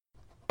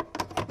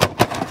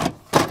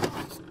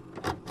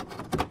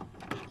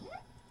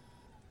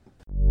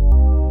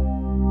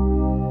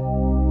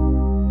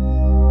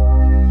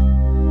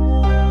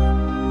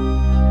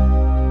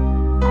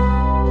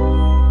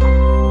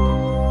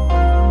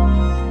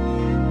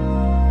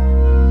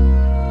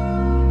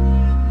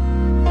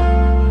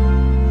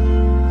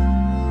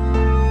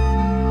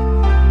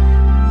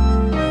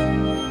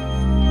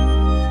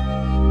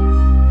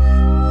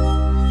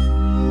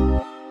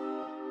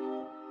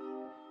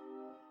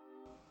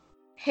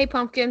Hey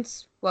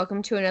pumpkins,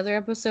 welcome to another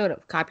episode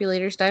of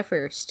Copulators Die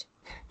First.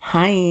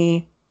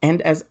 Hi.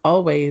 And as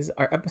always,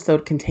 our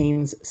episode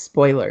contains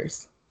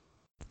spoilers.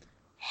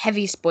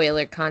 Heavy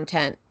spoiler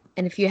content.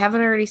 And if you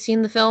haven't already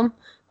seen the film,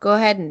 go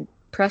ahead and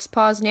press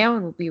pause now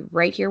and we'll be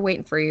right here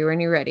waiting for you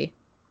when you're ready.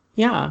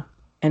 Yeah.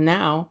 And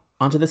now,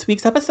 on to this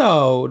week's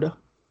episode.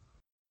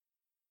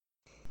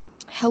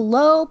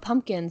 Hello,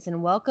 pumpkins,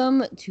 and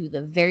welcome to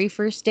the very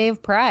first day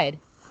of Pride.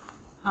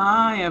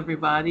 Hi,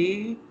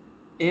 everybody.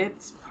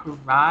 It's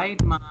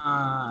Pride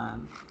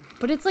Month.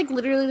 But it's like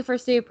literally the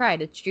first day of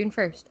Pride. It's June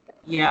 1st.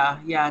 Yeah.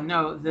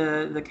 No,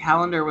 the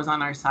calendar was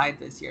on our side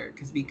this year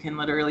because we can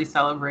literally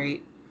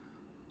celebrate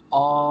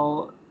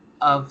all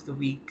of the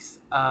weeks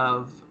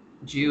of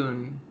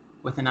June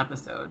with an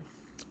episode.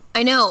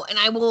 I know, and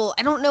I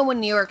don't know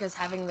when New York is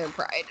having their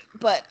Pride,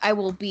 but I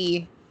will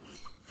be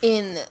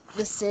in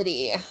the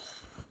city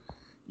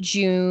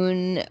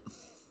June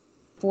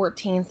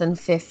 14th and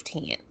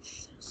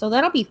 15th. So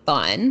that'll be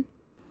fun.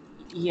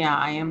 Yeah,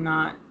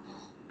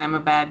 I'm a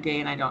bad gay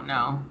and I don't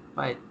know,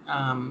 but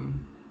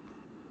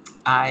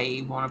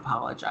I won't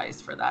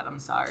apologize for that. I'm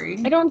sorry.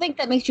 I don't think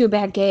that makes you a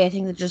bad gay. I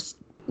think that just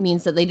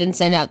means that they didn't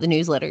send out the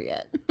newsletter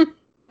yet.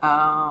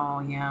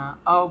 Oh, yeah.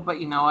 Oh,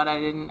 but you know what? I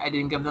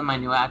didn't give them my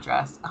new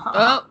address.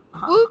 Oh,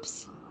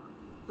 oops.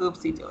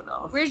 Oopsie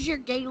doodles. Where's your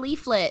gay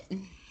leaflet?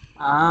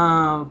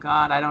 Oh,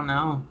 God, I don't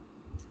know.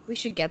 We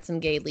should get some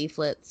gay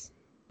leaflets.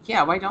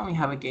 Yeah, why don't we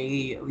have a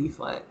gay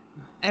leaflet?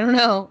 I don't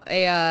know.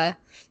 A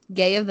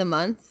gay of the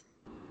month?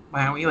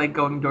 Why aren't we like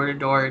going door to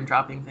door and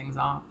dropping things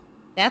off?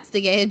 That's the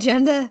gay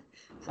agenda.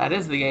 That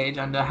is the gay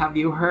agenda. Have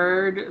you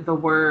heard the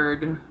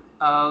word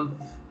of,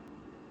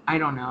 I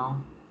don't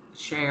know,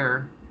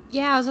 Cher?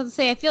 Yeah, I was about to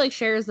say, I feel like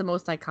Cher is the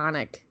most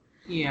iconic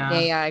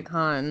gay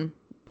icon.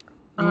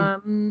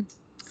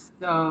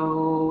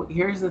 So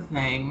here's the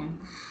thing.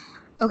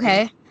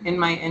 Okay. In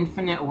my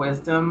infinite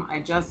wisdom, I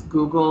just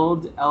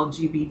Googled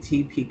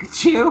LGBT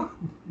Pikachu.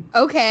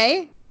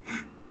 Okay.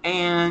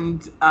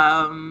 And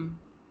I'm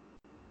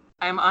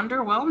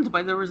underwhelmed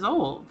by the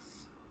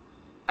results.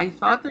 I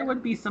thought there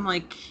would be some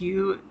like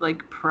cute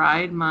like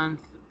Pride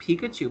Month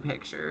Pikachu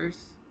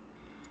pictures.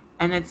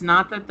 And it's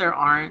not that there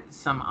aren't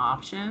some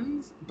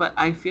options, but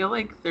I feel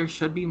like there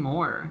should be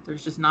more.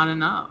 There's just not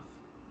enough.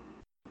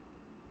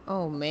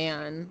 Oh,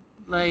 man.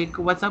 Like,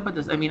 what's up with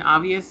this? I mean,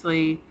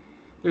 obviously,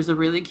 there's a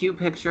really cute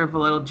picture of a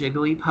little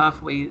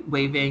Jigglypuff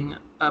waving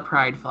a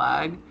pride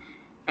flag.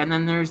 And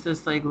then there's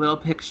this, like, little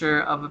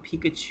picture of a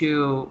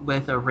Pikachu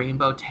with a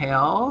rainbow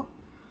tail.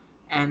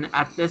 And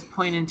at this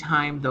point in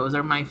time, those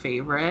are my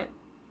favorite.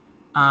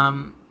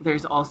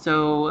 There's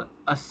also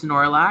a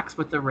Snorlax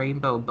with the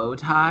rainbow bow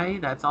tie.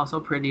 That's also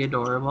pretty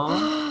adorable.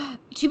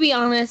 To be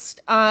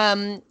honest,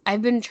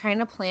 I've been trying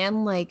to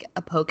plan like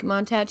a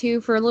Pokemon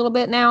tattoo for a little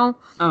bit now.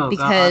 Oh,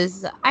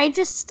 because God. I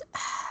just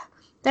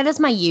that is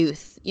my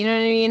youth. You know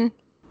what I mean?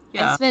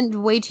 Yeah. I spent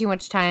way too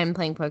much time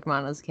playing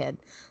Pokemon as a kid.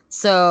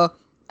 So,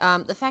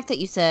 the fact that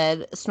you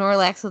said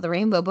Snorlax with a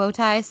rainbow bow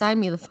tie, sign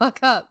me the fuck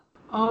up.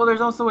 Oh,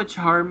 there's also a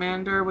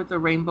Charmander with a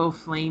rainbow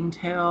flame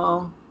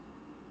tail.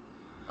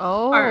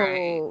 Oh, All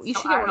right. you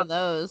So should get one of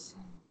those.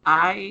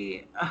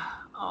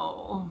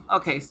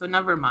 Okay, so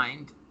never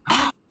mind.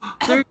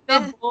 There's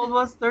a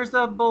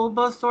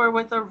Bulbasaur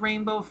with a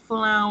rainbow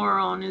flower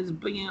on his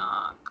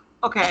back.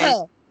 Okay.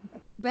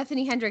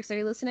 Bethany Hendricks, are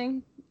you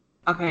listening?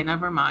 Okay,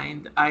 never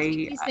mind.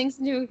 Take these things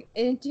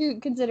into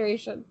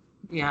consideration.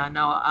 Yeah,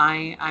 no,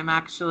 I'm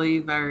actually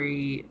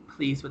very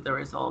pleased with the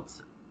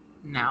results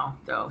now,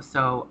 though.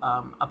 So,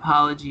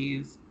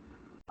 apologies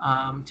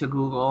to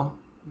Google.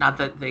 Not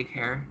that they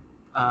care,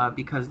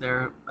 because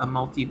they're a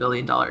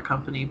multi-billion-dollar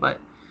company,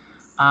 but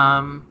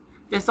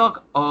this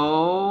all.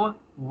 Oh,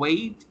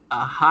 wait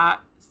a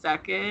hot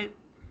second.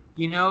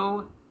 You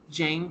know,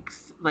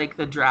 Jinx, like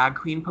the drag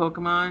queen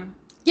Pokemon.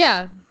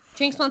 Yeah,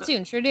 Jinx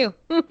Monsoon, sure do.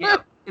 Yeah,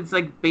 it's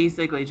like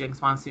basically Jinx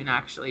Monsoon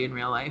actually in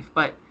real life,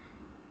 but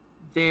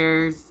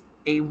there's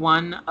a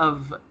one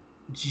of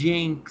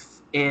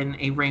Jinx in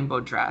a rainbow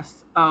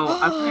dress.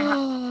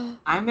 Oh,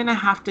 I'm gonna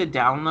have to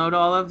download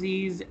all of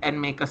these and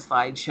make a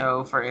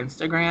slideshow for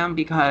Instagram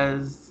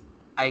because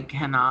I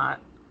cannot.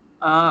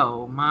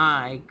 Oh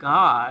my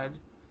God.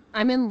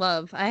 I'm in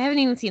love. I haven't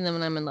even seen them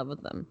and I'm in love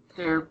with them.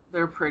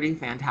 They're pretty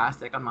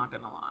fantastic, I'm not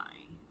gonna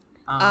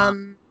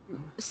lie.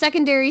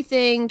 Secondary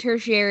thing,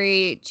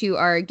 tertiary to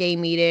our gay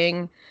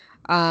meeting.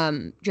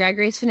 Drag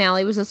Race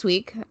finale was this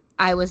week.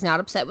 I was not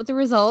upset with the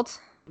result.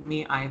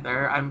 Me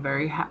either. I'm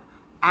very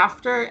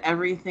after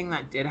everything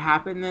that did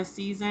happen this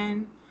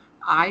season,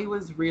 I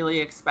was really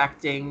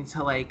expecting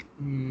to like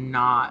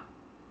not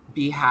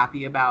be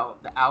happy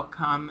about the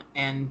outcome,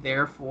 and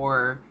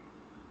therefore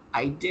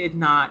I did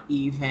not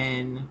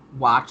even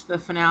watch the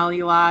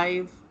finale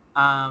live.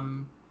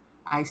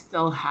 I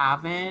still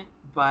haven't,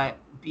 but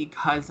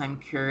because I'm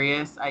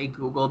curious, I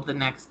Googled the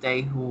next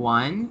day who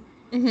won.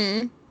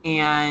 Mm-hmm.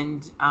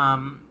 And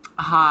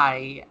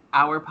hi,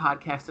 our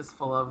podcast is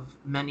full of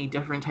many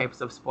different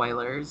types of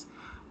spoilers.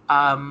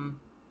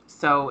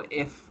 So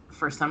if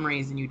for some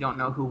reason you don't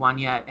know who won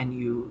yet and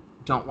you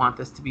don't want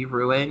this to be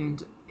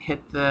ruined,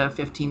 hit the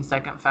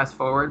 15-second fast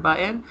forward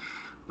button.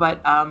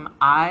 But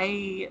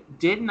I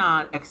did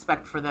not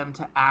expect for them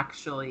to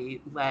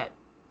actually let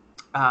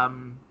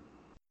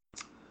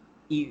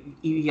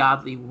Evie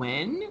Oddly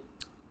win.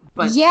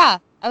 But yeah,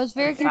 I was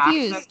very confused.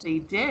 confused. The fact that they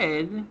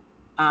did,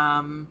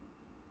 I'm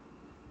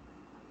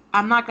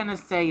not going to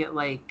say it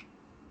like,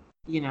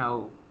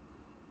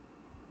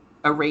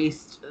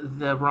 erased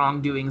the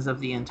wrongdoings of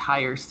the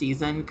entire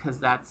season,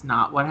 because that's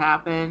not what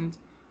happened.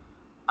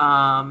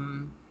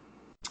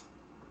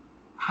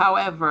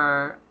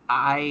 However,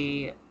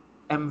 I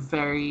am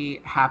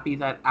very happy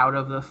that out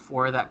of the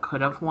 4 that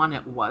could have won,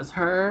 it was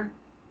her.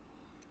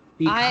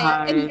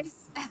 Because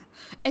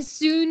as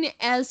soon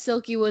as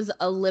Silky was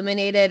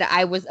eliminated,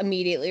 I was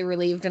immediately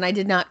relieved, and I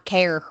did not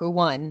care who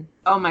won.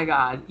 Oh my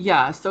God.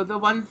 Yeah. So the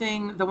one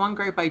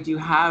gripe I do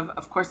have,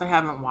 of course I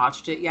haven't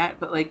watched it yet,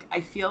 but like I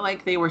feel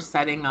like they were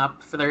setting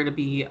up for there to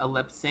be a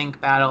lip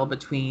sync battle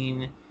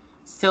between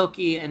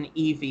Silky and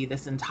Evie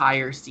this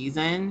entire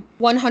season.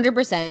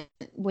 100%,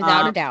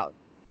 without a doubt.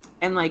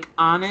 And like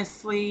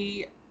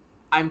honestly,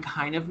 I'm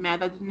kind of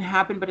mad that didn't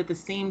happen, but at the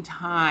same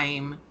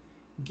time,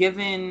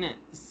 given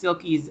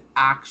Silky's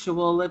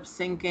actual lip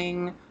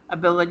syncing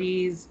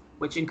abilities,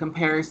 which in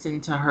comparison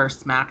to her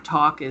smack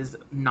talk is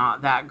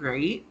not that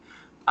great.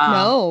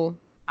 No.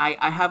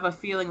 I have a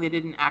feeling they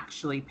didn't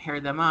actually pair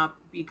them up,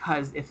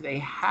 because if they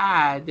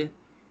had,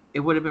 it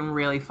would have been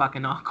really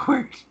fucking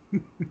awkward.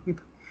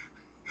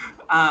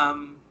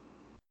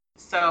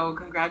 So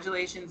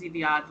congratulations,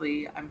 Evie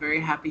Oddly. I'm very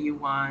happy you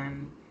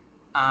won.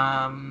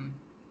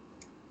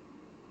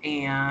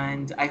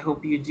 And I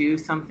hope you do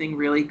something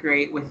really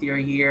great with your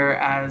year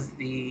as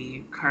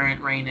the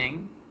current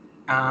reigning.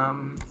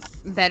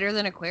 Better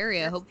than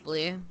Aquaria,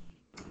 hopefully.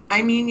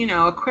 I mean,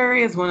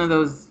 Aquaria is one of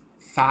those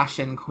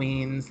fashion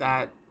queens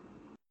that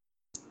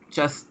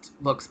just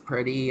looks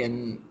pretty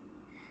and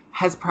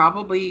has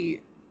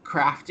probably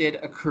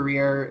crafted a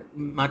career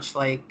much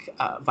like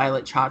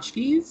Violet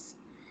Chachki's.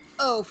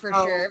 Oh, for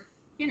sure.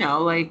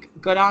 Like,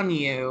 good on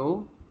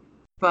you.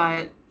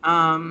 But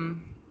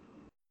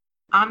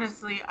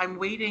honestly, I'm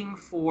waiting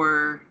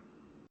for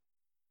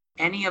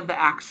any of the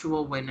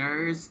actual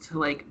winners to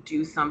like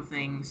do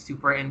something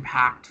super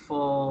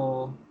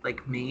impactful,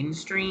 like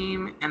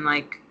mainstream. And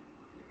like,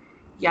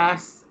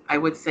 yes, I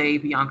would say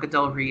Bianca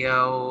Del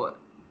Rio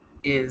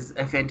is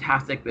a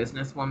fantastic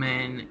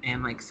businesswoman,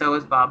 and like so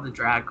is Bob the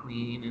drag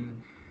queen.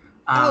 And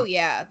oh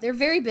yeah, they're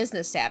very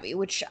business savvy,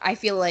 which I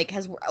feel like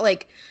has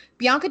like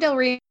Bianca Del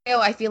Rio.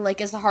 I feel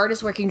like is the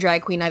hardest working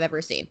drag queen I've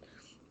ever seen.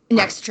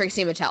 Next to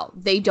Trixie Mattel,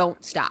 they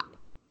don't stop.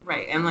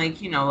 Right, and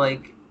like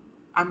like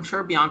I'm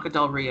sure Bianca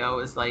Del Rio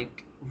is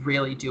like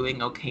really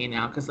doing okay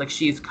now, because like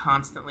she's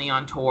constantly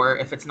on tour.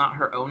 If it's not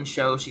her own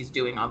show, she's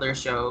doing other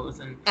shows.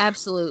 And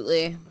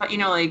absolutely. But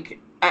like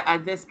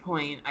at this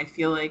point, I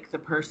feel like the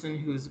person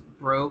who's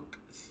broke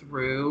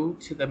through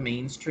to the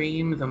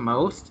mainstream the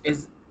most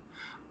is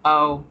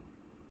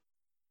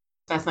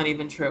that's not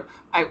even true.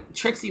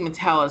 Trixie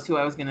Mattel is who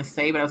I was gonna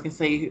say, but I was gonna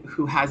say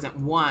who hasn't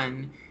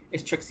won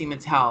is Trixie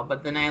Mattel.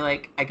 But then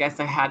I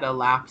guess I had a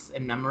lapse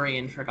in memory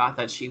and forgot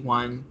that she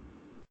won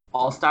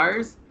All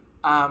Stars.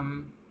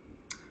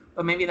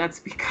 But maybe that's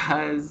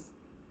because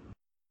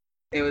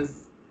it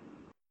was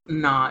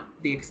not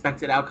the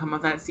expected outcome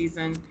of that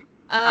season.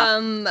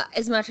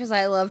 As much as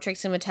I love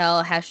Trixie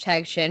Mattel,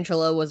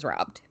 #Shangela was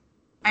robbed.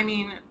 I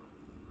mean,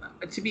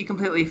 to be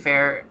completely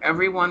fair,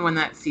 everyone when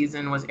that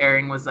season was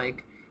airing was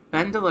like,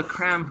 Ben de la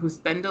Creme, who's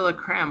Ben de la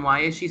Creme?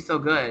 Why is she so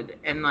good?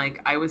 And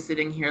like, I was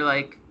sitting here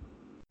like,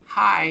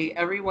 hi,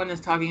 everyone is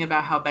talking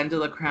about how Ben de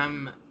la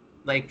Creme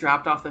like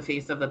dropped off the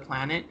face of the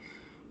planet.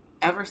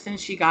 Ever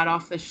since she got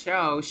off the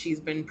show, she's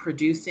been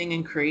producing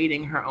and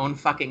creating her own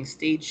fucking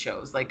stage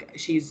shows. Like,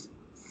 she's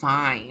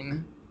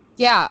fine.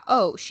 Yeah.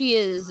 Oh, she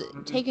is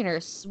taking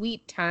her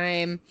sweet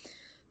time.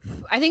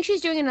 I think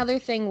she's doing another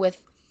thing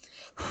with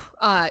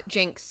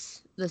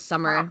Jinx this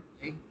summer.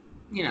 Probably.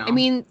 I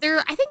mean,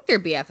 I think they're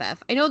BFF.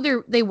 I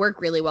know they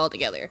work really well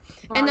together.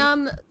 Well,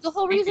 and the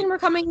whole reason we're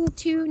coming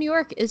to New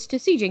York is to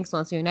see Jinx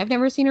Monsoon. I've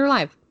never seen her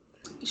live.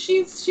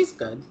 She's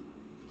good.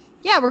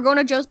 Yeah, we're going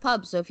to Joe's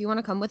Pub, so if you want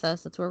to come with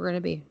us, that's where we're going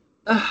to be.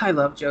 I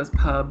love Joe's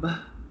Pub.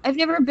 I've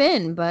never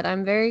been, but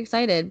I'm very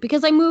excited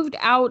because I moved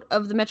out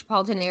of the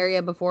metropolitan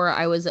area before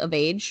I was of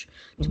age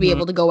to be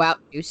able to go out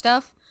and do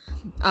stuff.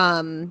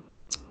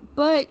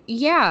 But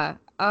yeah,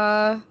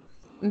 I'm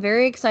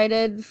very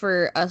excited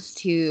for us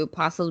to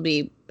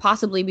possibly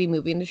be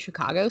moving to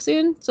Chicago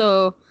soon.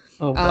 So,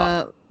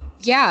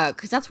 yeah,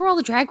 because that's where all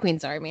the drag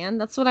queens are, man.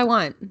 That's what I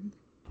want.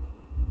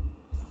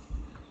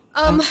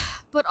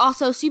 But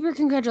also super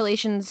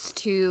congratulations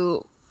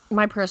to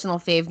my personal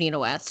fave, Nina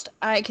West.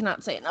 I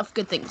cannot say enough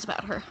good things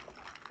about her.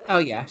 Oh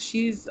yeah,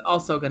 she's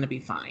also gonna be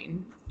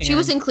fine. She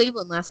was in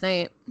Cleveland last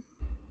night.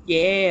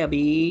 Yeah,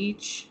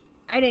 beach.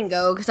 I didn't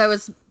go because I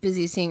was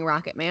busy seeing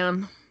Rocket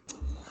Man.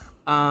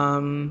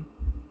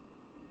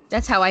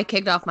 That's how I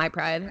kicked off my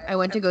pride. I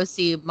went to go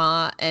see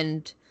Ma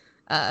and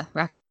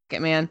Rocket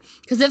Man.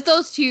 Because if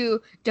those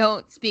two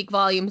don't speak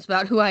volumes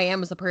about who I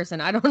am as a person,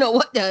 I don't know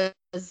what does.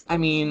 I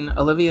mean,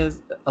 Olivia,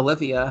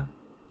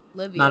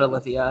 not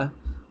Olivia,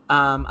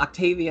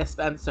 Octavia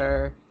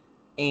Spencer,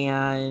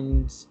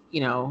 and,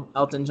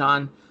 Elton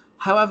John.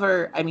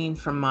 However, I mean,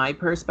 from my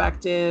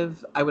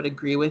perspective, I would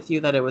agree with you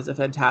that it was a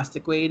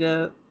fantastic way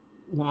to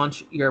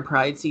launch your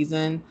Pride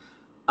season.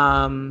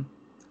 But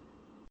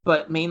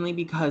mainly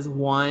because,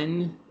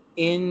 one,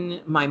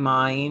 in my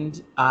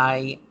mind,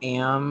 I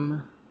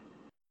am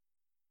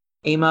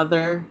a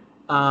mother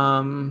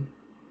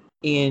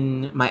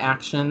in my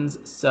actions.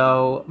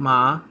 So,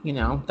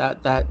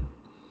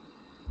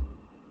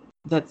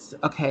 that's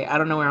okay. I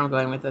don't know where I'm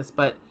going with this,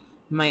 but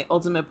my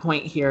ultimate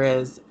point here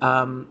is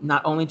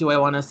not only do I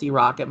want to see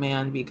Rocket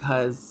Man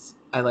because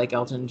I like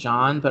Elton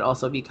John, but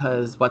also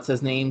because what's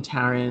his name?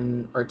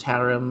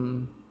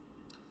 Taram,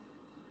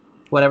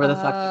 whatever the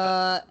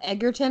fuck.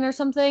 Egerton or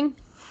something?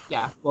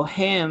 Yeah. Well,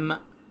 him,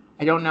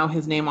 I don't know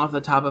his name off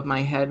the top of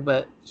my head,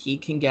 but he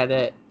can get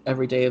it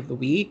every day of the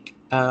week.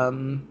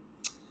 And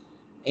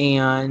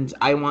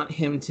I want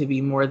him to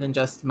be more than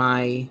just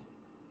my,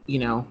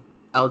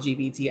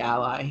 LGBT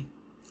ally.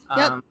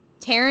 Yep.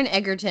 Taron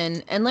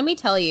Egerton. And let me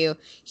tell you,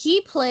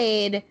 he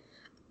played...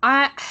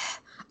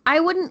 I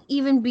wouldn't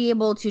even be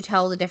able to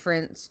tell the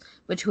difference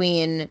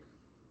between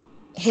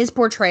his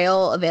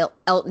portrayal of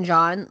Elton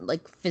John,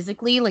 like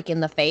physically, like in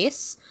the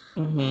face,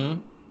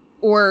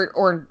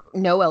 or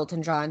no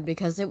Elton John,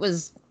 because it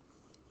was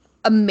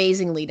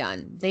amazingly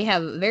done. They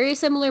have very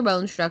similar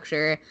bone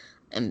structure.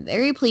 I'm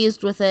very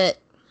pleased with it.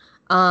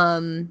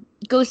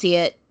 Go see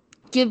it.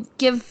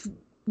 Give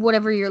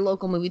whatever your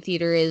local movie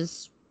theater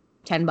is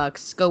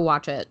 $10. Go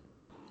watch it.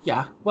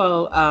 Yeah.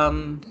 Well,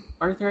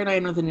 Arthur and I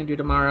have nothing to do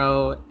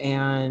tomorrow,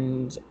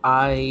 and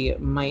I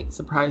might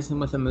surprise him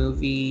with a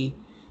movie.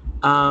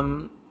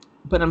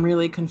 But I'm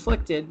really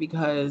conflicted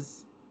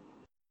because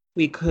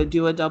we could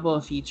do a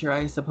double feature,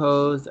 I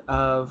suppose,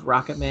 of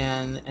Rocket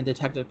Man and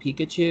Detective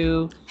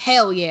Pikachu.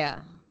 Hell yeah.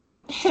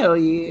 Hell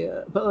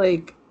yeah.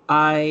 But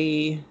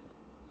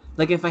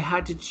if I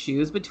had to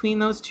choose between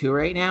those two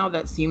right now,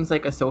 that seems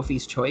like a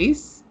Sophie's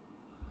choice.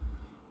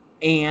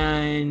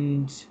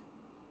 And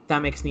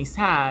that makes me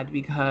sad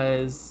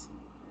because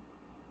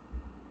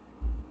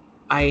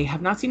I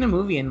have not seen a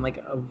movie in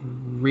a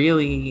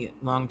really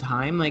long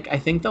time. I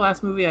think the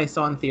last movie I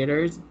saw in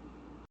theaters.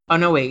 Oh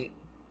no, wait.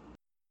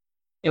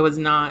 It was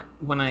not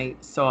when I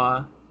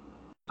saw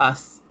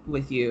Us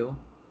with you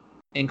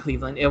in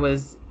Cleveland. It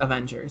was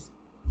Avengers.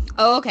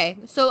 Oh, okay.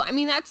 So I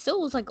mean, that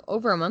still was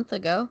over a month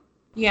ago.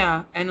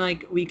 Yeah, and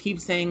we keep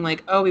saying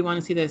oh, we want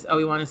to see this, oh,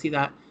 we want to see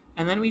that,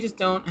 and then we just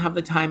don't have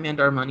the time and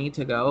our money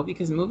to go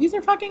because movies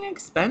are fucking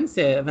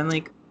expensive,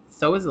 and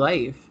so is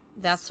life.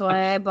 That's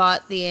why I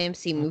bought the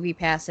AMC Movie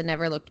Pass and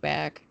never looked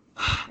back.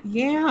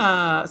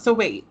 Yeah. So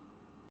wait,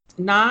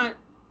 not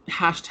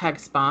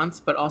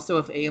 #spons, but also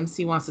if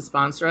AMC wants to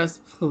sponsor us,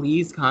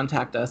 please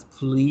contact us,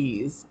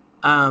 please.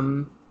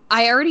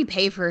 I already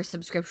pay for a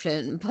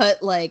subscription, but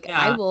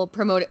I will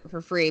promote it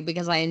for free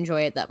because I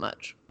enjoy it that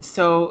much.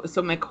 So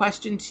my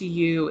question to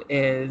you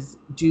is,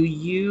 do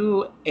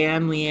you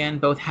and Leanne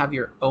both have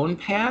your own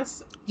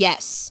pass?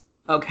 Yes.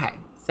 Okay.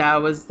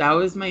 So that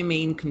was my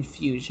main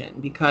confusion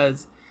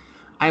because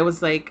I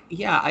was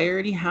yeah, I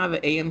already have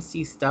an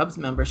AMC Stubs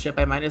membership.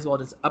 I might as well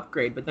just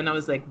upgrade. But then I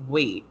was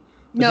wait.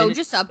 No,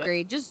 just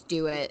upgrade. Just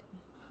do it.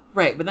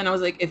 Right. But then I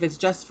was if it's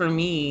just for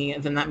me,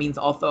 then that means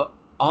also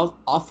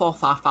Arthur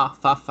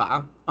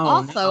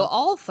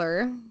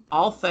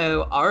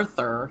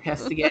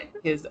has to get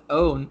his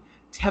own.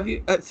 Have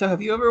you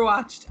ever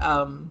watched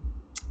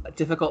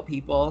Difficult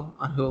People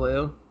on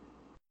Hulu?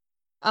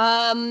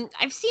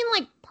 I've seen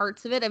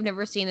parts of it. I've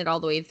never seen it all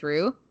the way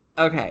through.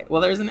 Okay,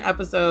 well, there's an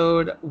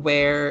episode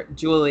where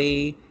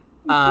Julie,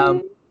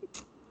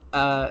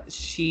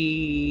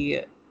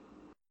 she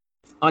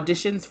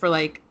auditions for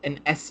an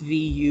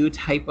SVU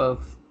type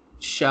of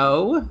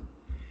show.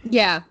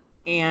 Yeah.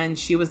 And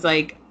she was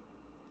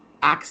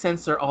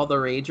accents are all the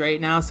rage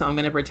right now, so I'm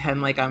gonna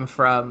pretend I'm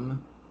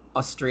from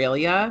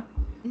Australia.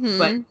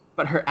 Mm-hmm.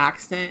 But her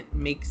accent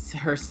makes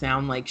her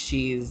sound like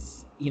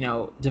she's,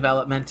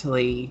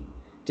 developmentally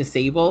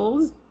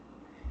disabled.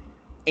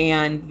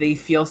 And they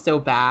feel so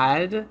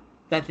bad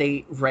that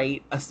they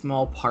write a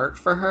small part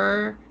for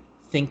her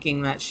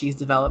thinking that she's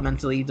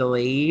developmentally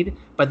delayed,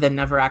 but then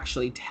never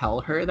actually tell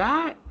her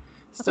that.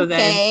 So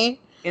then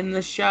in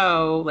the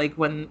show,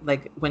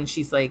 when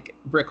she's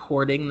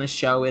recording the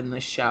show in the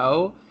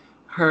show,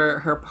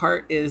 her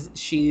part is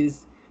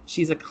she's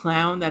a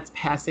clown that's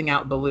passing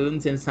out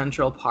balloons in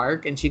Central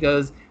Park, and she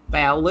goes,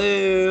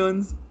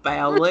 balloons.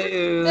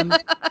 And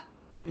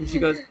she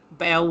goes,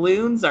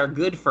 balloons are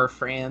good for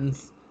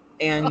friends.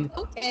 And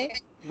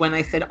when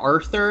I said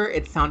Arthur,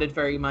 it sounded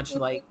very much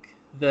like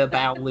the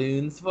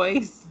balloons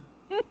voice.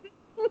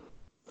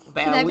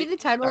 Can that be the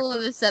title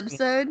of this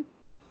episode?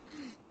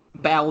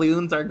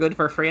 Balloons are good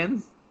for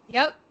friends?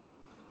 Yep.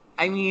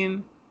 I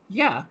mean,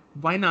 yeah,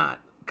 why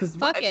not? Because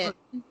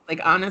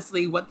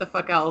honestly, what the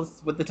fuck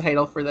else would the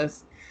title for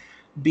this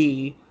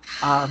be?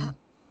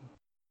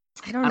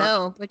 I don't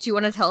know, but you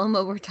want to tell them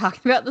what we're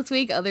talking about this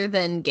week other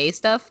than gay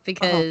stuff?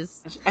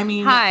 Because, I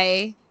mean,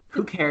 hi.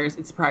 Who cares?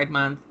 It's Pride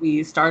Month.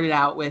 We started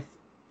out with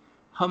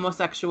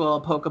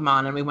homosexual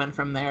Pokemon and we went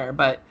from there.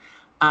 But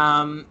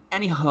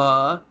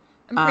anyhow,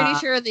 I'm pretty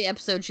sure the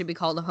episode should be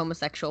called a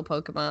homosexual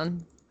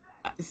Pokemon.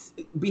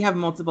 We have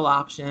multiple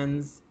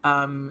options.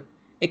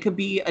 It could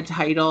be a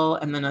title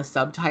and then a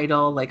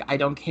subtitle. Like, I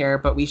don't care,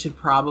 but we should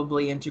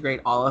probably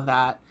integrate all of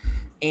that.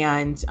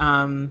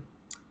 And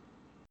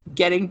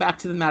getting back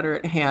to the matter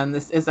at hand,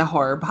 this is a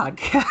horror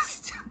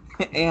podcast.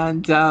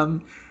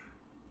 And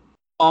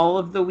all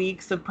of the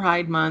weeks of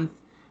Pride Month,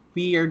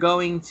 we are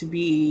going to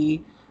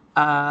be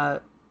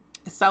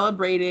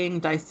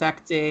celebrating,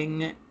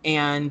 dissecting,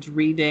 and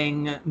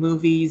reading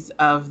movies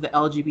of the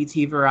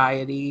LGBT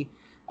variety.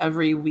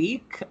 Every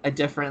week, a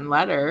different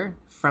letter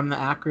from the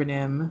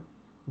acronym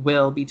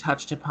will be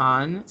touched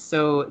upon.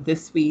 So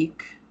this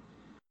week,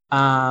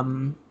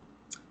 the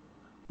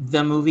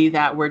movie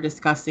that we're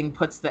discussing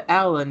puts the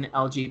L in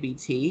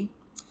LGBT.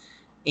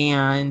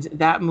 And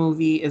that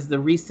movie is the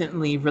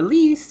recently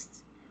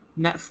released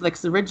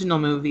Netflix original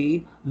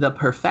movie, The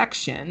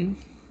Perfection,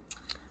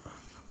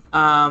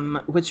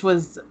 which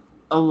was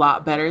a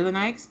lot better than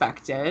I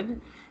expected.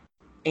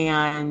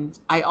 And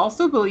I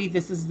also believe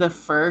this is the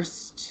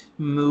first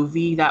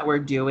movie that we're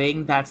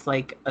doing that's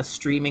like a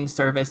streaming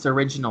service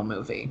original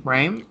movie,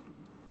 right?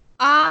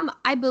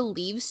 I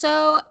believe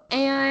so.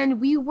 And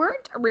we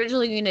weren't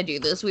originally going to do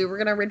this. We were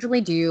going to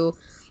originally do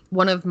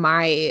one of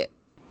my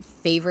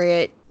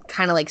favorite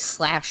kind of like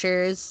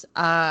slashers,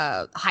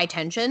 High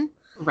Tension.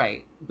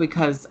 Right.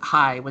 Because,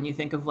 when you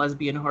think of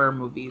lesbian horror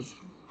movies,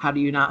 how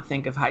do you not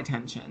think of High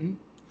Tension?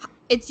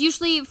 It's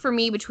usually for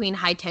me between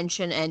High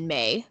Tension and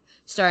May,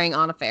 starring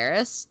Anna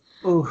Faris.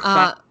 Ooh,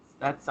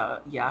 that's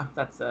a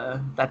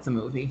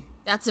movie.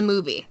 That's a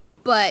movie.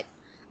 But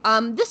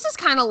this is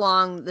kind of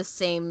along the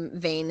same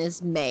vein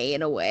as May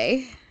in a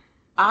way.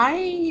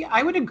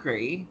 I would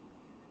agree.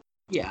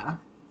 Yeah.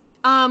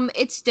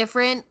 It's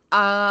different.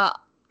 I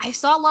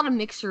saw a lot of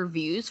mixed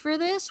reviews for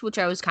this, which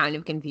I was kind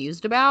of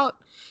confused about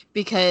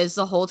because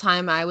the whole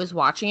time I was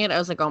watching it, I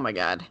was like, oh my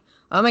God,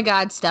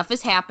 stuff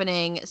is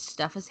happening.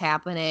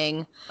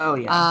 Oh,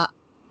 yeah.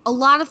 A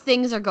lot of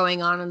things are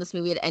going on in this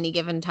movie at any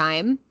given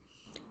time,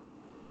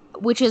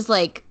 which is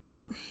like,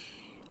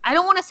 I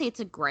don't want to say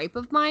it's a gripe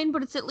of mine,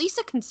 but it's at least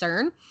a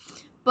concern.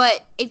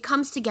 But it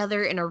comes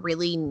together in a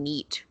really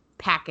neat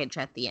package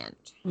at the end.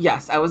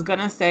 Yes, I was going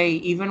to say,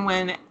 even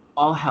when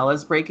all hell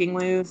is breaking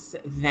loose,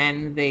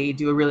 then they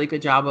do a really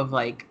good job of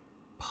like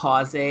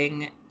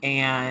pausing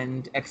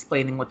and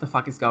explaining what the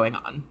fuck is going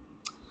on.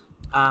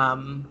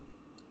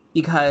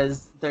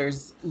 Because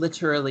there's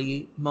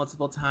literally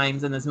multiple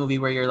times in this movie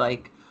where you're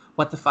like,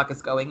 what the fuck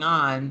is going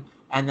on?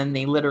 And then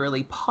they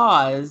literally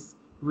pause,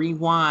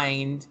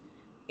 rewind,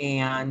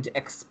 and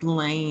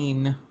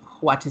explain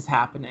what is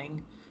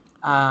happening.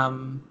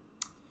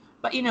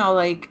 But,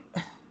 like,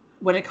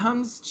 when it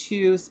comes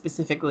to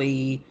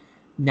specifically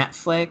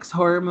Netflix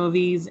horror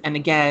movies, and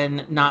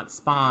again, not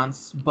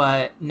sponsored,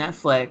 but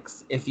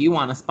Netflix, if you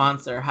want to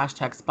sponsor,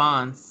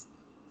 #spons,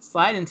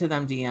 slide into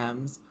them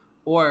DMs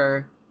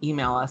or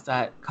email us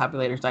at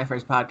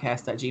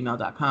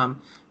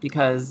copulatorsdiefirstpodcast@gmail.com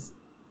because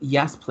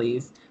yes,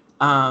 please.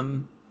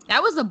 That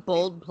was a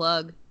bold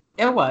plug.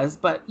 It was,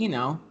 but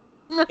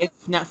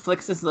if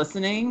Netflix is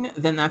listening,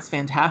 then that's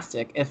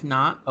fantastic. If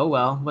not, oh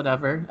well,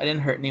 whatever. I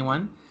didn't hurt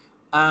anyone.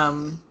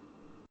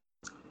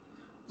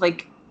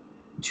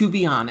 To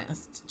be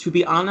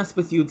honest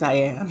with you,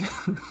 Diane.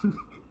 Do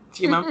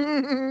you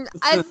remember?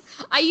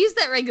 I use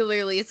that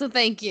regularly, so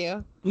thank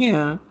you.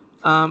 Yeah.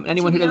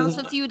 Anyone to be honest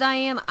with you,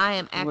 Diane, I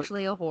am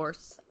actually a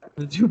horse.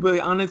 To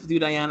be honest with you,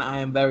 Diane, I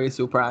am very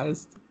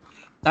surprised.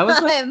 That was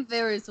I am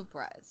very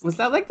surprised. Was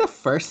that like the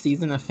first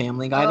season of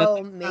Family Guy?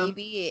 Oh,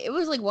 maybe. It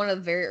was like one of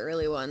the very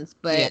early ones,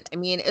 but yeah. I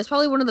mean, it's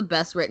probably one of the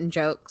best written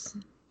jokes.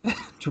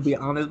 To be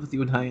honest with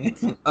you,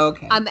 Diane.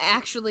 Okay. I'm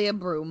actually a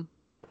broom.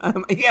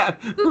 Yeah,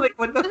 like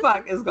what the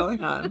fuck is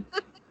going on?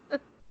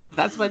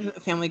 That's when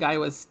Family Guy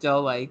was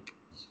still like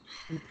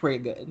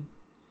pretty good.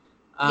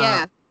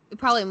 Yeah, it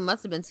probably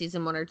must have been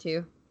season 1 or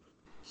 2.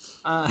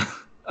 Oh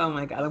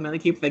my God, I'm gonna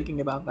keep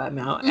thinking about that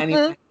now.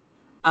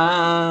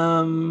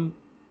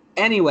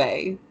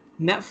 Anyway,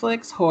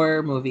 Netflix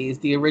horror movies,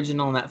 the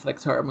original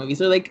Netflix horror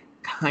movies, are like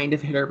kind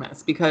of hit or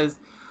miss because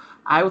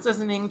I was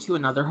listening to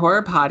another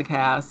horror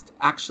podcast,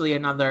 actually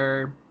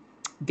another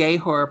gay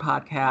horror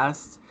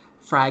podcast,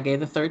 Friday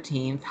the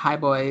 13th. Hi,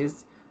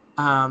 boys.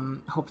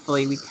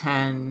 Hopefully we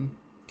can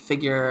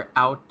figure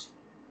out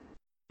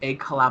a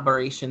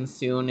collaboration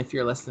soon if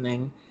you're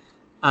listening.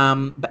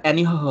 But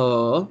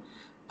anyhow,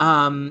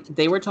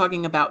 they were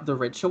talking about The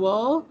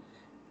Ritual,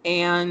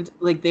 and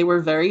like they were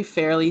very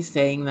fairly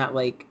saying that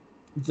like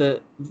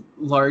the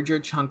larger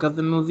chunk of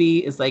the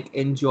movie is like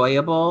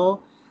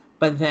enjoyable,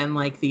 but then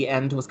like the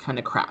end was kind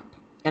of crap.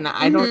 And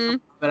I don't know,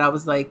 but I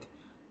was like,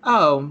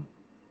 oh,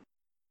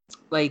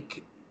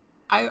 like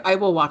I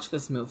will watch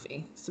this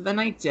movie. So then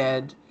I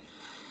did.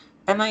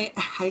 And I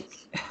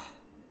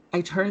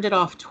I turned it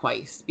off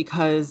twice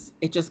because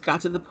it just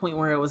got to the point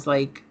where it was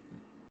like,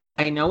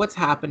 I know what's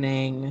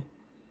happening.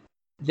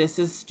 This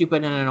is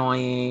stupid and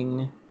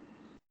annoying.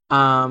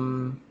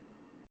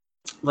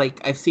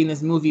 Like, I've seen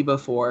this movie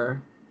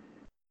before,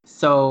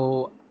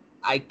 so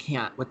I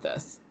can't with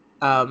this.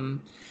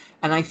 And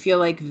I feel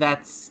like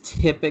that's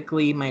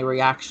typically my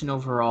reaction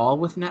overall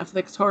with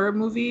Netflix horror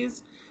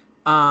movies.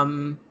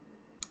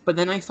 But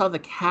then I saw the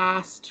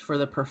cast for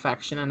The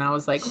Perfection, and I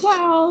was like,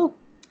 well,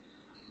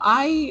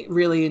 I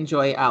really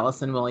enjoy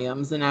Allison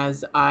Williams. And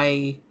as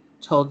I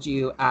told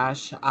you,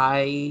 Ash,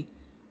 I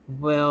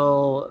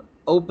will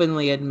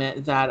openly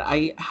admit that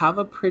I have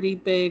a pretty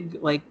big,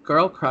 like,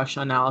 girl crush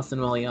on Allison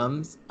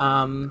Williams.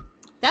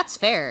 That's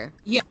fair.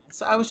 Yeah,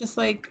 so I was just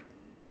like,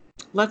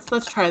 let's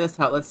try this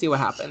out. Let's see what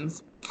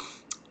happens.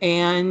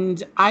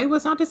 And I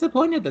was not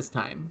disappointed this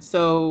time.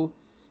 So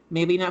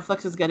maybe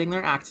Netflix is getting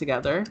their act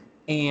together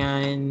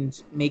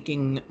and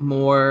making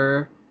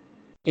more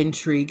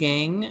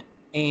intriguing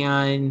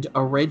and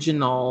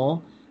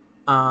original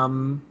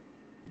content.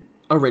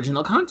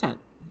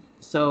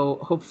 So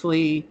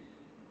hopefully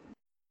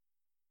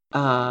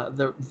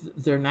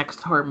their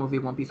next horror movie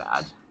won't be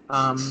bad.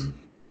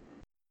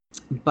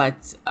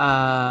 But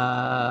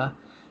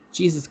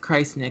Jesus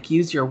Christ, Nick,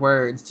 use your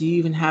words. Do you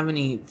even have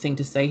anything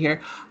to say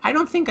here? I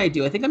don't think I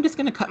do. I think I'm just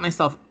going to cut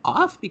myself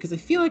off because I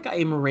feel like I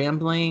am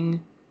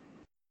rambling.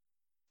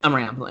 I'm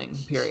rambling,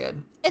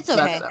 period. It's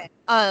okay.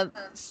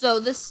 So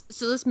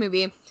this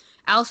movie,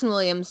 Allison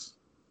Williams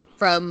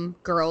from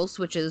Girls,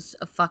 which is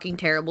a fucking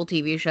terrible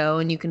TV show,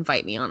 and you can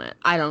fight me on it.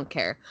 I don't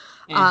care.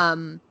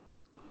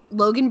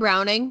 Logan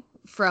Browning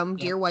from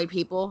Dear White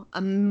People,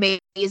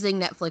 amazing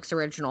Netflix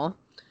original.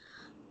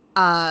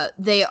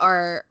 They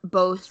are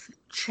both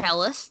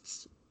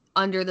cellists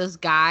under this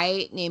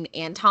guy named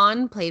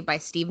Anton, played by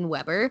Steven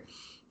Weber.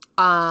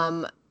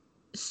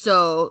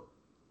 So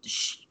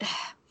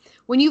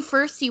when you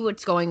first see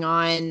what's going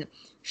on,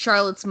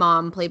 Charlotte's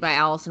mom, played by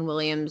Allison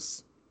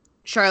Williams,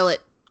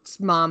 Charlotte's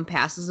mom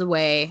passes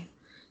away.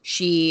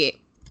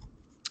 She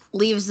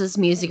leaves this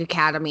music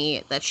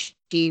academy that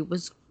she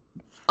was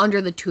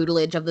under the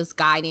tutelage of this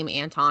guy named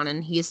Anton,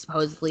 and he's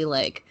supposedly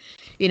like,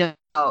 you know,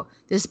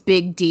 this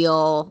big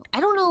deal.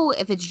 I don't know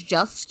if it's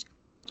just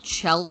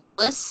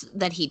cellists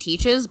that he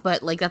teaches,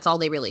 but like that's all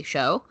they really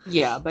show.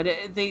 Yeah, but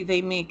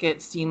they make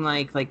it seem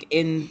like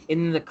in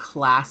the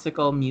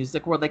classical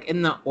music world, like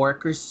in the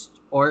orchestral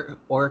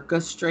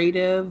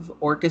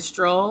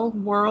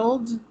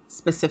world,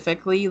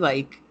 specifically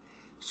like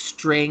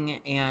string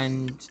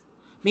and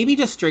maybe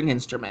just string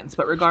instruments,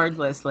 but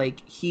regardless,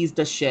 like he's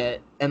the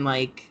shit, and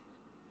like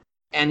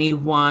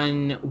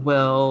anyone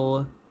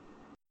will,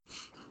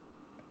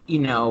 you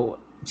know,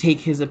 take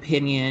his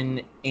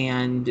opinion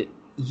and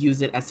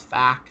use it as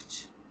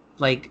fact.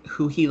 Like,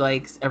 who he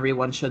likes,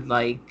 everyone should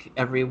like.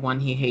 Everyone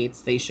he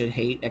hates, they should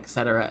hate,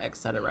 etc.,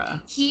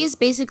 etc. He's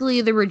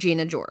basically the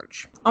Regina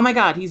George. Oh my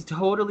god, he's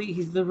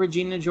the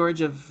Regina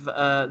George of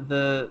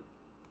the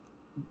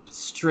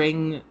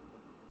string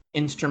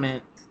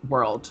instrument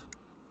world.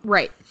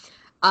 Right.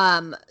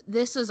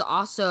 This is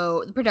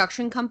also the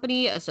production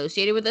company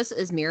associated with this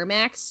is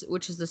Miramax,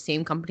 which is the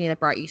same company that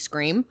brought you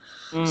Scream.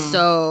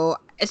 So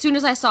as soon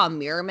as I saw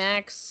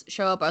Miramax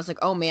show up, I was like,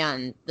 oh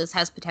man, this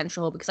has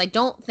potential, because I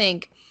don't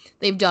think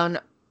they've done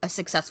a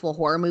successful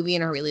horror movie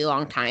in a really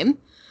long time.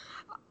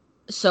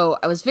 So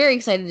I was very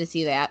excited to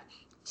see that.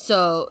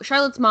 So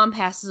Charlotte's mom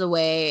passes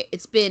away.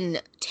 It's been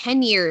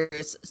 10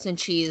 years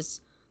since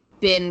she's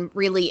been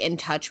really in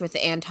touch with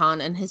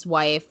Anton and his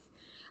wife,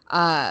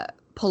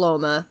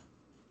 Paloma.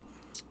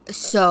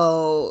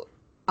 So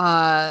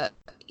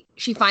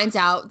she finds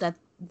out that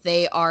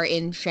they are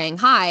in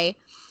Shanghai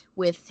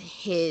with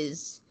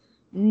his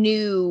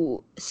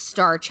new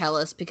star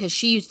cellist, because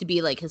she used to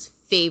be like his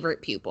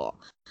favorite pupil.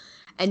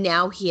 And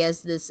now he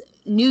has this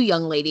new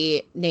young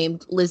lady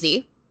named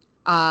Lizzie,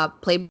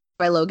 played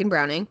by Logan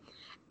Browning.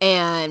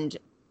 And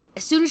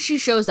as soon as she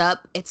shows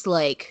up, it's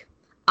like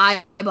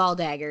eyeball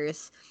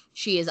daggers.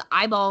 She is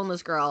eyeballing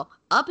this girl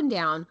up and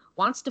down,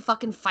 wants to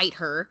fucking fight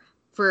her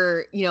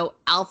for, you know,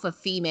 alpha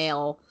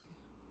female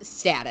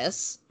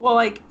status. Well,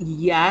 like,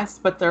 yes,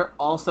 but they're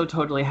also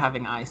totally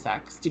having eye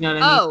sex. Do you know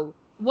what I mean? Oh,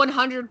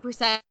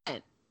 100%.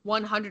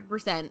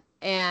 100%.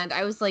 And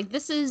I was like,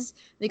 this is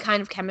the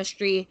kind of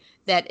chemistry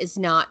that is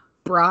not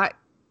brought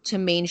to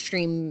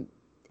mainstream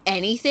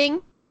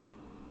anything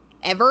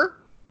ever.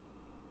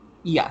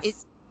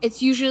 Yes.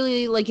 It's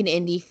usually like an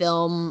indie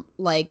film,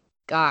 like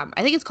I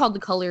think it's called The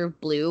Color of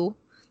Blue.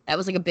 That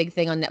was like a big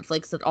thing on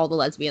Netflix that all the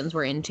lesbians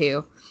were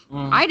into.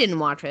 I didn't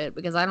watch it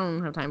because I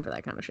don't have time for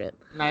that kind of shit.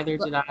 Neither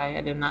did I.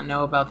 I did not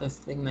know about this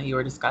thing that you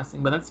were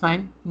discussing, but that's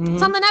fine. Mm-hmm.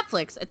 It's on the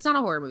Netflix. It's not a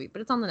horror movie,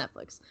 but it's on the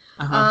Netflix.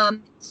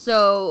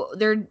 So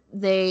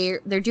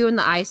they're doing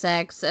the eye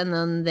sex, and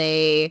then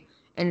they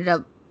end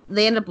up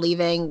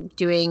leaving,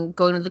 going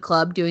to the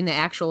club, doing the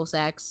actual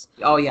sex.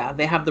 Oh yeah,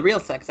 they have the real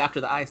sex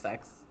after the eye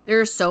sex.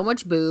 There's so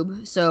much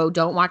boob, so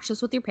don't watch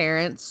this with your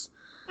parents.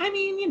 I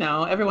mean, you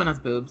know, everyone has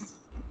boobs.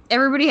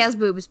 Everybody has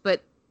boobs,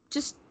 but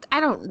just I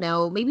don't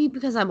know. Maybe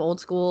because I'm old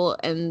school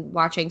and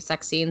watching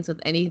sex scenes with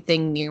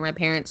anything near my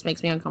parents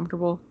makes me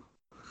uncomfortable.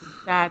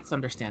 That's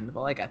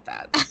understandable. I get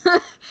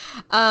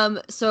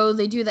that. So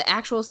they do the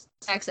actual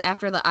sex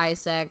after the eye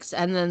sex,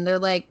 and then they're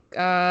like,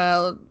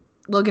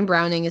 Logan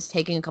Browning is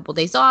taking a couple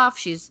days off.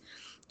 She's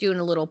doing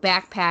a little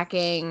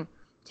backpacking,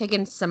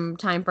 taking some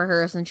time for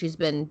her since she's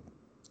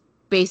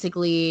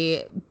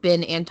basically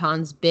been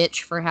Anton's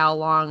bitch for how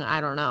long?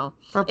 I don't know.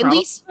 At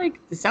least like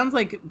it sounds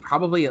like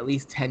probably at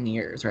least 10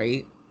 years,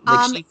 right?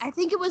 Like I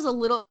think it was a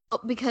little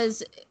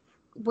because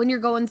when you're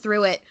going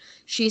through it,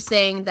 she's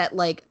saying that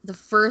like the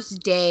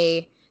first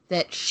day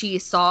that she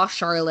saw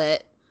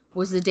Charlotte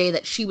was the day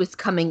that she was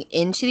coming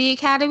into the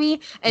academy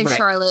and right.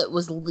 Charlotte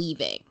was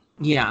leaving.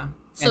 Yeah.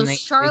 So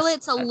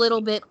Charlotte's a little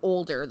bit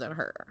older than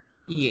her.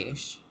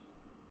 Yes.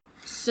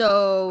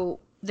 So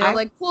they're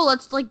like, cool,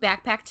 let's like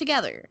backpack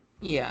together.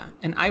 Yeah.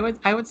 And I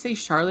would say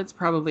Charlotte's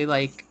probably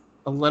like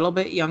a little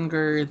bit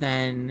younger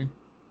than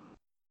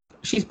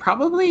she's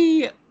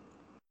probably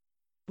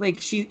like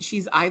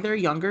she's either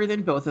younger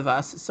than both of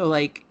us, so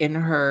like in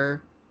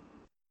her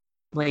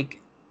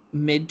like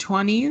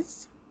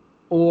mid-20s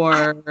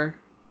or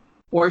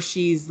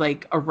she's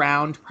like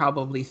around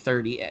probably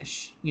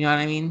 30-ish. You know what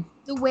I mean?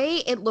 The way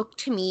it looked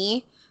to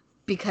me,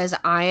 because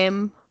I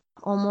am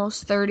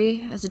almost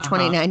 30 as a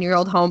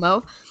 29-year-old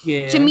homo.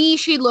 Yeah. To me,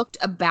 she looked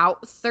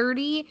about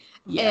 30,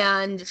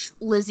 and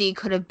Lizzie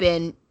could have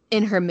been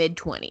in her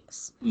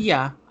mid-20s.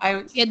 Yeah.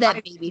 She had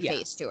that baby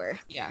face to her.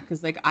 Yeah,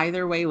 because like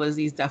either way,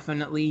 Lizzie's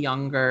definitely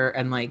younger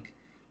and like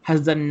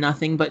has done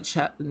nothing but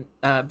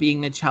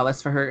being a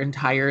cellist for her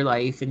entire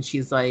life. And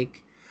she's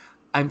like,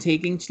 I'm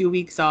taking 2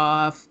 weeks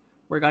off.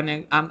 I'm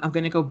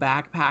gonna go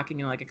backpacking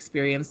and like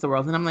experience the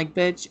world. And I'm like,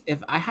 bitch, if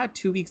I had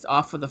 2 weeks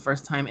off for the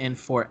first time in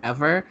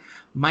forever,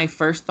 my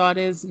first thought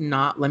is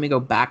not let me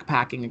go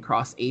backpacking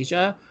across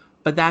Asia,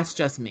 but that's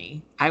just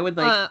me. I would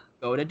like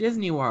go to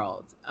Disney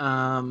World.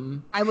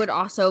 I would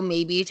also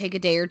maybe take a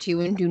day or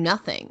two and do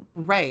nothing.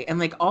 Right. And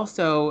like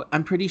also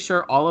I'm pretty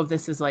sure all of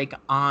this is like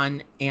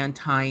on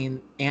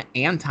Anton's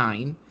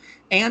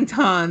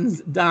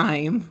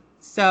dime.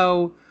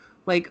 So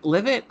like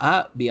live it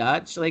up,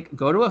 biatch. Like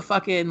go to a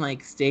fucking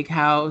like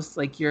steakhouse.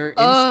 Like you're in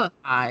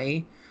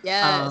Shanghai.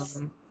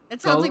 Yes. That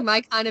sounds like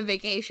my kind of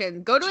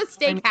vacation. Go to a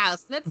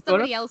steakhouse. Let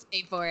somebody else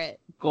pay for it.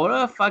 Go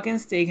to a fucking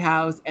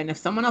steakhouse, and if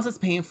someone else is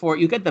paying for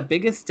it, you get the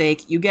biggest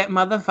steak. You get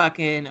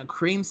motherfucking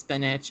cream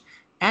spinach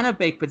and a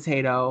baked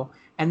potato.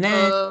 And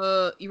then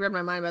you read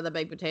my mind about the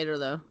baked potato,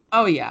 though.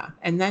 Oh yeah,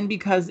 and then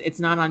because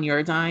it's not on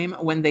your dime,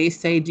 when they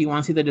say, "Do you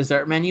want to see the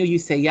dessert menu?" you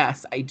say,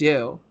 "Yes, I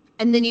do."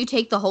 And then you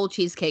take the whole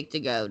cheesecake to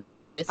go.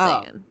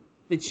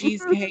 The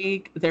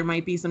cheesecake. There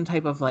might be some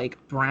type of like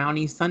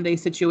brownie sundae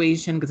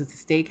situation because it's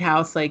a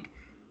steakhouse. Like,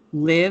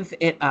 live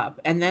it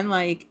up. And then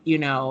like, you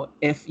know,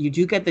 if you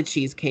do get the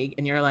cheesecake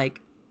and you're like,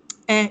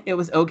 it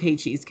was okay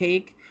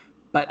cheesecake,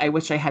 but I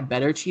wish I had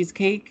better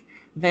cheesecake,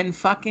 then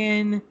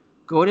fucking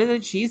go to the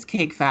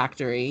Cheesecake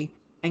Factory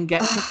and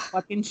get some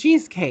fucking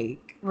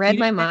cheesecake. Read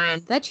my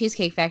mind. That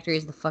Cheesecake Factory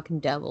is the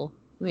fucking devil.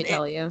 Let me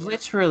tell you.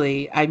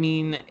 Literally, I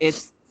mean,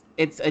 it's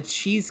a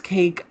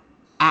cheesecake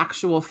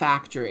actual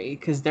factory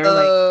because they're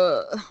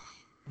like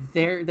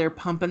they're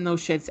pumping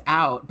those shits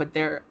out, but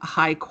they're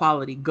high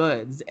quality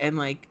goods. And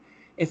like,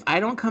 if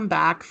I don't come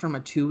back from a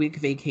 2-week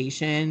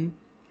vacation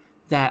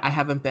that I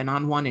haven't been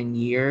on one in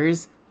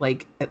years,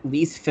 like at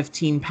least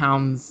 15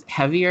 pounds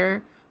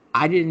heavier,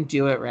 I didn't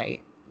do it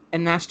right.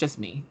 And that's just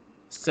me.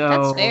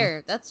 So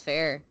That's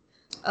fair.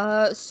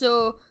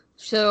 So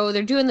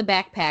they're doing the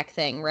backpack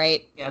thing,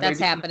 right? Yeah, that's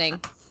happening.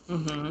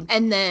 Mm-hmm.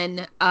 And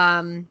then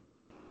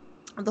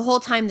the whole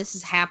time this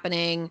is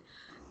happening,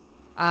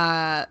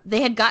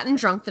 they had gotten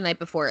drunk the night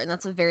before, and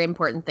that's a very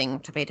important thing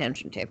to pay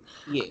attention to.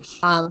 Yes.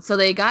 So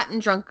they had gotten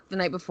drunk the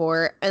night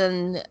before,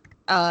 and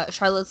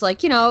Charlotte's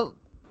like, you know,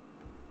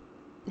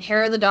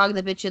 hair of the dog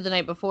that bit you the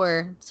night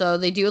before. So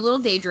they do a little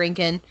day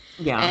drinking.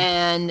 Yeah.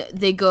 And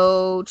they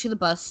go to the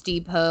bus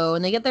depot,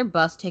 and they get their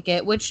bus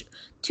ticket, which,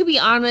 to be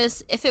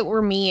honest, if it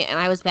were me and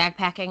I was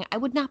backpacking, I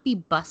would not be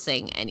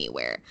busing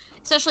anywhere.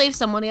 Especially if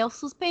somebody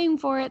else was paying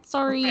for it.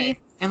 Sorry. Okay.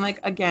 And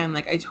like, again,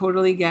 like I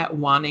totally get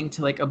wanting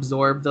to like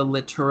absorb the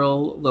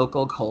literal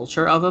local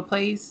culture of a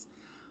place.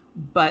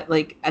 But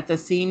like at the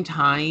same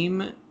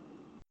time,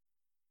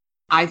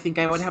 I think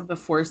I would have the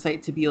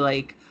foresight to be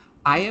like,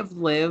 I have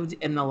lived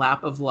in the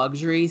lap of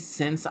luxury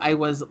since I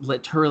was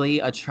literally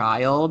a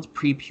child,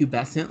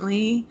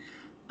 prepubescently.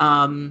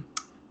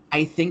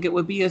 I think it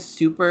would be a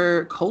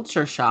super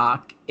culture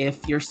shock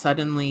if you're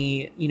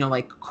suddenly, you know,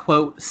 like,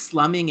 quote,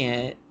 slumming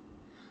it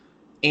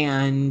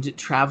and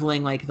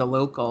traveling like the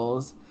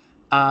locals.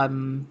 Not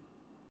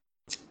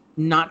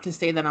to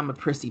say that I'm a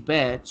prissy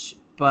bitch,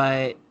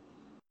 but,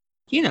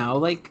 you know,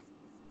 like...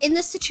 In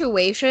this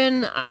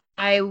situation,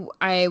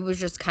 I was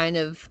just kind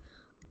of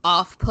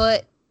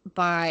off-put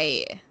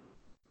by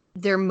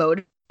their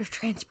mode of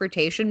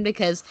transportation,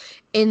 because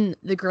in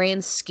the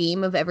grand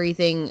scheme of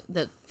everything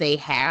that they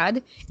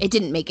had, it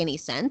didn't make any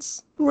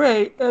sense.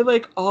 Right. And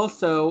like,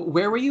 also,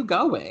 where were you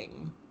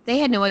going? They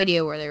had no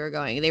idea where they were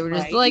going. They were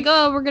just Right. like,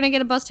 oh, we're going to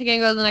get a bus ticket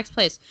and go to the next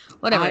place.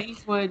 Whatever.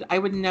 I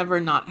would never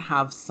not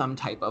have some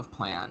type of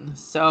plan.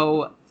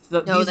 So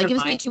no, that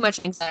gives me too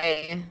much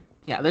anxiety.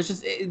 Yeah,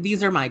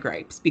 these are my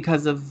gripes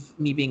because of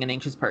me being an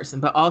anxious person.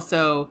 But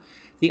also,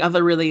 the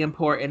other really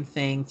important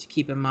thing to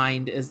keep in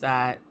mind is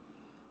that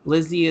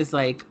Lizzie is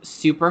like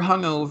super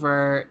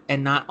hungover,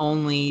 and not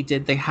only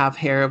did they have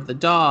hair of the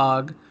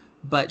dog,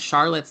 but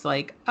Charlotte's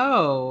like,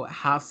 oh,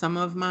 have some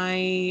of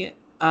my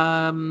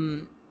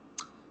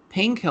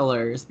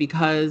painkillers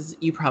because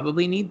you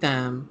probably need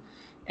them.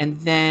 And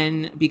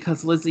then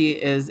because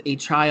Lizzie is a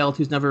child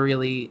who's never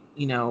really,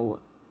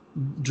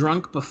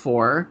 drunk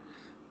before,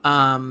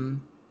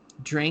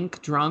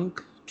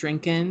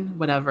 drinking,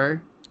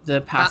 whatever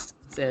the past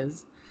tense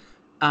is,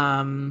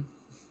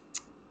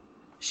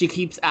 she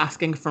keeps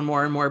asking for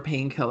more and more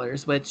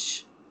painkillers,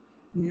 which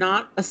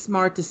not a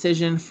smart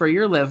decision for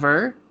your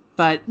liver,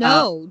 but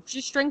no,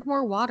 just drink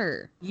more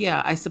water.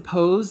 Yeah, I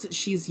suppose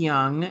she's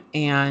young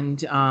and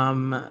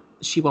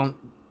she won't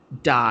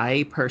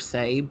die per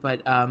se,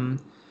 but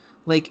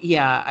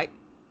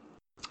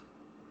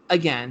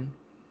again,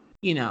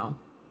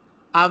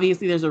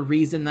 obviously there's a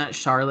reason that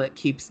Charlotte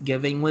keeps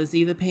giving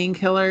Lizzie the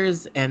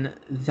painkillers, and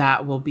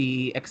that will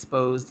be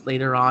exposed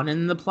later on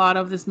in the plot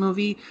of this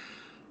movie.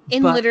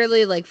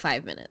 Literally like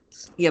 5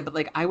 minutes. Yeah,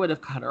 but I would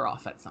have cut her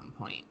off at some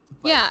point.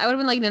 But... yeah, I would have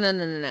been like,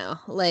 no.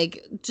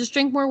 Like, just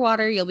drink more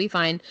water, you'll be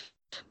fine.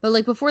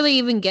 But before they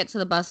even get to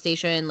the bus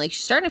station,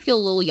 she's starting to feel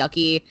a little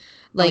yucky.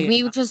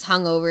 Maybe just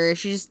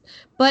hungover.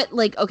 But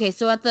okay,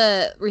 so at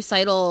the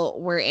recital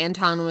where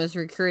Anton was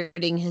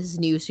recruiting his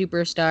new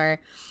superstar,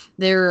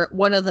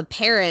 one of the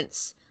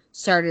parents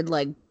started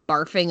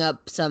barfing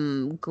up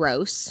some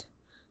gross.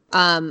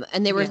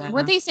 And they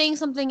weren't they saying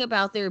something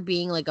about there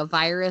being a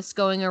virus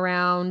going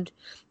around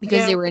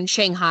because they were in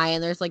Shanghai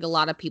and there's a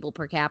lot of people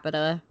per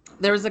capita.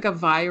 There was a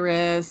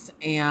virus,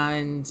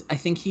 and I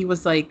think he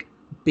was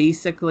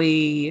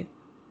basically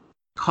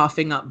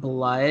coughing up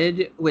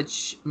blood,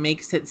 which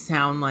makes it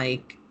sound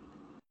like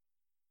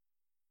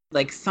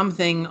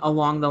something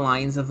along the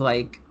lines of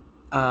the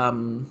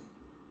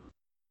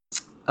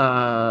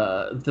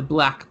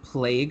Black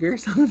Plague or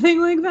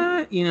something like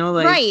that,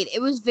 right.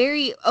 It was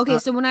very okay.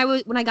 So when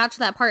I got to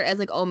that part, I was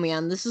like, oh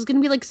man, this is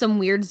gonna be some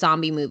weird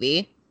zombie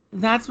movie.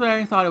 That's where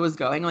I thought it was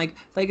going.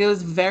 It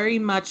was very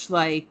much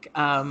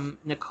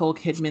Nicole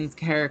Kidman's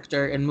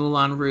character in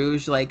Moulin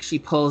Rouge. She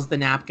pulls the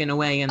napkin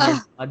away and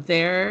there's blood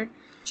there.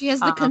 She has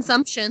the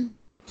consumption.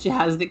 She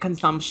has the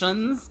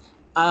consumptions.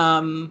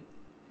 And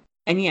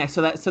yeah,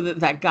 so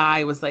that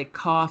guy was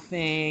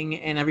coughing,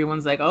 and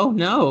everyone's like, oh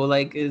no,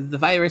 the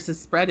virus is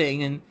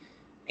spreading,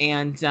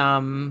 and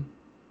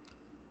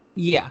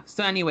yeah.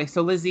 So anyway,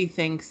 so Lizzie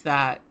thinks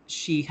that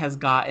she has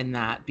gotten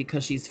that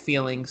because she's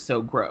feeling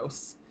so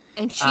gross.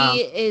 And she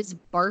is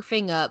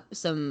barfing up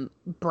some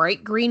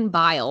bright green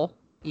bile.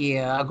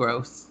 Yeah,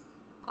 gross.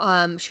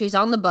 She's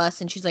on the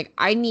bus and she's like,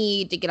 I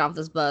need to get off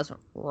this bus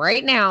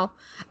right now.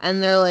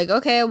 And they're like,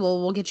 okay,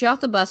 well, we'll get you off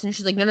the bus. And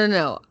she's like,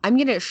 no. I'm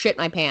going to shit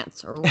my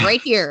pants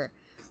right here,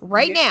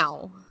 right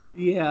now.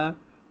 Yeah.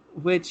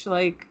 Which,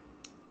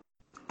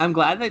 I'm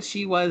glad that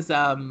she was,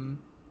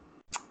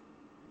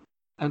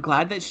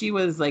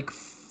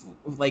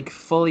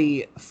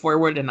 fully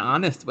forward and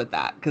honest with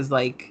that. Cause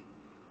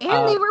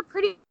and they were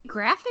pretty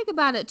graphic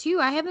about it too.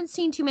 I haven't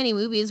seen too many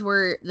movies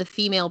where the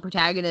female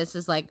protagonist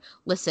is like,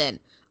 listen,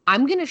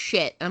 I'm going to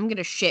shit. I'm going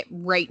to shit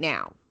right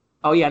now.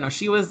 Oh yeah, no,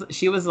 she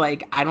was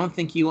like, I don't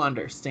think you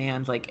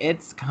understand.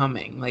 It's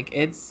coming.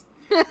 It's,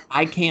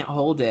 I can't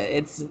hold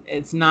it.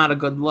 It's not a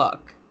good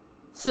look.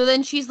 So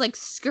then she's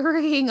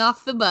scurrying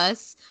off the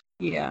bus.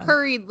 Yeah.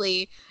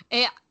 Hurriedly.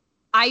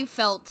 I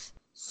felt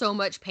so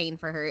much pain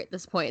for her at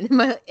this point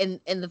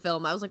in the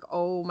film. I was like,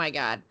 oh my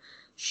God.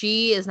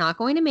 She is not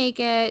going to make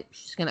it.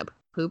 She's going to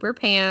poop her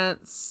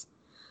pants.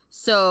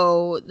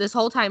 So this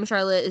whole time,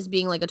 Charlotte is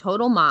being a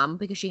total mom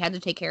because she had to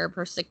take care of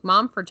her sick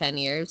mom for 10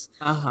 years.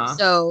 Uh-huh.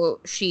 So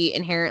she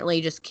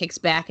inherently just kicks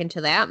back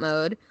into that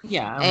mode.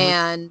 Yeah.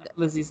 And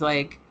Lizzie's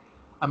like,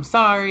 I'm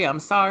sorry.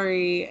 And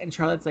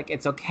Charlotte's like,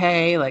 it's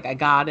okay. I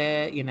got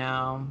it,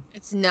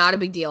 It's not a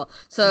big deal.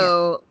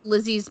 So yeah.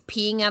 Lizzie's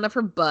peeing out of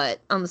her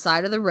butt on the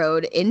side of the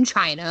road in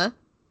China.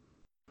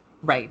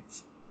 Right.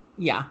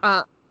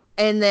 Yeah.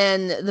 And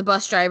then the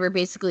bus driver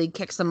basically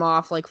kicks them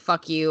off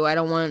fuck you.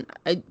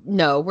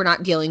 No, we're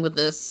not dealing with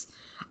this.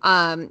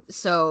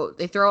 So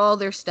they throw all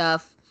their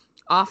stuff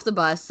off the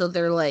bus. So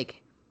they're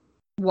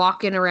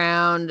walking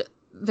around.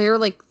 They're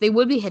they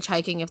would be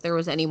hitchhiking if there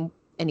was any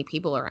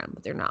people around,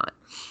 but they're not.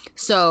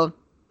 So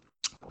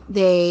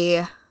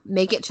they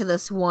make it to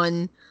this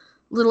one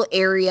little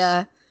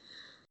area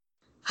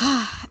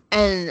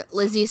and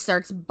Lizzie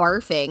starts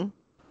barfing,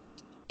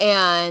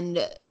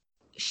 and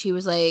she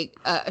was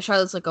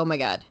Charlotte's like, oh my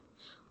God,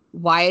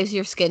 why is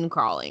your skin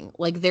crawling?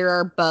 There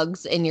are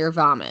bugs in your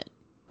vomit,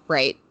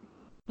 right?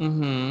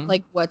 Mm-hmm.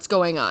 What's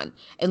going on?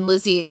 And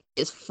Lizzie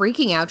is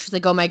freaking out. She's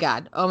like, oh my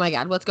God,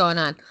 what's going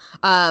on?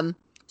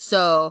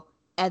 So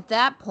at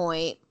that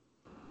point,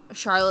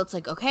 Charlotte's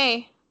like,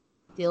 okay,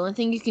 The only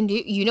thing you can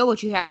do, you know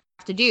what you have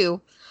to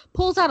do,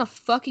 pulls out a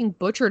fucking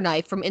butcher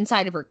knife from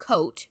inside of her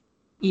coat.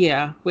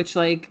 Yeah, which,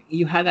 like,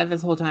 you had that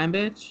this whole time,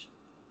 bitch?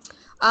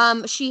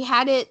 She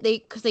had it,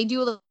 because they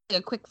do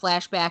a quick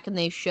flashback and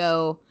they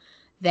show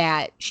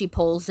that she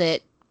pulls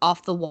it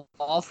off the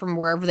wall from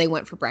wherever they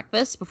went for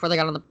breakfast before they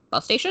got on the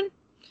bus station.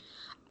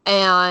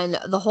 And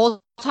the whole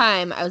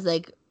time I was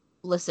like,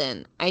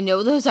 listen, I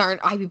know those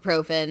aren't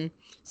ibuprofen.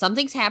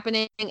 Something's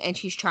happening and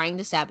she's trying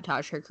to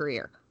sabotage her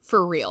career.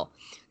 For real.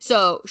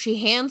 So she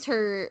hands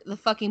her the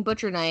fucking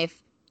butcher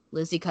knife.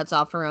 Lizzie cuts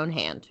off her own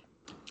hand.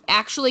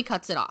 Actually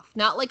cuts it off.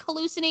 Not like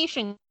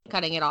hallucination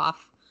cutting it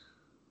off.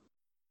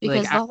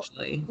 Because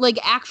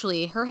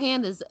actually, her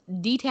hand is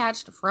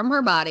detached from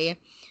her body.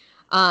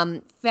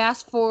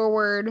 Fast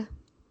forward,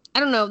 I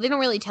don't know, they don't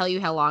really tell you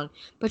how long,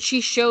 but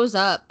she shows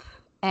up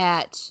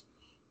at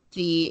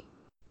the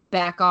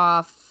Back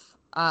Off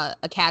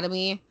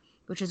Academy,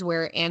 which is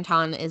where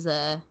Anton is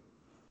a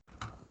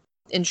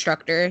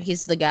instructor.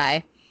 He's the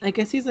guy. I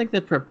guess he's like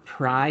the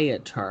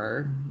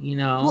proprietor, you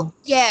know? Well,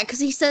 yeah, because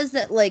he says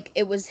that, like,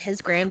 it was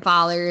his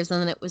grandfather's, and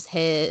then it was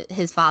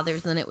his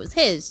father's, and then it was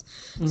his.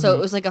 Mm-hmm. So it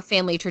was like a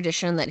family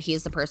tradition that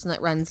he's the person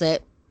that runs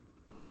it.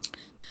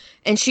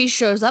 And she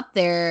shows up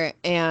there,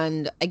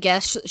 and I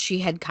guess she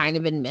had kind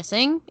of been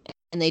missing,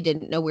 and they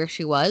didn't know where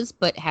she was,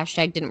 but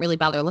hashtag didn't really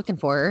bother looking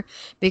for her,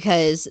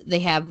 because they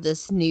have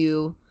this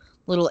new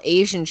little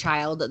Asian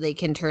child that they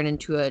can turn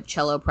into a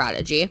cello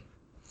prodigy.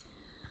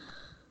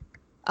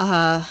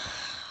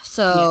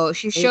 So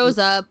she shows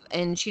up,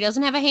 and she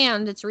doesn't have a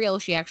hand. It's real.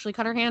 She actually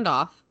cut her hand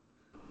off.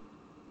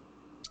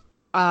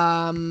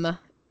 And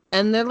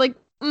they're like,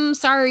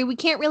 sorry, we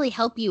can't really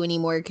help you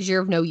anymore because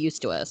you're of no use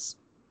to us.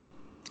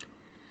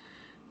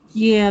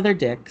 Yeah, they're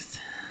dicks.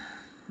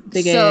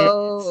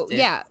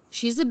 Yeah,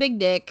 she's a big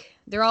dick.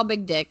 They're all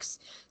big dicks.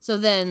 So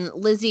then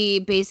Lizzie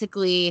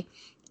basically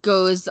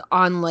goes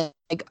on like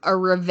a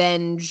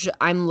revenge,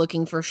 I'm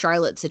looking for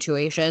Charlotte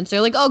situation. So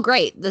you're like, oh,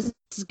 great. This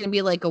is going to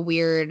be like a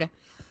weird,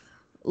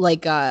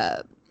 like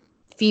a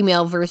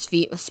female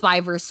versus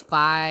spy versus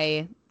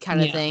spy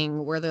kind of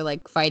thing where they're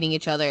like fighting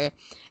each other.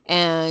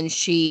 And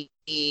she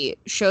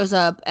shows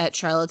up at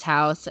Charlotte's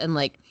house and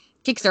like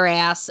kicks her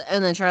ass,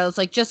 and then Charlotte's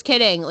like, just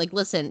kidding, like,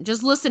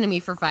 just listen to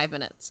me for 5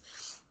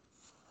 minutes.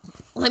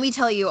 Let me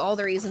tell you all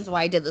the reasons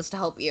why I did this to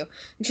help you.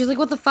 And she's like,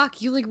 what the fuck?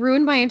 You like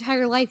ruined my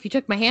entire life. You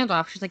took my hand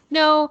off. She's like,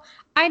 no,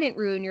 I didn't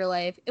ruin your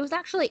life. It was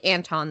actually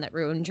Anton that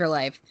ruined your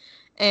life.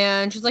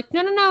 And she's like,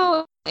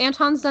 no.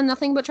 Anton's done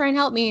nothing but try and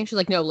help me. And she's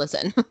like, no,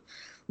 listen.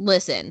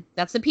 Listen,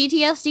 that's the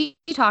PTSD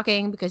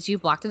talking because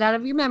you've blocked it out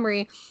of your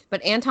memory.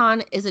 But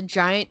Anton is a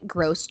giant,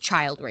 gross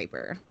child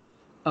raper.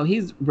 Oh,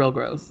 he's real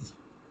gross.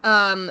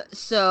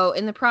 So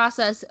in the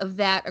process of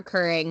that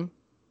occurring,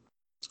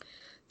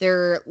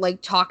 they're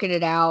like talking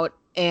it out,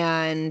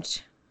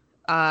 and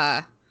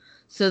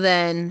so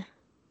then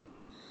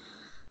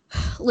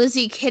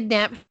Lizzie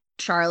kidnaps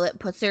Charlotte,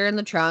 puts her in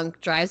the trunk,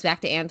 drives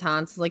back to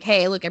Anton's, like,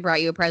 hey, look, I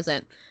brought you a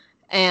present.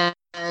 And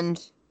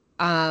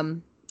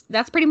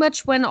that's pretty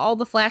much when all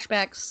the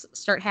flashbacks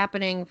start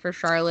happening for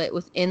Charlotte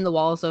within the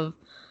walls of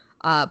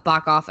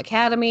Back Off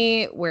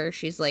Academy, where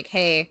she's like,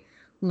 hey,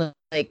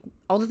 like,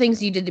 all the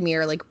things you did to me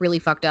are, like, really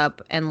fucked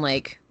up, and,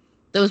 like,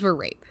 those were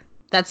rape.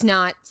 That's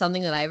not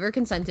something that I ever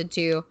consented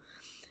to,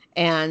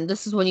 and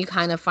this is when you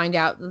kind of find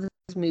out that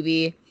this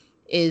movie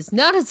is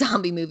not a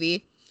zombie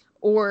movie,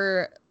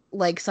 or,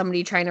 like,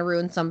 somebody trying to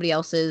ruin somebody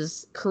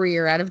else's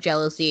career out of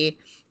jealousy.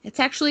 It's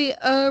actually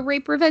a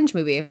rape revenge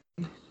movie.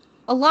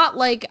 A lot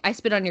like I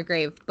Spit on Your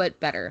Grave, but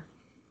better.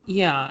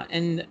 Yeah,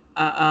 and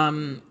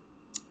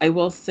I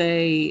will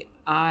say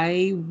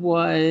I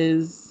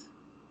was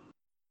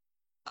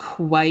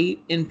quite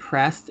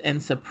impressed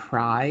and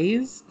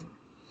surprised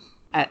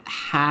at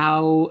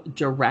how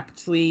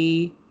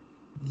directly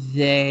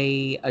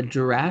they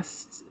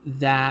addressed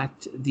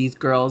that these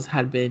girls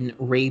had been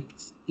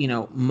raped,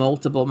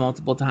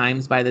 multiple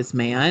times by this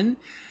man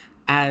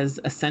as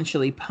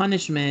essentially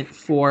punishment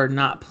for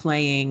not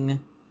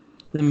playing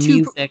the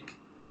music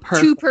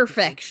to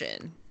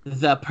perfection.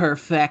 The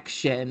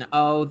perfection.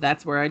 Oh,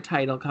 that's where our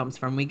title comes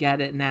from. We get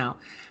it now.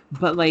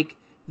 But like,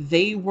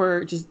 they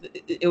were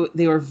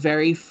they were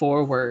very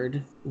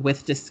forward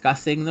with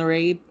discussing the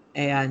rape,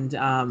 and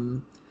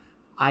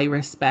I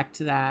respect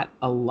that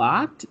a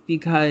lot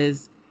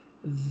because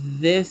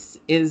this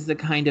is the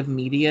kind of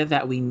media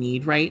that we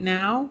need right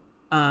now,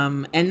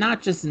 and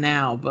not just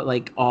now, but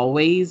like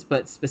always,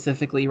 but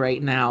specifically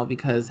right now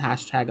because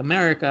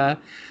 #America,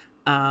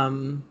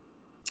 and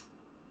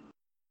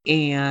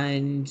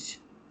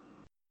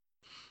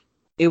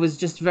it was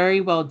just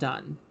very well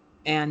done.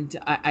 And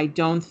I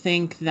don't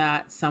think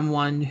that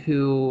someone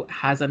who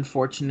has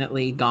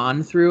unfortunately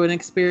gone through an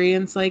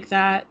experience like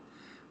that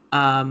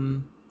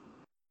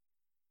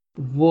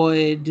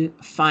would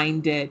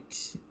find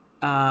it,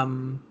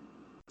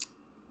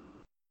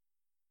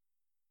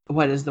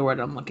 what is the word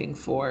I'm looking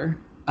for?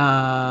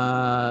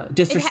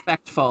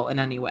 Disrespectful in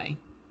any way.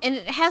 And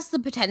it has the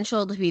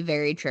potential to be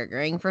very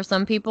triggering for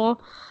some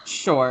people.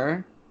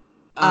 Sure.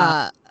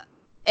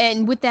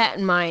 And with that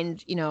in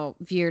mind,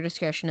 viewer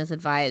discretion is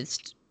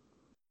advised.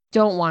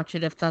 Don't watch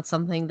it if that's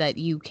something that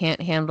you can't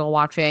handle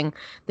watching.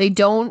 They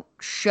don't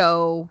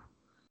show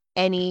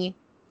any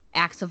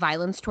acts of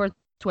violence towards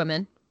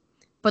women,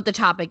 but the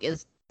topic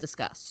is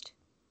discussed.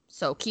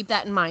 So keep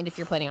that in mind if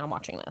you're planning on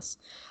watching this.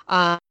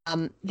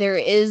 There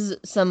is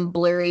some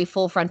blurry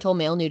full frontal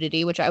male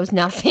nudity, which I was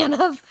not a fan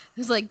of. I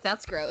was like,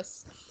 that's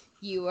gross.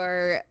 You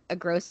are a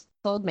gross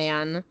old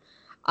man.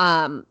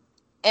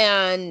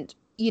 And,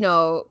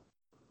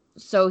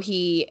 so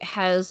he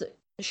has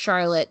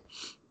Charlotte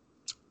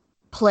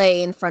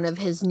play in front of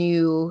his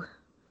new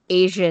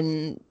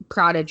Asian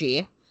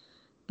prodigy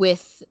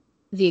with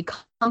the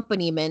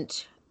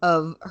accompaniment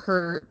of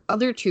her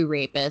other two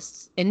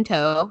rapists in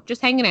tow,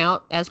 just hanging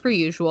out as per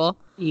usual.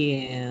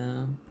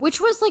 Yeah.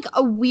 Which was like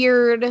a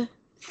weird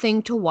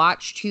thing to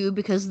watch too,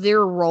 because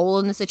their role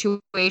in the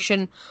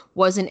situation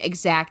wasn't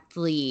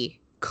exactly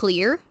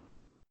clear.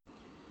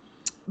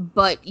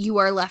 But you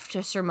are left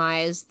to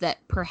surmise that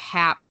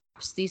perhaps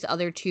these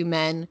other two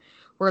men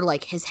were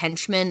like his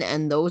henchmen,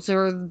 and those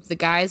are the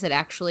guys that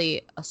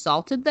actually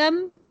assaulted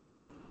them?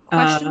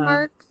 Question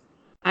mark.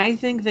 I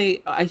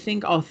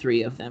think all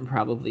three of them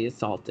probably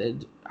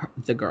assaulted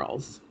the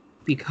girls,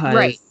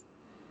 because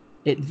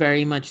it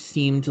very much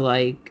seemed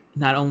like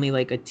not only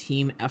like a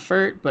team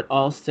effort, but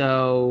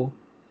also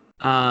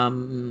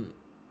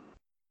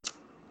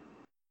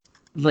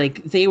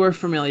like they were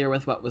familiar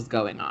with what was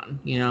going on,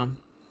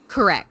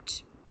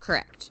 Correct.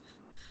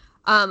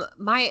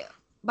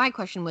 My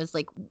question was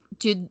like,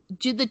 did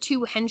the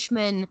two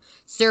henchmen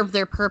serve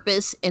their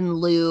purpose in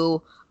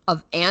lieu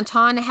of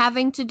Anton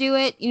having to do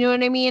it? You know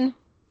what I mean?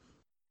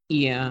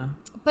 Yeah.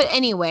 But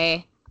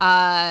anyway,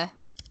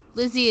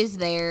 Lizzie is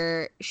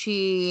there.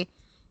 She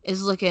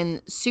is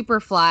looking super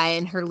fly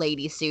in her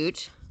lady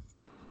suit,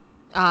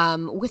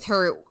 with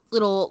her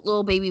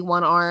little baby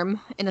one arm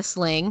in a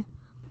sling.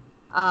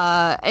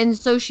 And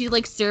so she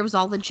like serves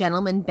all the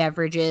gentlemen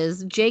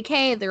beverages.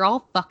 JK, they're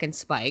all fucking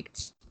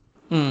spiked.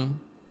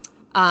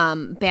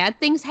 Bad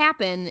things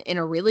happen in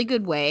a really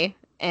good way,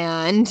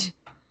 and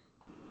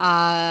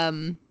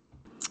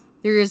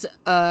there's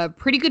a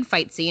pretty good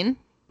fight scene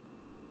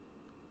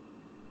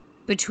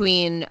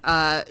between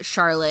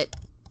Charlotte,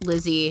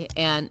 Lizzie,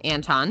 and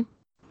Anton.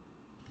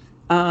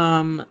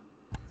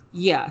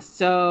 Yeah,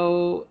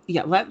 so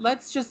yeah,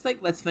 let's just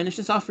let's finish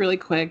this off really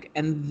quick,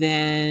 and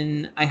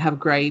then I have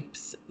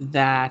gripes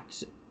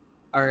that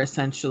are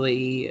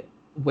essentially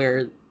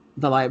where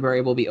the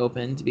library will be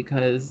opened,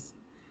 because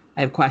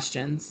I have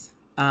questions.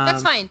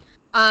 That's fine.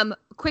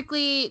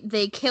 Quickly,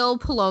 they kill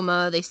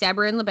Paloma. They stab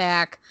her in the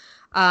back.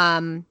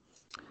 The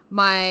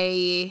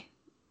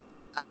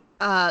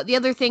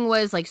other thing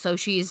was so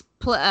she's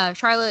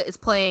Charlotte is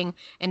playing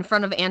in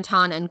front of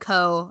Anton and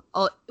Co.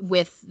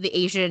 With the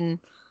Asian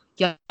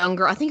young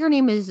girl. I think her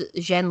name is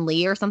Zhen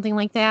Li or something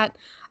like that.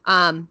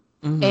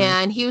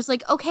 And he was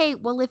like, okay,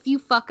 well, if you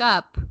fuck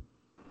up,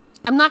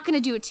 I'm not going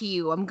to do it to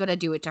you. I'm going to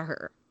do it to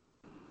her.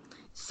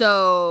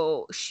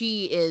 So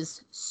she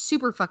is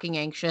super fucking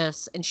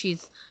anxious, and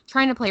she's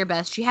trying to play her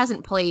best. She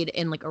hasn't played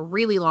in a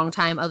really long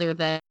time, other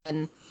than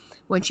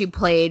when she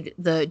played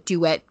the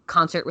duet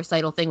concert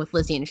recital thing with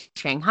Lizzie in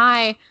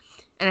Shanghai.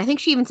 And I think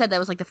she even said that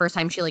was the first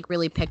time she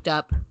really picked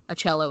up a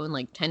cello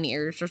in 10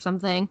 years or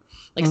something,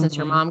 since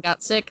her mom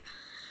got sick.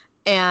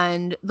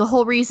 And the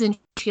whole reason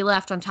she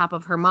left, on top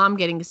of her mom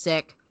getting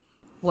sick,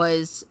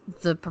 was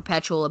the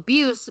perpetual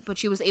abuse, but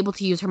she was able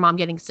to use her mom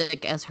getting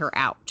sick as her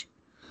out.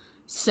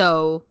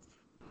 So,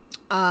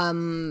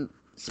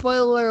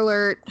 spoiler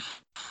alert,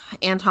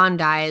 Anton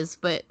dies,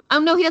 but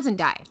no, he doesn't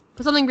die.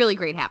 But something really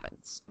great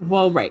happens.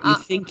 Well, right, you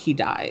think he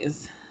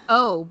dies.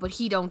 Oh, but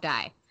he don't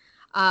die.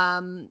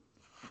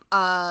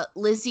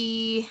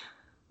 Lizzie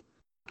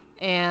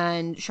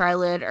and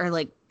Charlotte are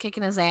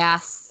kicking his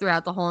ass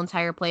throughout the whole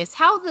entire place.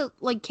 How the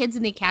kids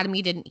in the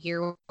academy didn't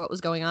hear what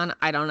was going on,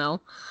 I don't know.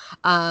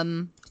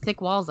 Thick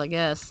walls, I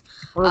guess.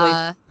 Or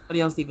somebody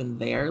else even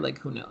there?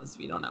 Who knows?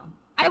 We don't know.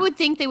 I would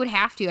think they would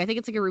have to. I think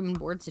it's a room and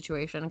board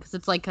situation, because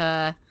it's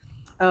a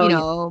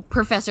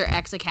Professor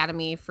X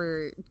Academy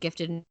for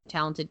gifted and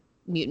talented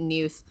mutant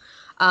youth,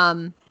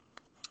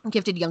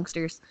 gifted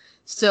youngsters.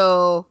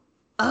 So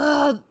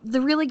the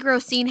really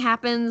gross scene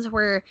happens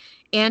where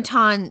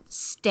Anton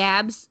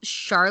stabs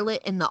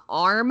Charlotte in the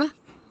arm.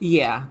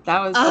 Yeah,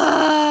 that was.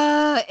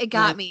 It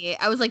got me.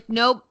 I was like,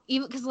 nope.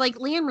 Even because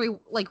Liam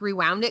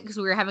rewound it, because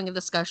we were having a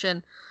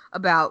discussion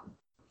about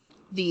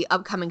the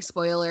upcoming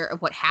spoiler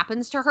of what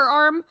happens to her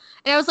arm,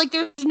 and I was like,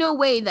 there's no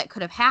way that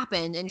could have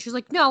happened. And she's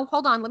like, no,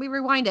 hold on, let me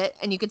rewind it,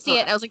 and you could see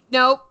it. And I was like,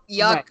 nope,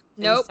 yuck, right.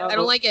 Nope, so, I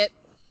don't like it.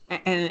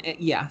 And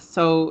yeah,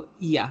 so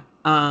yeah,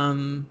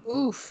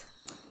 oof,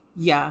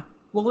 yeah.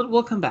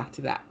 We'll come back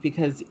to that,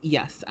 because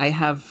yes, I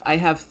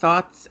have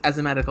thoughts as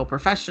a medical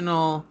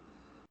professional.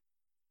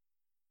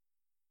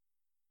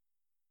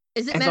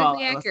 Is it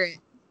medically accurate?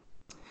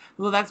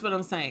 Well, that's what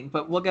I'm saying,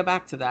 but we'll get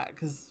back to that,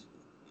 because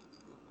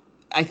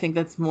I think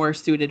that's more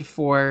suited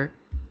for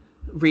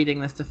reading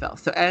this to Phil.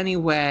 So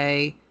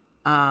anyway,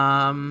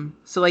 so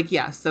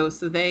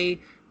they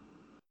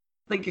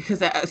like,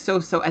 because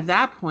so at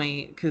that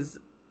point, because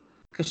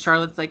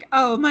Charlotte's like,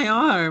 oh, my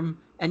arm,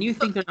 and you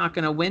think they're not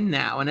going to win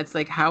now, and it's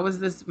like, how is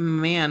this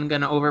man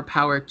going to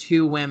overpower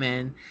two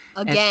women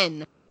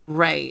again?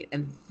 Right,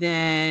 and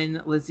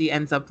then Lizzie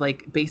ends up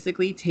like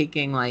basically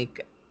taking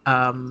like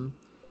a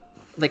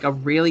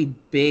really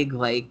big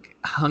like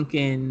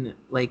hunkin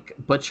like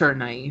butcher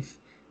knife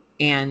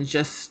and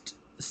just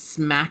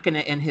smacking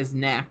it in his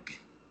neck,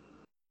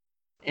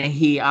 and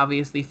he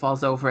obviously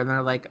falls over, and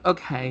they're like,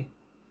 okay,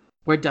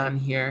 we're done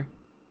here.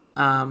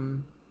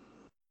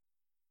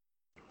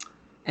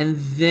 And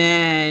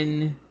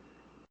then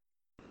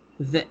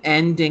the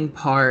ending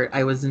part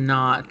I was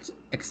not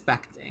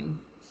expecting.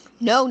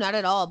 No, not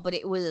at all. But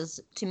it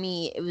was, to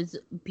me, it was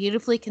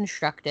beautifully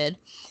constructed.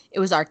 It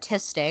was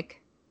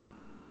artistic.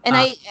 And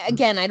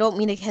I don't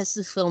mean to kiss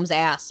this film's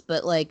ass,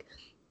 but like,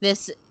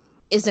 this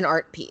is an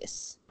art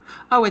piece.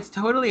 Oh, it's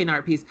totally an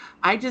art piece.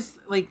 I just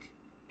like,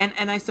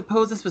 and I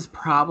suppose this was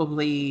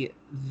probably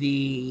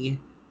the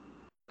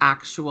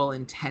actual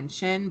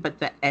intention, but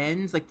the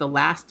ends, like the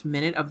last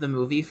minute of the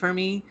movie for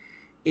me,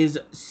 is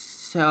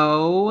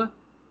so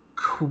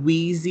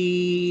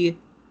queasy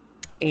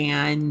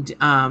and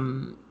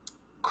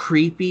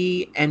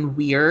creepy and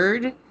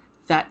weird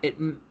that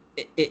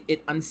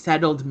it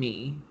unsettled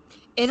me.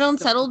 It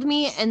unsettled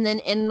me, and then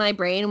in my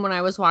brain, when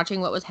I was watching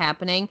what was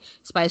happening,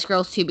 Spice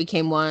Girls 2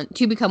 Become One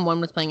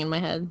was playing in my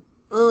head.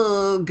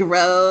 Oh,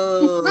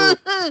 gross.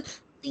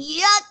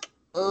 Yuck.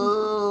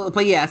 Oh,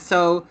 but yeah,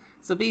 so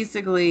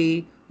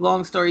basically,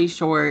 long story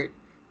short,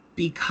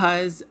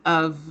 because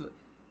of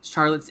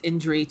Charlotte's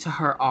injury to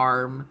her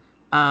arm,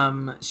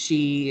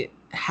 she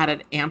had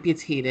it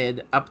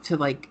amputated up to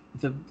like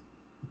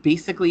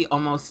basically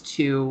almost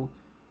to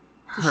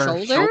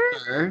her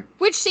shoulder,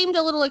 which seemed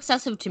a little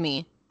excessive to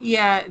me.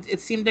 Yeah,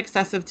 it seemed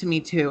excessive to me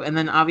too. And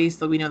then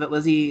obviously we know that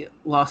Lizzie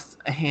lost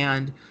a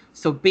hand.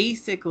 So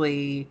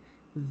basically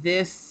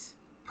this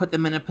put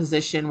them in a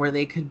position where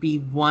they could be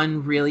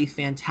one really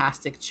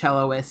fantastic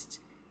celloist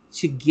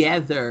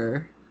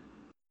together.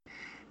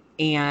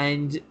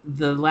 And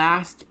the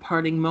last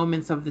parting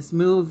moments of this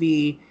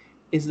movie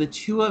is the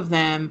two of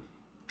them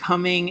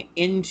coming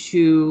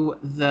into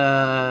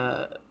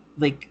the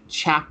like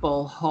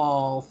chapel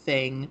hall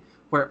thing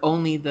where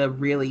only the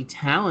really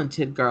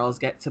talented girls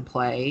get to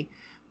play.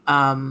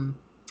 And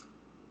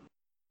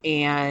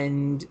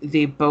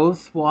they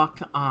both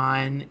walk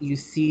on. You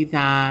see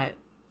that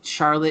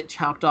Charlotte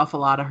chopped off a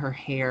lot of her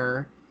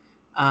hair.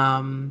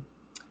 And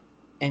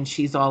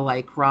she's all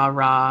like, rah,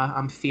 rah,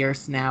 I'm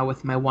fierce now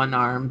with my one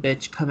arm.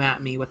 Bitch, come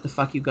at me. What the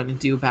fuck you gonna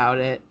do about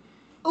it?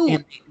 Ooh,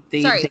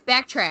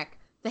 backtrack.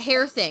 The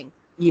hair thing.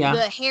 Yeah.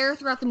 The hair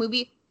throughout the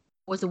movie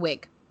was a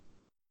wig.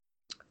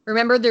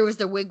 Remember, there was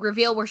the wig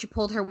reveal where she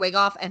pulled her wig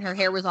off and her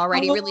hair was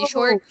already really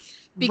short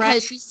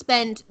because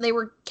they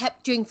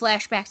kept doing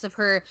flashbacks of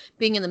her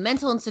being in the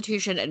mental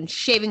institution and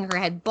shaving her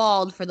head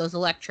bald for those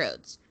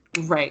electrodes.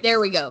 Right. There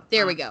we go.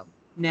 We go.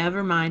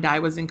 Never mind. I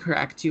was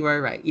incorrect. You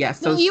are right. Yeah.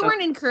 So you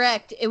weren't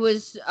incorrect. It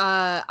was,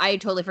 I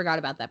totally forgot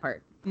about that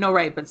part. No,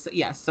 right. But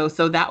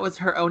so that was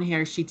her own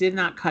hair. She did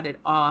not cut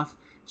it off.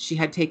 She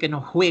had taken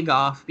a wig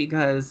off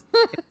because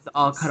it was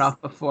all cut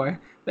off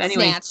before. But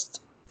anyway.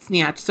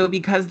 Snatched. So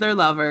because they're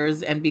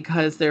lovers and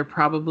because they're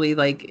probably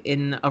like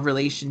in a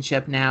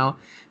relationship now,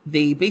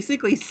 they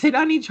basically sit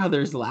on each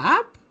other's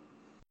lap.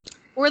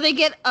 Or they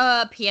get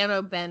a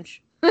piano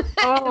bench.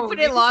 Put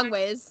it long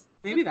ways.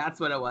 Maybe that's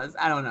what it was.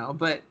 I don't know.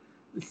 But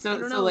so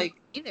like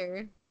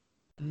either.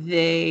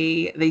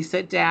 They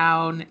sit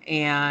down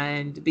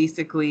and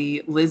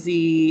basically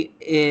Lizzie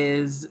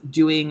is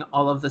doing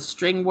all of the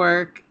string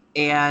work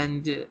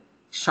and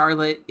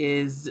Charlotte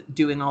is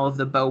doing all of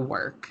the bow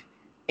work.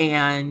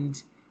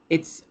 And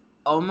it's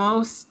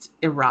almost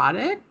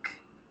erotic,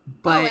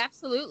 but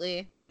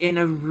absolutely in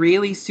a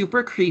really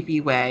super creepy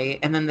way.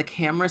 And then the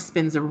camera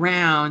spins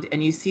around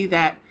and you see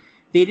that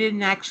they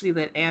didn't actually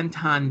let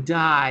Anton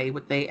die.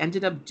 What they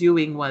ended up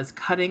doing was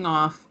cutting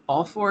off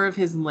all four of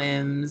his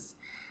limbs,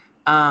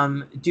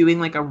 doing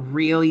like a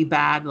really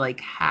bad,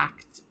 like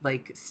hacked,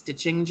 like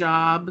stitching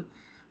job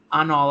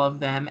on all of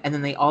them. And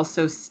then they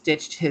also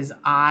stitched his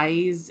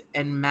eyes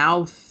and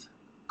mouth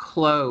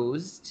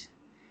closed.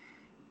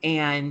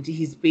 And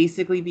he's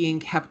basically being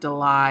kept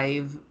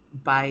alive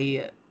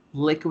by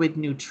liquid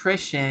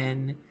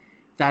nutrition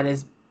that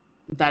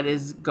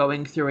is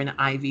going through an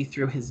IV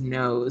through his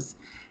nose.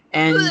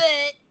 And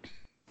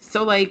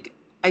so like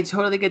I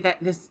totally get that.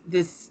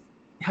 This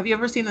have you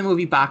ever seen the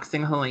movie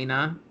Boxing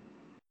Helena?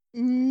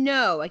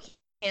 No, I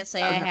can't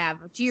say I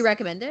have. Do you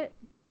recommend it?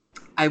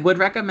 I would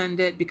recommend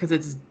it because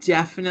it's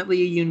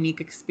definitely a unique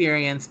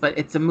experience, but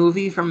it's a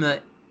movie from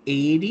the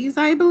 80s,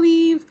 I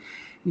believe.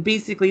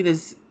 Basically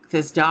this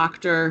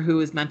doctor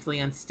who is mentally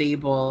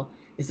unstable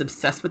is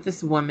obsessed with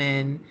this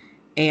woman,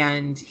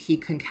 and he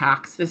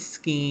concocts this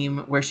scheme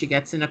where she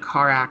gets in a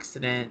car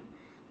accident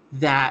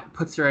that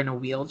puts her in a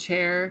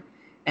wheelchair,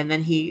 and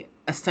then he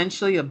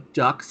essentially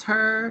abducts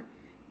her,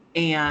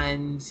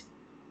 and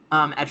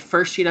at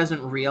first she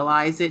doesn't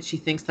realize it. She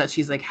thinks that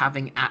she's like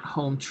having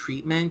at-home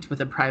treatment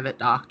with a private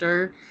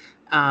doctor,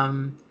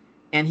 And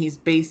he's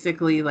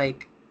basically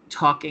like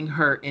talking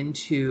her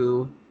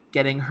into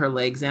getting her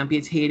legs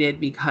amputated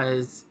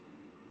because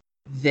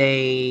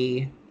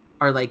they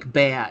are like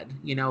bad,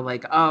 you know,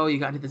 like, oh, you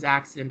got into this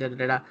accident, da da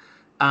da da.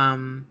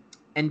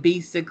 And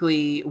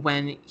basically,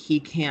 when he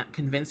can't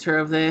convince her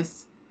of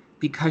this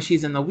because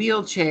she's in the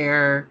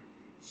wheelchair,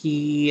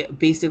 he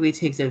basically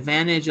takes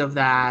advantage of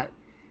that,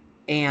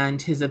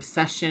 and his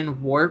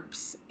obsession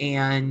warps.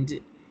 And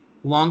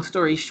long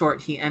story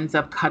short, he ends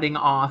up cutting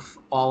off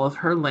all of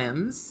her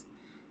limbs,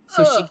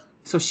 so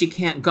she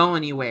can't go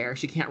anywhere.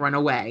 She can't run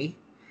away.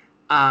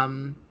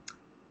 And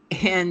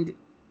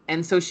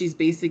so she's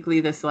basically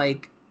this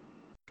like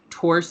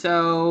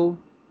torso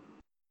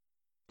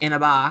in a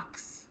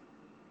box,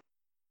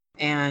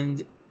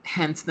 and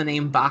hence the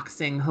name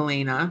Boxing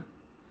Helena.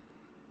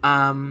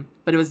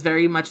 But it was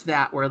very much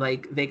that, where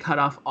like they cut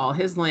off all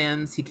his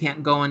limbs, he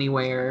can't go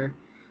anywhere.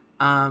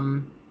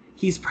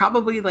 He's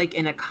probably like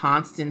in a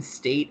constant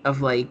state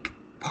of like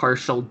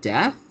partial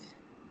death,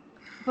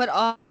 but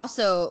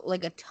also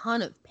like a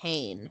ton of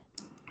pain.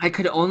 I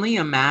could only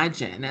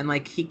imagine. And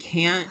like he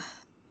can't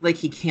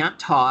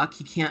talk,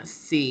 he can't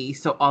see,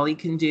 so all he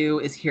can do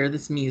is hear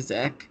this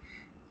music.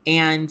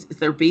 And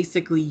they're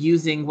basically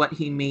using what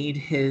he made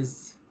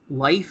his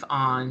life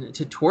on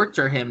to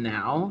torture him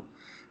now.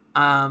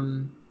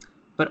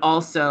 But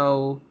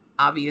also,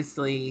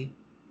 obviously,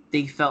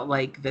 they felt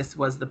like this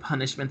was the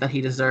punishment that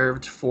he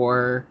deserved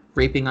for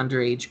raping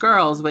underage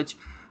girls, which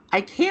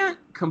I can't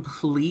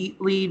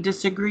completely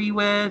disagree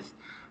with.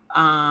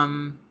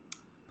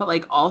 But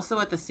like also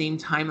at the same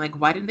time, like,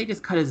 why didn't they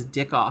just cut his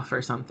dick off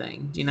or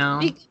something? Do you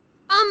know?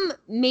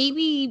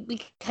 Maybe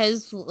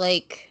because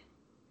like,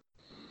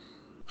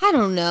 I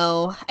don't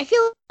know. I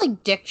feel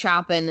like dick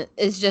chopping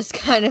is just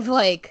kind of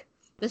like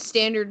the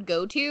standard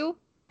go-to.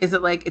 Is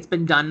it like it's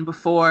been done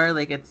before?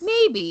 Like it's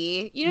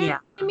maybe, you know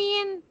what I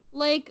mean?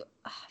 Like,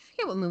 I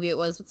forget what movie it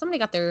was, but somebody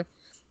got their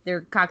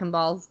cock and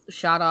balls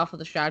shot off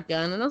with a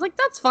shotgun, and I was like,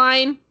 that's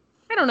fine.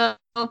 I don't know.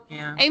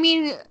 Yeah. I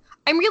mean,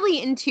 I'm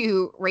really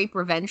into rape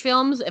revenge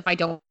films if I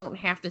don't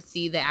have to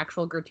see the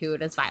actual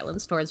gratuitous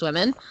violence towards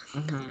women.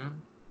 Mm-hmm.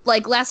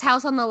 Like Last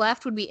House on the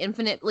Left would be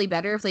infinitely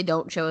better if they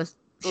don't show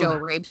a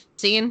rape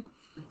scene.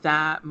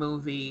 That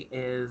movie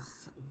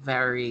is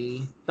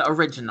the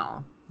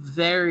original,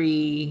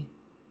 very,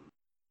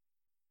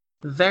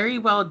 very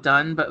well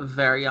done, but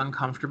very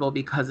uncomfortable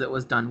because it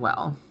was done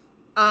well.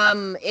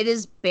 It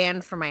is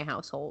banned from my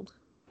household.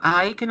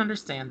 I can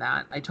understand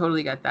that. I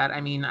totally get that.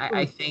 I mean,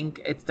 I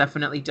think it's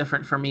definitely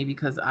different for me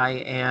because I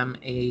am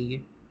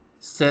a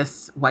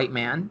cis white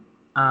man.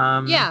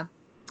 Yeah.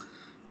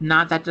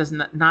 Not that does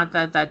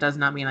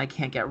not mean I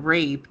can't get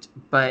raped,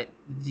 but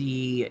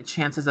the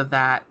chances of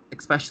that,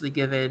 especially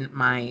given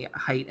my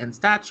height and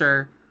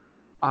stature,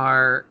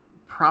 are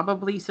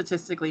probably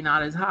statistically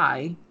not as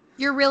high.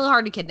 You're really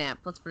hard to kidnap.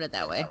 Let's put it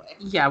that way.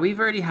 Yeah, we've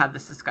already had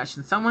this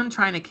discussion. Someone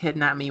trying to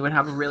kidnap me would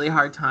have a really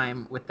hard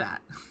time with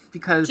that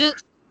because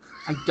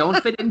I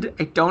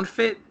don't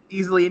fit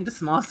easily into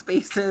small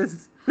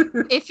spaces.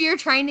 If you're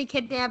trying to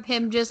kidnap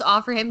him, just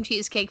offer him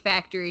Cheesecake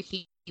Factory.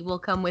 He will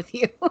come with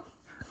you.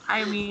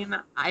 I mean,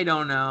 I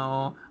don't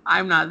know.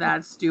 I'm not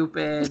that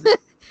stupid.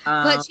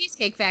 But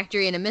Cheesecake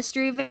Factory in a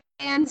mystery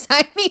van,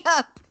 sign me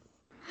up.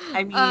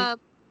 I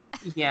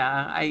mean,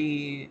 yeah,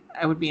 I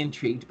would be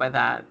intrigued by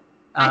that.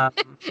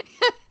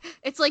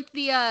 It's like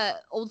the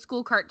old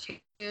school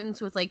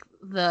cartoons with like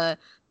the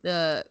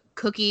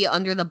cookie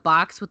under the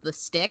box with the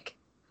stick.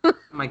 Oh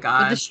my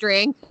god. With the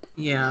string.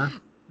 Yeah.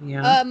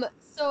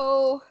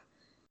 So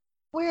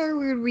where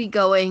were we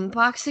going?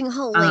 Boxing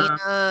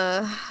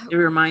Helena. It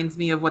reminds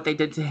me of what they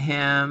did to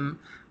him.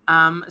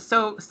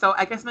 So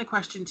I guess my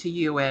question to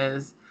you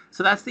is,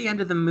 so that's the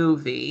end of the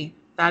movie.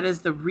 That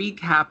is the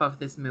recap of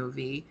this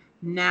movie.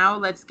 Now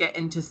let's get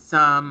into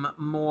some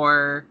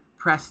more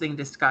pressing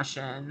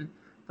discussion.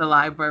 The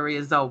library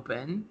is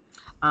open.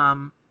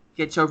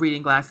 Get your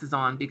reading glasses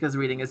on because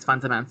reading is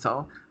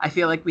fundamental. I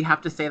feel like we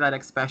have to say that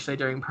especially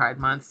during Pride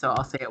Month, so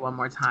I'll say it one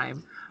more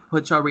time.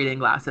 Put your reading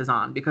glasses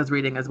on because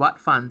reading is what?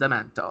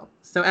 Fundamental.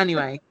 So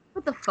anyway.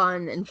 What the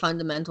fun and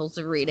fundamentals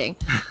of reading.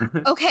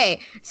 Okay,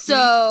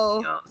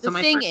 so the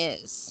thing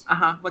is...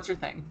 What's your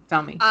thing?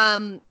 Tell me.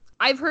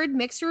 I've heard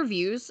mixed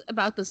reviews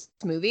about this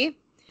movie.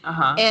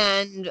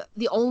 And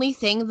the only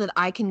thing that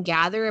I can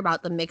gather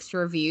about the mixed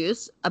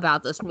reviews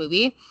about this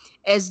movie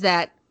is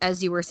that,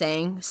 as you were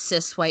saying,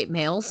 cis white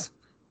males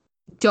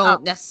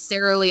don't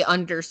necessarily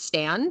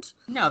understand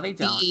no, they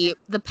don't.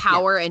 the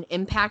power and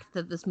impact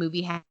that this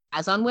movie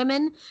has on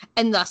women,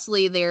 and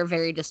thusly they're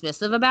very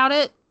dismissive about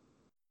it.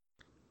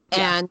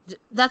 Yeah. And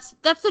that's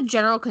the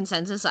general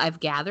consensus I've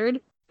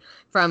gathered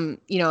from,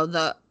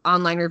 the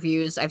online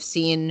reviews I've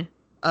seen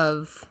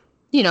of,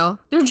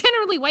 they're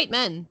generally white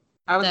men.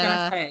 I was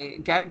gonna say,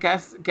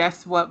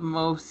 guess what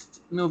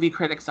most movie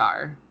critics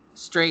are?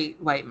 Straight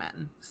white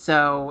men.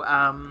 So,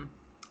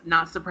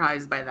 not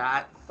surprised by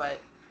that, but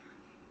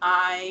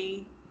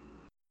I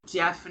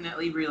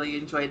definitely really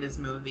enjoyed this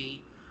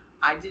movie.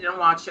 I didn't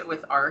watch it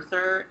with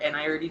Arthur, and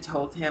I already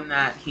told him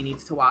that he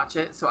needs to watch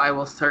it, so I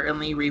will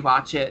certainly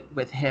rewatch it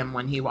with him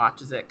when he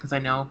watches it, because I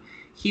know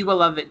he will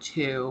love it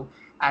too,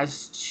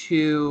 as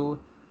two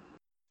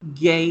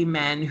gay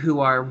men who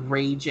are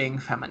raging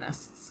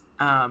feminists.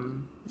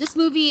 This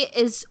movie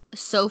is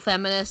so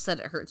feminist that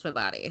it hurts my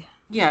body.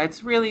 Yeah,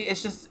 it's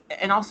just,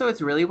 and also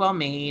it's really well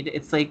made.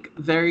 It's like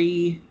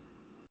very,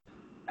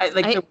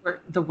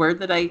 the word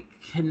that I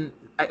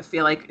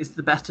feel like is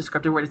the best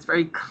descriptive word. It's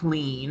very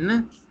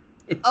clean.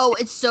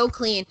 It's so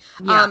clean.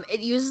 Yeah.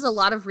 It uses a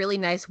lot of really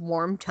nice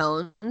warm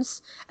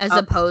tones as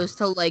opposed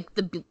to like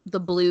the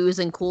blues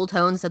and cool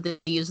tones that they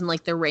use in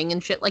like The Ring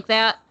and shit like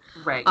that.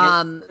 Right.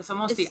 It's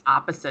almost the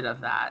opposite of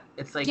that.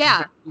 It's like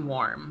very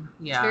warm.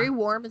 Yeah. It's very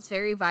warm. It's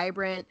very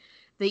vibrant.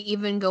 They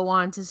even go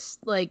on to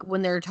like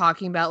when they're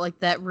talking about like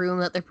that room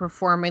that they're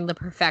performing the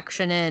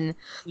perfection in.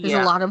 There's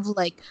a lot of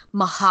like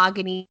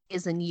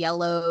mahoganies and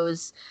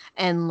yellows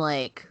and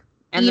like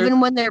even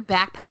when they're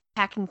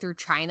backpacking through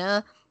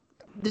China,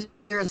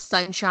 there's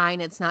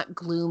sunshine. It's not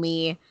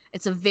gloomy.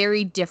 It's a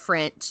very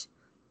different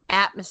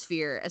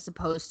atmosphere as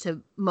opposed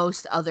to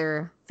most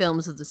other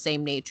films of the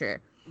same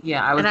nature.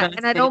 Yeah,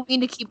 I don't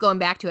mean to keep going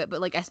back to it,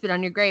 but like I Spit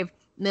on Your Grave,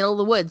 middle of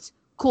the woods,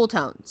 cool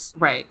tones.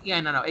 Right. Yeah.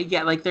 No.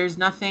 Yeah. Like there's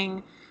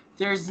nothing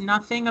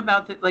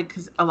about the like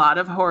because a lot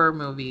of horror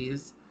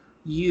movies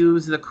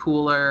use the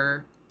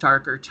cooler,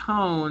 darker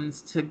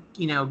tones to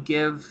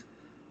give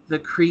the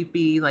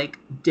creepy like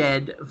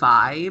dead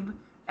vibe,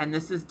 and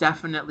this is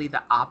definitely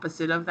the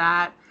opposite of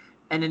that.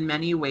 And in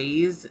many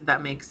ways,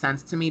 that makes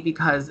sense to me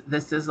because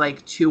this is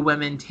like two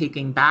women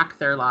taking back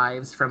their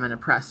lives from an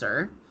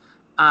oppressor.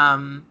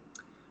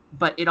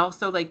 But it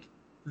also like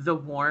the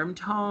warm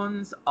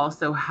tones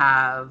also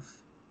have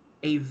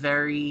a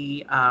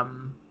very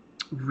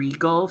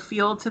regal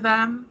feel to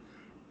them.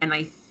 And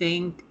I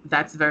think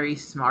that's very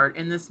smart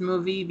in this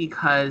movie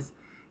because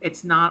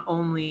it's not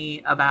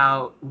only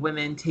about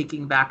women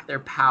taking back their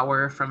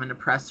power from an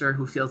oppressor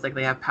who feels like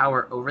they have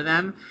power over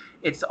them.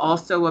 It's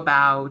also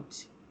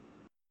about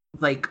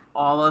like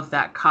all of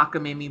that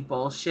cockamamie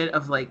bullshit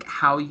of like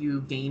how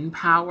you gain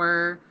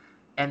power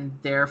and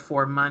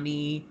therefore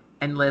money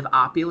and live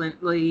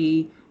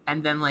opulently,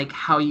 and then like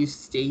how you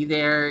stay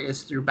there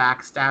is through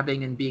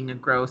backstabbing and being a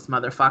gross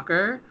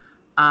motherfucker.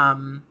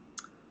 And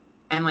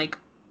like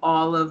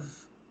all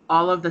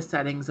of the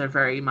settings are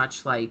very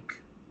much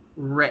like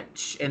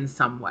rich in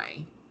some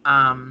way.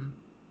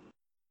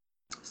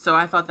 So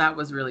I thought that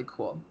was really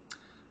cool.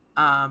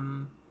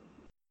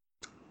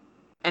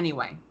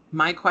 Anyway,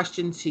 my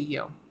question to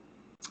you.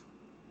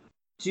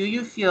 Do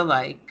you feel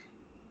like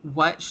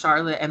what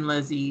Charlotte and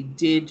Lizzie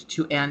did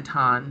to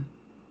Anton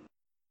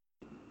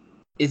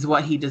is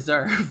what he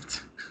deserved?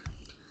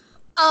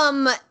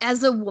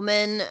 As a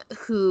woman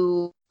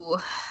who,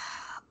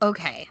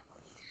 okay,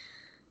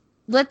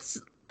 it's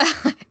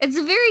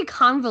a very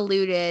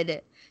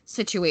convoluted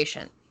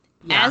situation.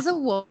 Yeah. As a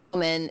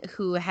woman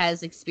who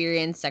has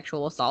experienced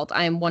sexual assault,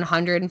 I am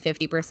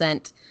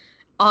 150%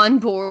 on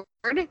board,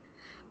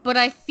 but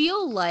I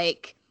feel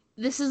like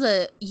this is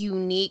a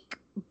unique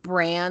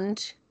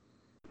brand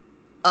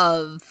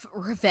of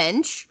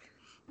revenge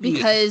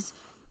because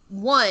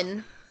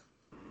one,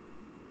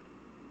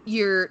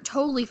 you're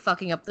totally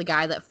fucking up the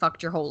guy that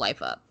fucked your whole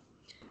life up.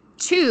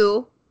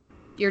 Two,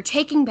 you're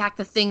taking back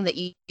the thing that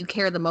you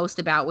care the most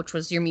about, which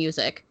was your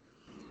music,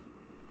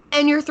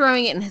 and you're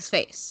throwing it in his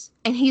face.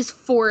 And he's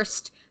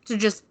forced to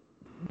just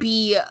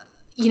be,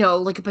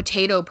 like a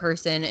potato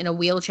person in a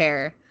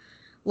wheelchair,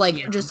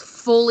 just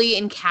fully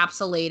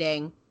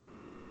encapsulating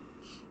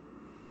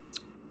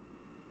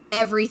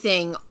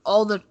everything,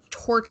 all the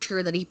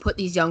torture that he put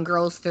these young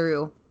girls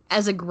through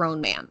as a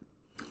grown man.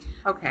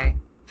 Okay.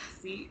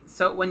 See,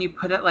 so when you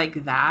put it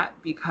like that,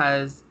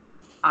 because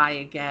I,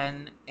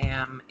 again,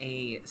 am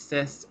a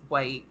cis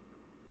white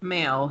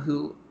male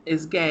who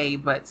is gay,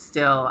 but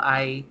still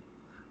I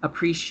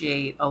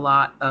appreciate a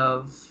lot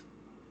of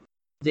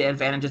the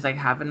advantages I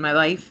have in my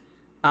life.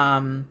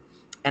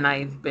 And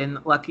I've been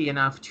lucky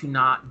enough to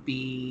not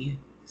be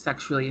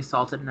sexually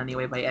assaulted in any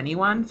way by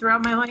anyone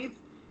throughout my life.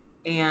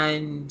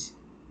 And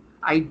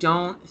I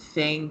don't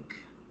think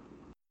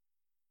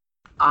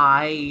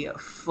I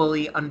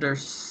fully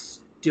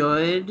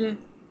understood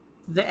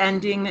the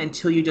ending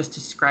until you just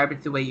described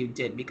it the way you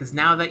did. Because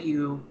now that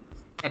you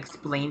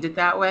explained it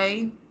that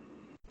way,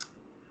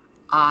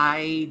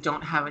 I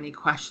don't have any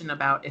question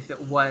about if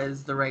it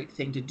was the right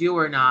thing to do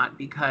or not,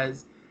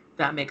 because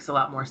that makes a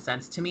lot more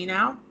sense to me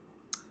now.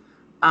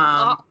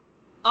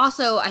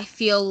 Also, I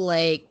feel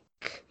like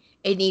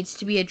it needs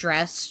to be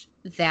addressed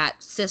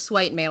that cis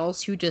white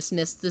males who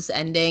dismiss this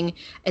ending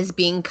as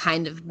being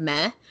kind of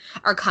meh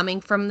are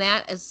coming from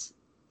that as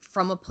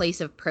from a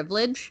place of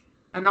privilege.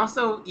 And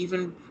also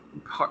even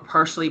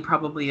partially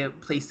probably a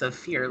place of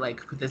fear, like,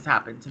 could this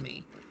happen to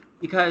me?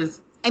 Because...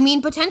 I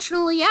mean,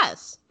 potentially,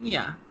 yes.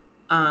 Yeah.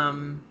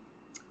 And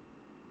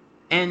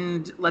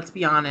let's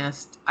be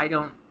honest,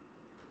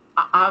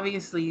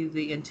 obviously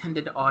the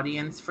intended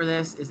audience for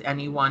this is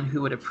anyone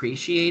who would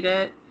appreciate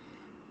it.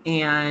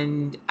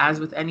 And as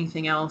with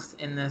anything else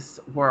in this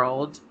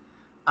world,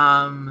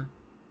 um,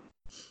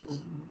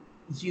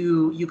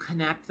 you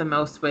connect the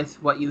most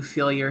with what you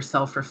feel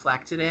yourself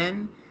reflected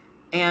in.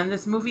 And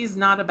this movie is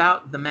not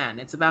about the men,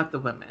 it's about the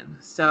women.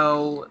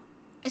 So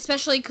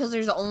especially because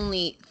there's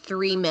only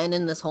 3 men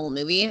in this whole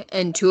movie,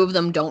 and 2 of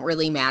them don't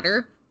really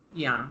matter.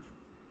 Yeah.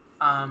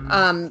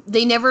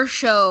 They never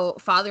show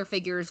father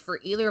figures for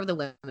either of the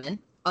women,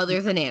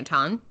 other than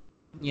Anton.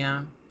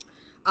 Yeah.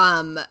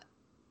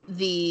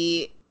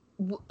 The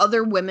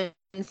other women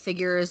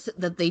figures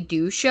that they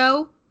do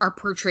show are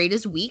portrayed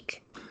as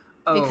weak.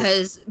 Oh.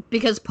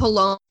 Because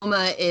Paloma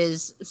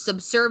is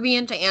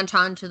subservient to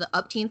Anton to the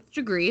upteenth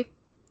degree.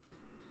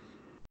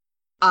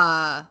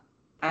 I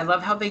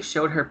love how they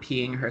showed her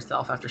peeing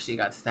herself after she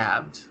got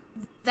stabbed.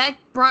 That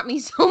brought me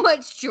so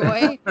much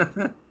joy.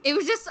 It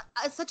was just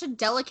such a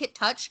delicate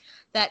touch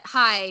that,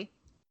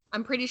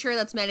 I'm pretty sure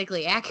that's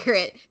medically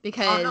accurate,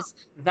 because... Oh,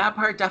 no. That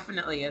part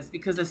definitely is,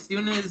 because as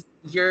soon as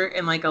you're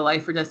in like a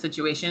life or death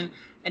situation,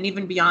 and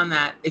even beyond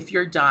that, if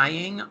you're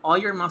dying, all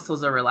your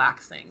muscles are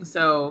relaxing.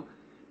 So,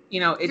 you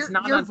know,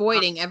 you're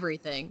avoiding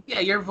everything. Yeah,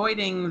 you're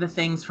avoiding the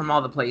things from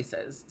all the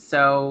places.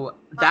 So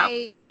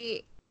my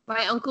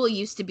uncle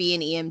used to be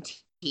an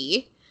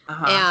EMT.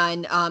 Uh-huh.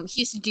 And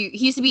he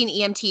used to be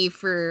an EMT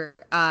for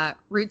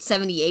Route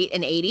 78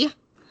 and 80.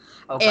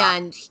 Oh,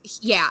 and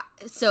yeah,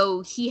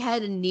 so he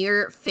had a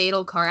near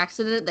fatal car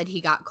accident that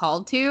he got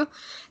called to,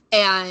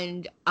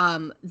 and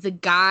the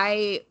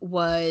guy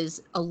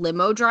was a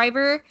limo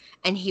driver,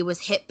 and he was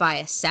hit by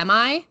a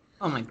semi.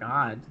 Oh my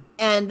God.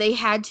 And they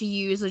had to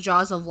use the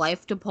jaws of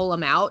life to pull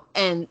him out,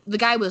 and the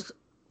guy was,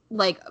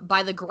 like,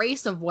 by the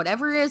grace of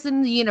whatever is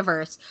in the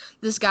universe,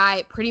 this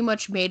guy pretty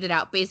much made it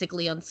out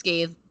basically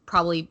unscathed.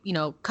 Probably, you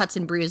know, cuts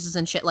and bruises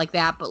and shit like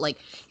that, but like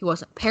he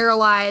wasn't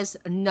paralyzed,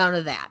 none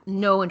of that,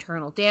 no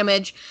internal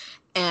damage.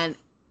 And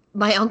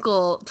my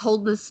uncle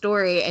told this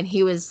story, and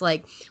he was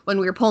like, when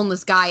we were pulling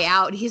this guy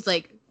out, he's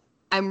like,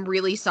 I'm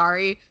really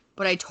sorry,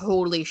 but I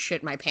totally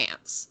shit my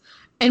pants.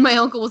 And my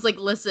uncle was like,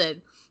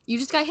 listen, you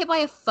just got hit by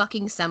a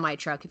fucking semi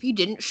truck. If you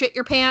didn't shit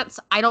your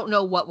pants, I don't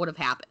know what would have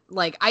happened.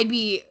 Like, I'd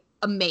be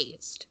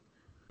amazed.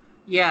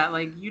 Yeah,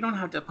 like, you don't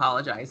have to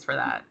apologize for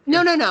that.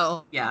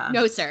 No. Yeah.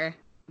 No, sir.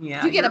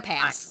 Yeah, you get a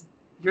pass. Fine.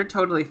 You're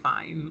totally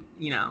fine,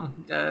 you know.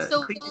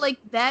 So, like,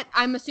 that,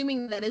 I'm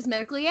assuming that is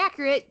medically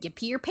accurate. You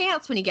pee your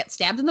pants when you get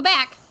stabbed in the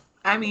back.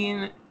 I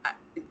mean,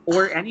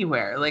 or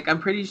anywhere. Like, I'm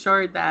pretty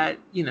sure that,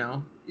 you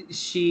know,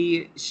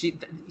 she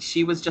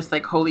was just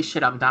like, holy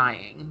shit, I'm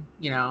dying,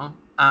 you know?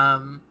 I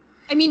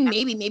mean,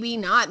 maybe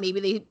not. Maybe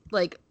they,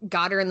 like,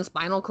 got her in the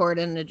spinal cord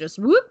and it just,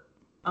 whoop.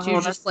 She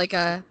was just like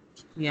a...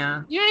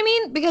 Yeah. You know what I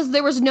mean? Because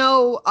there was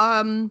no,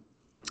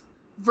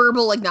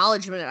 verbal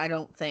acknowledgement, I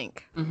don't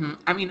think. Mm-hmm.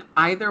 I mean,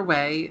 either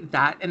way,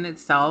 that in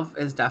itself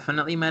is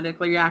definitely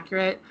medically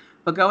accurate.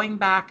 But going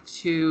back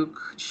to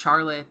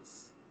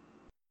Charlotte's,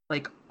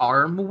 like,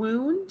 arm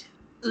wound,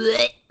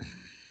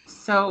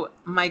 so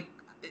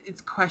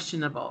it's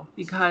questionable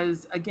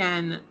because,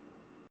 again,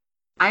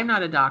 I'm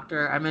not a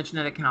doctor. I'm a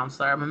genetic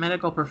counselor. I'm a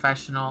medical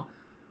professional.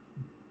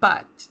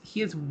 But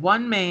he is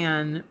one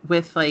man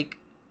with, like,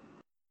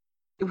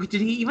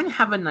 did he even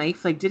have a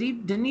knife? Like,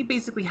 didn't he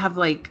basically have,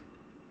 like,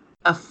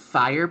 a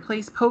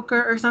fireplace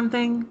poker or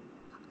something?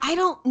 I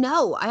don't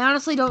know. I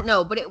honestly don't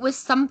know, but it was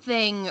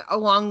something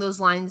along those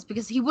lines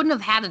because he wouldn't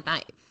have had a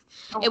knife.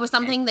 Okay. It was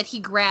something that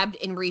he grabbed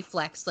in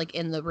reflex, like,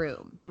 in the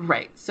room.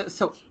 Right.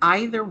 So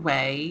either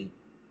way,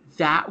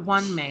 that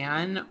one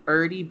man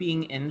already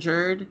being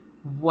injured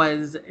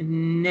was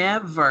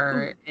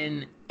never,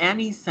 in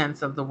any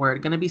sense of the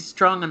word, going to be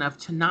strong enough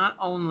to not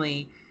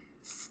only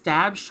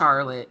stab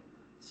Charlotte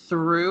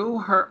through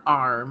her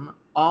arm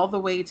all the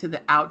way to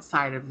the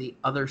outside of the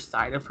other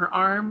side of her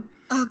arm.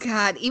 Oh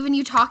God, even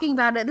you talking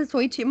about it is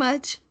way too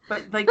much.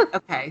 But, like,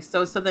 okay,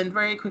 so then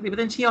very quickly, but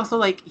then she also,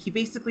 like, he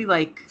basically,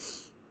 like...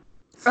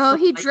 Oh,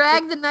 he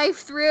dragged the knife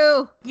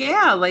through.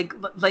 Yeah, like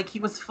he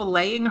was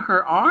filleting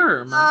her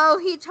arm. Oh,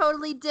 he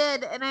totally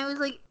did. And I was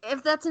like,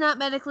 if that's not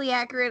medically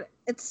accurate,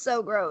 it's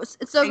so gross.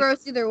 It's so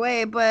gross either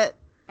way, but...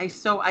 I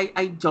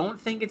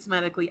don't think it's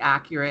medically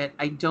accurate.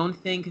 I don't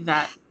think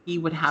that he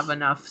would have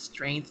enough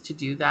strength to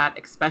do that,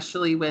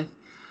 especially with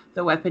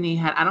the weapon he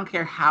had. I don't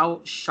care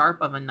how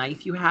sharp of a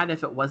knife you had.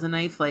 If it was a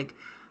knife, like,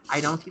 I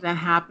don't see that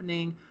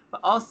happening. But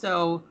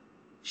also,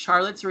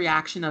 Charlotte's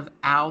reaction of,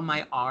 ow,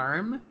 my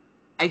arm,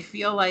 I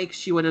feel like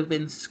she would have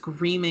been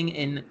screaming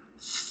in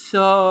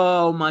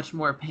so much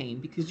more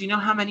pain. Because you know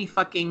how many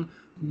fucking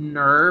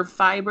nerve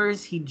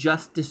fibers he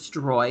just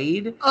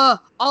destroyed?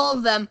 All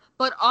of them.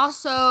 But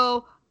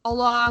also,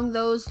 along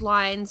those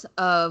lines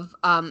of,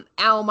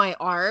 ow, my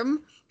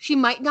arm, she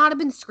might not have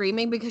been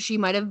screaming because she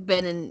might have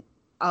been in,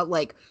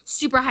 like,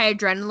 super high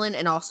adrenaline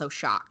and also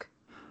shock.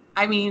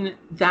 I mean,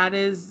 that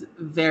is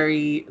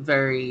very,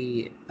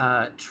 very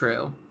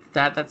true.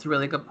 That's a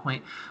really good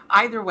point.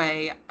 Either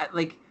way,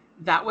 like,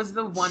 that was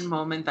the one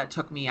moment that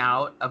took me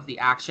out of the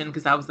action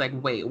because I was like,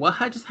 wait, what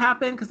just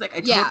happened? Because, like,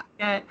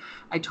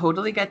 I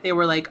totally get they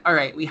were like, all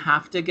right, we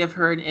have to give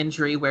her an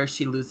injury where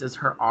she loses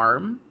her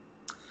arm.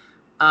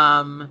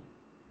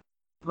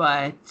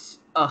 But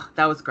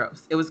that was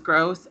gross. It was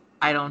gross.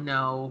 I don't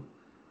know.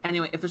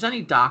 Anyway, if there's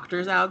any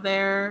doctors out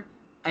there,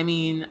 I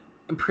mean,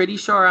 I'm pretty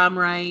sure I'm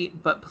right,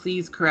 but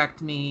please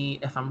correct me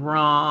if I'm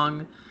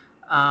wrong.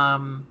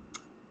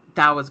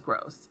 That was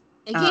gross.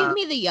 It gave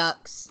me the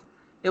yucks.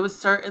 It was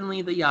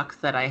certainly the yucks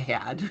that I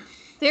had.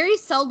 Very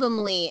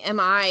seldomly am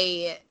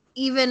I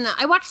even...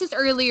 I watched this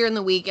earlier in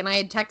the week, and I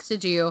had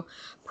texted you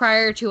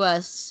prior to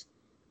us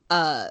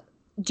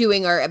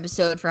doing our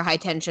episode for High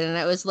Tension, and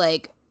I was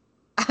like,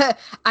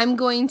 I'm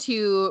going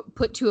to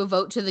put to a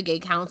vote to the Gay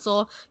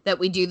Council that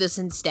we do this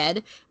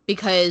instead,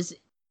 because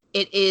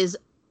it is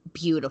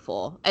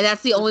beautiful. And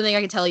that's the only thing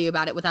I can tell you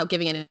about it without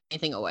giving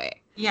anything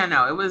away. Yeah,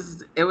 no, it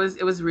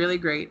was really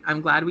great.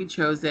 I'm glad we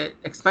chose it,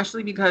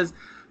 especially because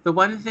the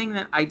one thing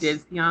that I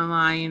did see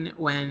online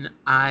when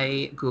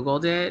I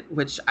Googled it,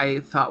 which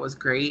I thought was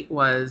great,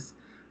 was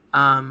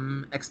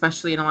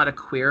especially in a lot of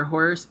queer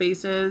horror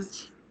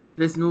spaces,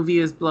 this movie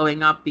is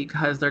blowing up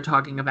because they're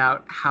talking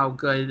about how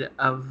good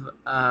of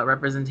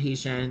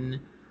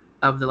representation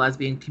of the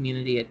lesbian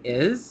community it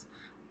is.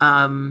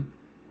 And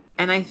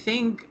I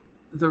think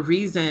the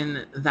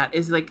reason that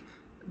is, like,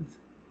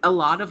 a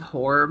lot of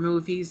horror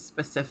movies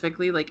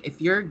specifically, like, if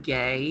you're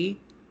gay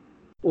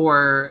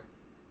or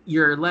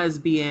you're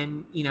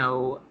lesbian, you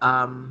know,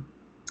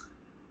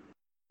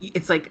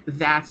 it's like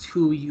that's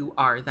who you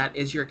are. That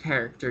is your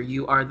character.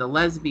 You are the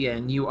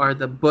lesbian. You are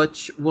the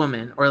butch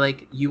woman, or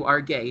like you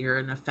are gay. You're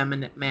an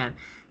effeminate man.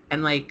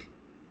 And like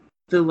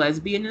the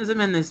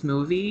lesbianism in this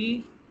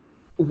movie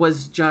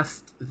was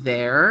just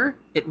there.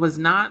 It was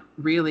not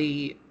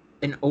really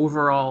an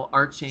overall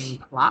arching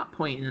plot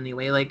point in any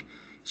way. Like,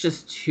 it's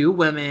just two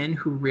women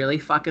who really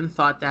fucking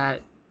thought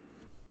that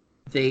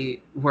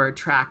they were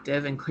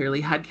attractive and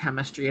clearly had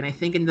chemistry. And I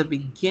think in the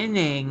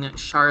beginning,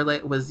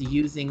 Charlotte was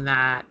using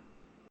that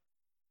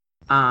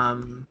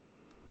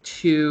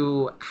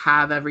to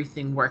have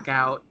everything work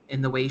out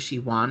in the way she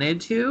wanted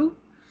to.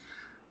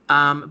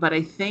 But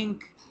I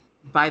think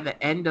by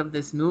the end of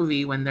this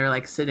movie, when they're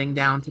like sitting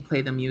down to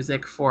play the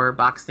music for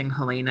Boxing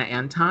Helena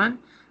Anton,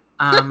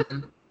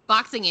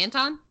 Boxing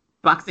Anton?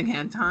 Boxing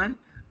Anton,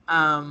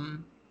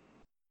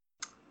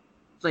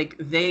 like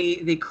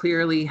they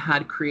clearly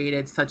had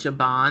created such a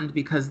bond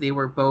because they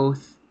were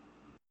both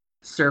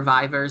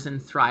survivors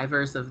and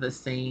thrivers of the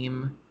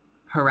same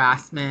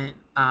harassment,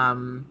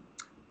 and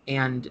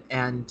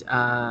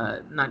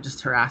not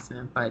just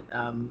harassment, but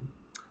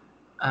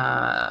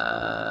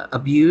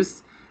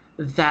abuse,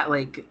 that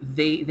like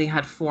they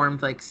had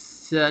formed like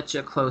such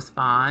a close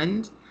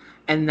bond.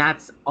 And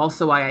that's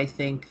also why I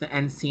think the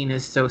end scene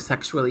is so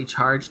sexually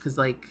charged, because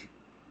like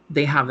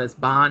they have this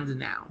bond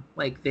now.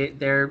 Like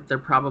they're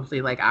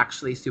probably like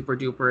actually super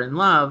duper in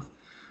love.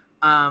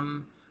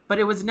 But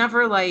it was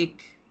never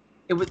like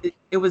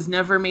it was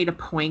never made a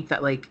point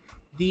that like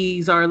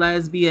these are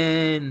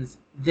lesbians,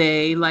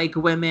 they like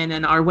women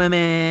and are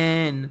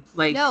women.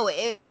 Like, no,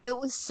 it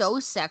was so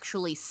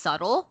sexually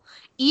subtle.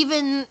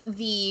 Even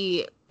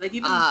the like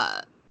even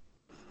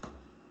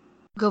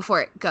go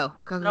for it. Go.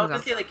 I was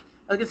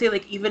gonna say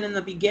like even in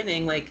the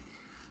beginning, like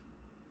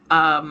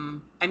I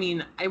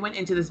mean, I went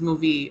into this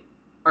movie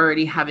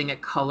already having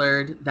it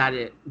colored that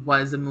it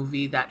was a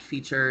movie that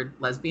featured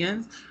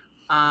lesbians.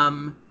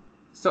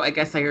 So I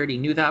guess I already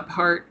knew that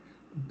part.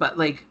 But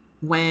like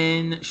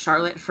when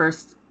Charlotte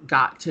first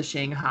got to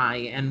Shanghai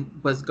and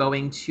was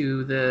going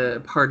to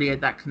the party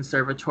at that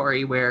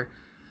conservatory where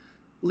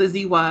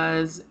Lizzie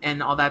was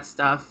and all that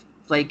stuff,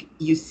 like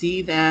you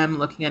see them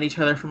looking at each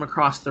other from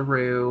across the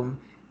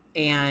room,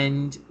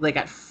 and like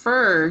at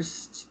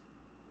first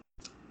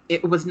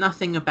it was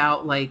nothing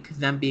about like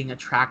them being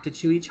attracted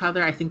to each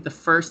other. I think the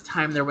first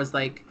time there was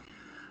like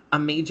a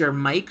major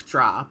mic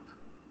drop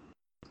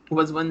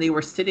was when they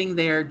were sitting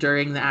there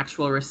during the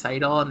actual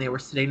recital and they were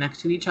sitting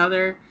next to each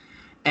other,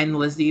 and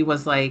Lizzie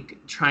was like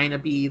trying to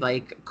be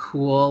like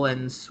cool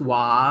and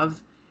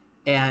suave,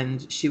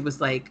 and she was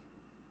like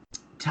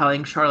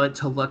telling Charlotte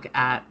to look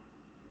at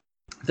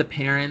the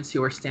parents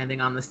who were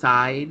standing on the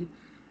side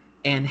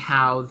and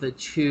how the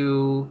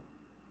two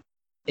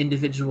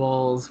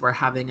individuals were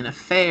having an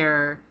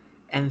affair.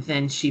 And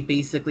then she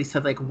basically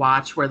said like,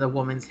 watch where the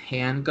woman's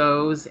hand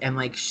goes, and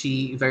like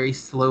she very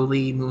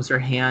slowly moves her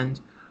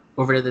hand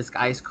over to this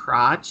guy's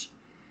crotch,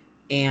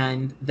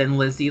 and then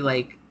Lizzie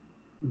like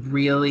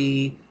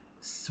really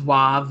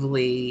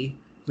suavely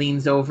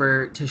leans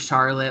over to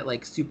Charlotte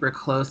like super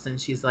close, and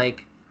she's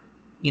like,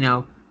 you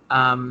know,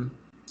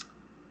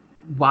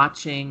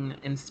 watching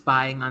and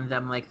spying on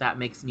them like that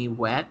makes me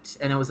wet.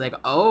 And it was like,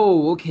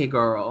 oh, okay,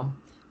 girl.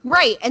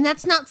 Right. And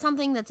that's not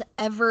something that's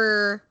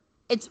ever,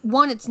 it's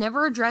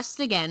never addressed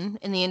again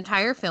in the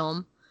entire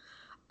film.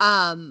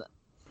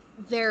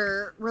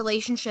 Their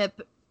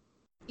relationship,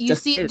 you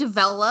just see it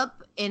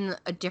develop in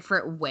a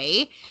different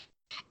way.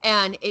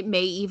 And it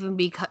may even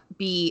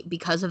be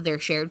because of their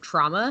shared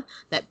trauma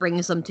that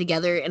brings them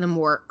together in a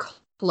more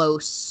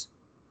close,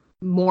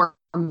 more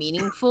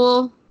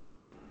meaningful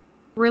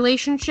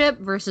relationship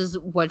versus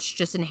what's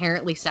just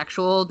inherently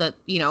sexual that,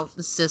 you know,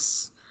 the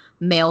cis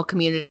male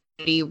community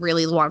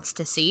really wants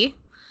to see.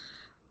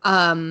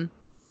 But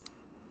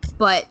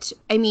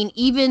I mean,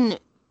 even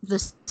the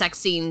sex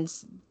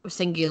scenes,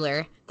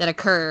 singular, that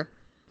occur,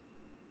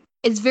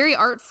 it's very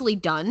artfully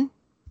done.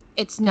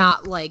 It's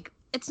not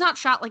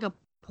shot like a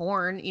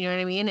porn, you know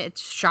what I mean?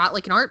 It's shot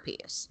like an art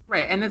piece.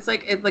 Right, and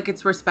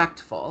it's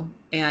respectful,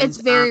 and it's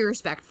very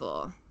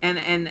respectful.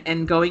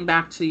 And going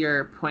back to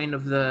your point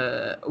of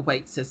the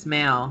white cis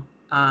male,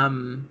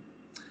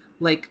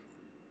 like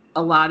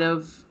a lot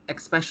of,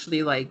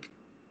 especially like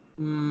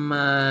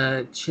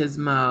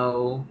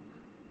machismo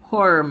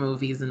horror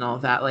movies and all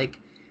that, like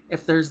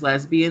if there's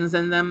lesbians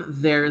in them,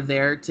 they're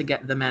there to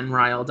get the men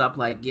riled up,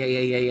 like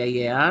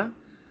yeah.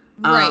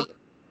 Right.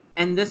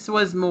 And this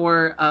was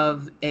more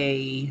of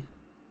a,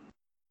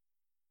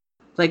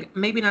 like,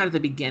 maybe not at the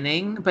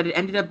beginning, but it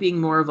ended up being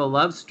more of a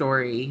love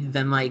story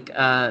than like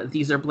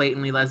these are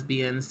blatantly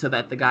lesbians so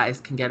that the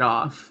guys can get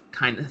off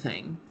kind of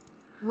thing.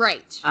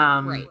 Right.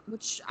 Right.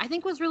 Which I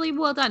think was really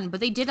well done. But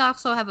they did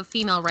also have a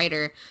female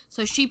writer,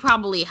 so she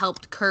probably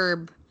helped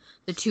curb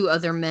the two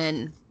other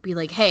men. Be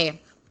like,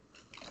 hey,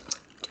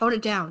 tone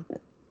it down.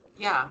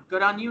 Yeah,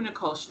 good on you,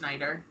 Nicole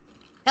Schneider.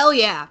 Hell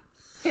yeah.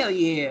 Hell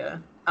yeah.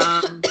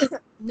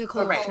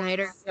 Nicole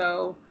Schneider.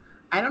 So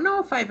I don't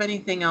know if I have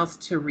anything else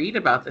to read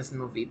about this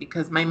movie,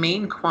 because my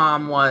main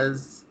qualm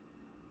was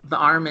the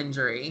arm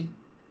injury.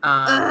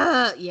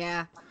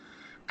 Yeah.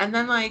 And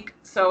then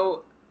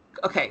so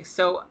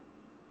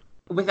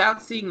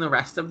without seeing the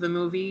rest of the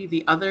movie,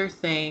 the other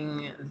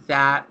thing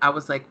that I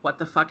was like, what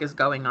the fuck is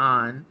going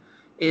on,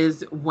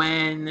 is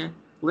when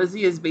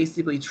Lizzie is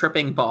basically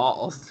tripping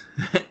balls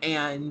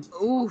and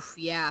oof,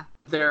 yeah.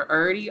 They're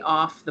already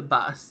off the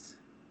bus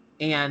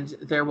and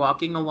they're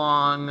walking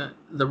along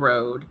the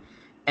road,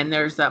 and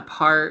there's that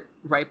part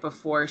right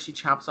before she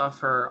chops off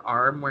her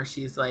arm where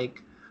she's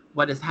like,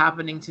 what is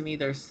happening to me?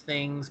 There's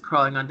things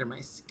crawling under my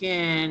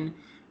skin.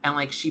 And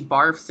like she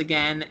barfs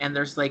again, and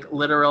there's like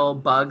literal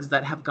bugs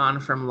that have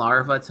gone from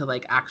larvae to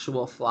like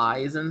actual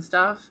flies and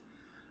stuff.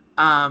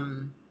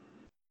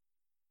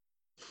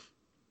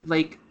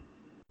 Like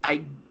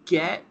I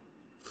get,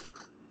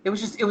 it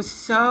was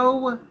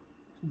so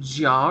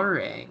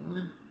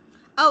jarring.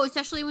 Oh,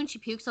 especially when she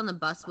pukes on the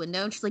bus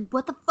window and she's like,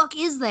 what the fuck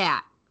is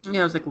that?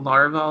 Yeah, it was like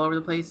larvae all over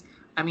the place.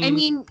 I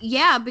mean,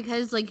 yeah,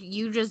 because like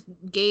you just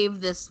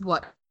gave this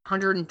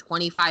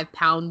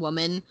 125-pound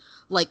woman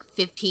like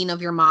 15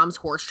 of your mom's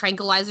horse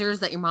tranquilizers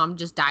that your mom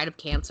just died of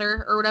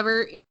cancer or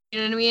whatever. You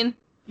know what I mean?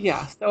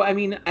 Yeah. So I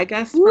mean, I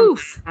guess from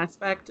that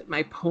aspect,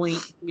 my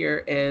point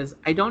here is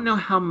I don't know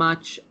how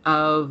much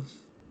of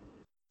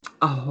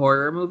a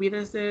horror movie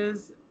this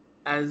is,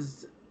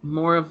 as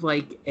more of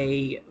like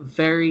a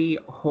very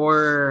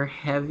horror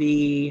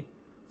heavy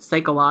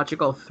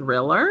psychological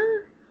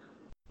thriller.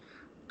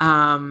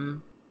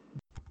 But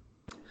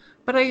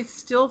I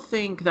still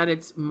think that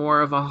it's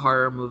more of a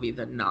horror movie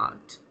than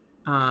not.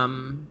 I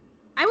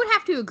would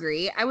have to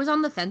agree. I was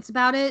on the fence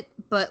about it,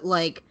 but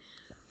like,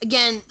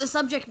 again, the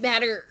subject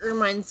matter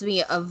reminds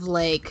me of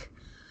like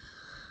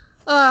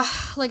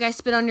I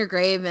Spit on Your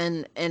Grave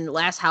and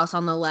Last House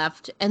on the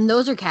Left, and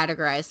those are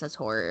categorized as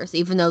horrors,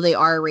 even though they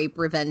are rape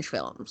revenge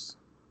films.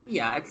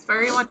 Yeah, it's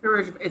very much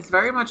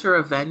a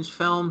revenge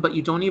film, but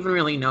you don't even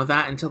really know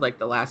that until like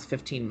the last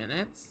 15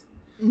 minutes.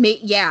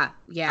 Yeah.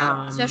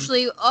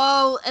 Especially,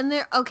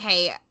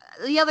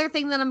 the other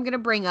thing that I'm gonna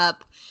bring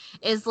up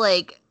is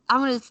like,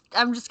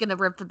 I'm just gonna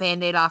rip the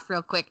Band-Aid off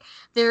real quick.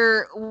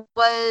 There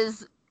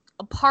was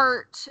a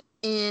part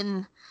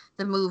in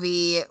the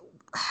movie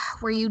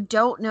where you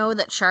don't know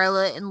that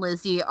Charlotte and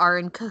Lizzie are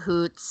in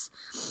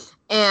cahoots,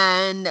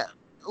 and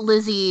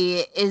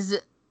Lizzie is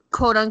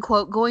quote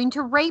unquote going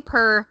to rape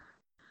her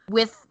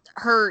with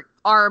her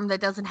arm that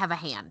doesn't have a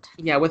hand.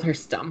 Yeah, with her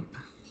stump.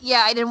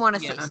 Yeah, I didn't want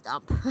to say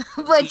stump.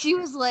 But she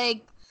was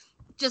like,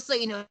 just so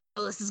you know,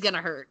 this is going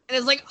to hurt. And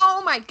it's like,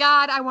 oh my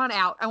God, I want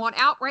out. I want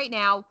out right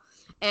now.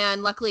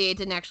 And luckily it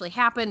didn't actually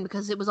happen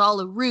because it was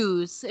all a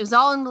ruse. It was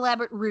all an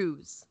elaborate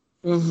ruse.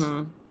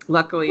 Mm-hmm.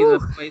 Luckily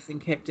the poison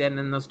kicked in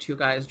and those two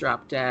guys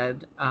dropped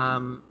dead.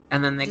 And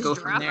then they go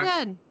from there.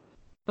 Dead.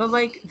 But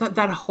like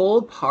that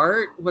whole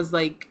part was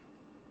like,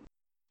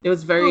 it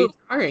was very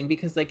jarring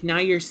because like now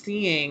you're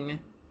seeing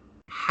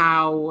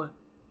how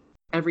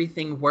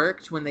everything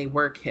worked when they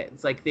were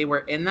kids. Like they were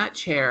in that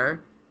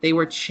chair, they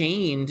were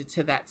chained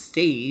to that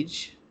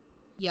stage.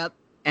 Yep.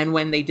 And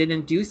when they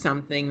didn't do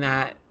something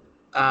that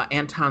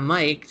Anton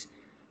liked,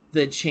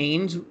 the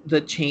chains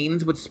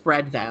would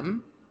spread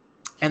them,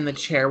 and the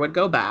chair would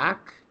go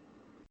back,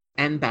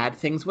 and bad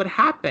things would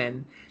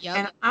happen. Yep.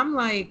 And I'm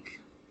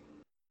like,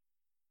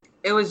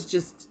 it was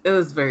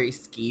very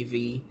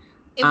skeevy.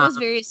 It was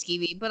very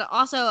skeevy, but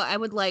also I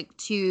would like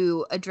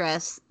to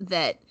address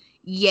that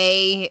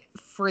yay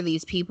for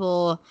these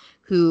people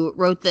who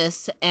wrote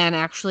this and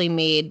actually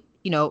made,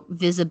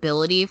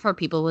 visibility for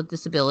people with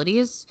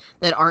disabilities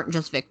that aren't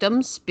just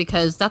victims,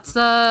 because that's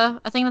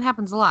a thing that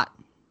happens a lot.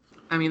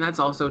 I mean, that's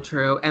also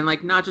true. And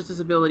like, not just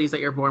disabilities that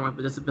you're born with,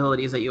 but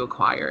disabilities that you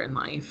acquire in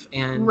life.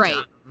 And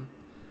right.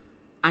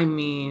 I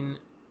mean,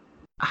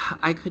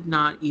 I could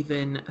not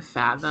even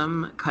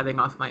fathom cutting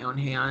off my own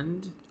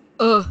hand.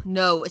 Ugh,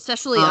 no,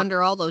 especially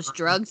under all those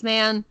drugs,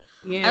 man.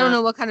 I don't Yeah.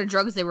 know what kind of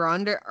drugs they were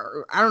under,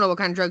 or I don't know what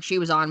kind of drugs she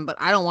was on, but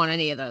I don't want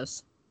any of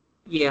those.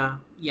 Yeah.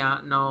 Yeah.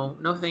 No.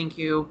 No. Thank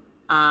you.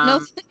 No,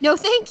 Um. no,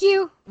 thank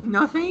you.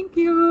 No. Thank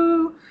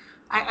you.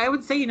 I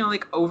would say,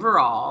 like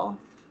overall,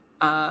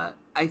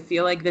 I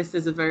feel like this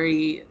is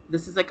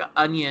like an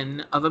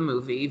onion of a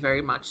movie,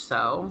 very much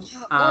so.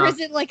 Or is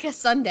it like a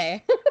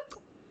Sunday?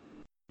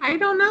 I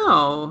don't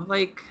know.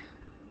 Like,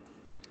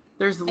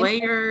 there's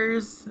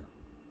layers.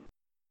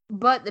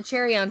 But the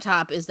cherry on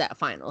top is that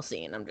final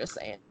scene. I'm just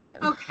saying.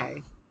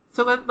 Okay.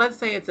 So let's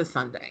say it's a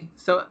Sunday.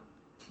 So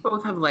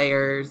both have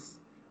layers.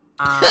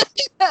 I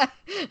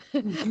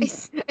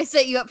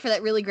set you up for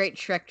that really great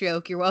Shrek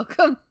joke. You're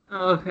welcome.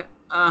 Okay.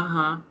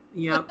 Uh-huh.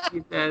 Yep,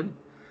 you did.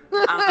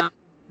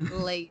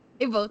 They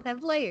both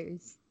have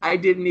layers. I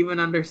didn't even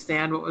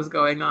understand what was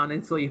going on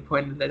until you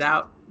pointed it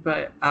out.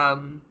 But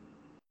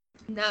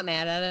not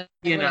mad at it.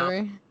 You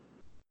whatever. know.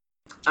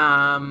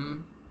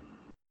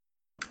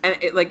 And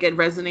it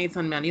resonates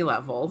on many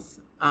levels.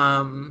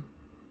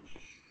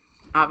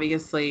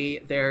 Obviously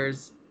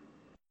there's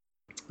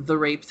the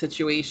rape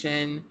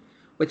situation,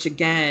 which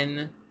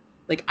again,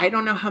 like, I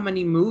don't know how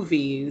many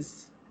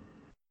movies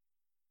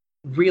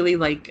really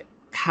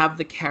have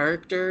the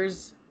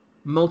characters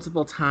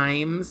multiple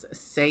times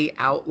say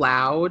out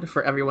loud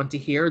for everyone to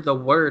hear the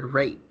word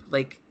rape.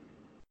 Like,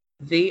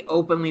 they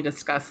openly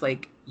discuss,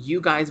 like,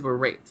 you guys were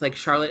raped. Like,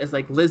 Charlotte is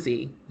like,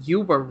 Lizzie, you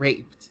were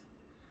raped.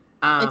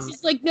 And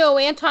she's like, no,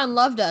 Anton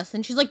loved us.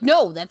 And she's like,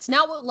 no, that's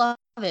not what love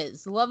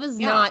is. Love is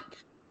not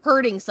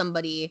hurting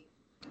somebody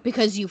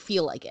because you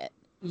feel like it.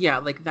 Yeah,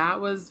 like, that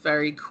was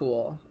very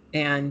cool.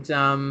 And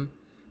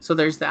so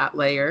there's that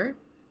layer.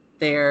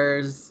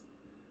 There's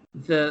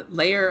the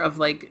layer of,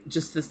 like,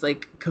 just this,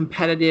 like,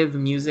 competitive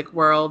music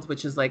world,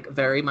 which is, like,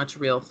 very much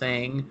real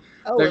thing.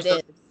 Oh, it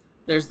is.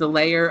 There's the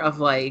layer of,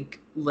 like,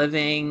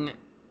 living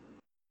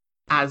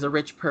as a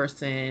rich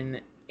person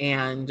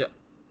and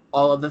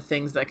all of the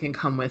things that can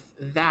come with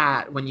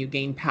that when you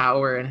gain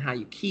power and how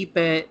you keep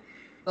it.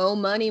 Oh,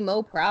 money,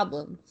 mo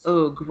problems.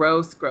 Oh,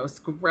 gross.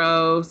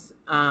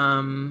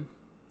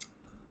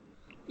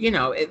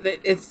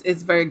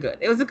 It's very good.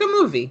 It was a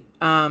good movie.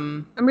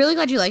 I'm really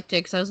glad you liked it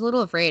because I was a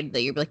little afraid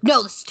that you'd be like,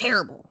 no, this is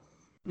terrible.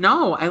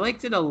 No, I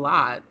liked it a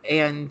lot.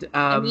 And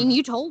I mean,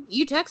 you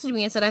texted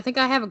me and said, I think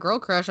I have a girl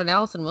crush on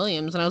Allison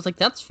Williams. And I was like,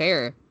 that's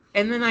fair.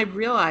 And then I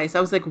realized,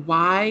 I was like,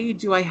 why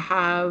do I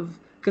have,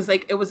 because,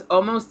 like, it was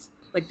almost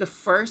like the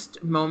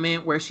first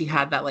moment where she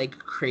had that, like,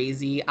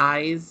 crazy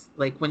eyes,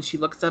 like when she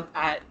looks up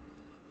at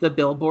the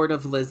billboard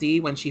of Lizzie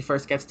when she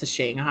first gets to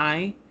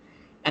Shanghai.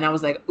 And I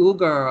was like, ooh,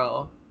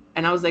 girl.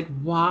 And I was like,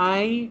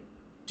 why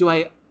do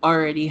I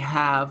already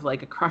have,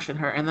 like, a crush on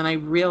her? And then I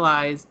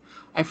realized,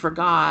 I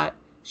forgot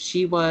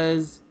she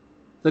was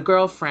the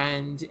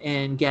girlfriend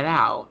in Get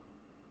Out.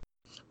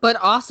 But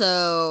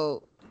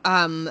also,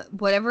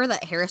 whatever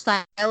that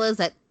hairstyle is,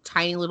 that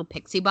tiny little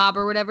pixie bob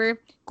or whatever,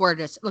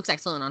 gorgeous. It looks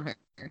excellent on her.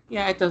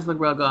 Yeah, it does look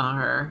real good on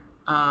her.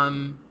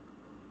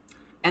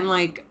 And,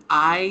 like,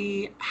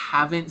 I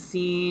haven't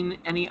seen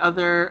any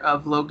other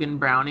of Logan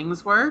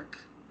Browning's work,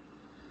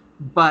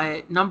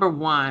 but number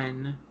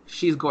one,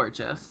 she's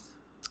gorgeous.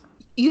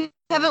 You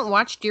haven't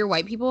watched Dear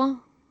White People?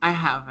 I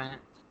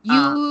haven't.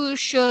 You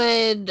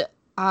should,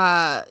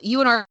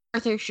 you and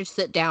Arthur should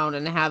sit down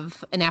and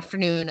have an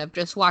afternoon of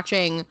just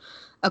watching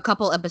a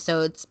couple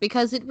episodes,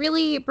 because it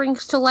really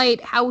brings to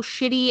light how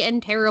shitty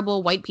and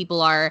terrible white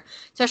people are,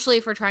 especially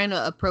if we're trying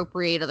to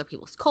appropriate other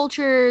people's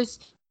cultures.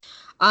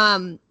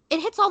 It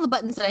hits all the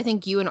buttons that I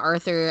think you and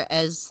Arthur,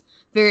 as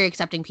very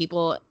accepting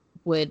people,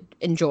 would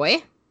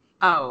enjoy.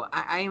 Oh,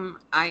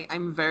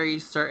 I'm very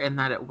certain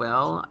that it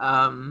will.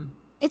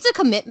 It's a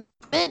commitment.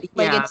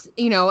 Like, it's,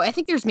 I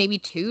think there's maybe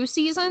 2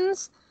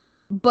 seasons,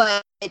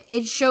 but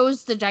it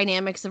shows the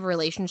dynamics of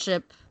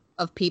relationship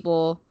of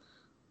people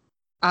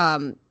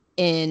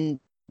in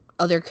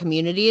other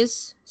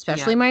communities,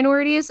 especially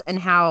minorities, and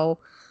how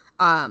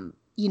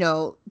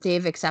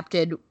they've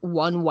accepted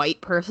one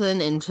white person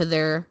into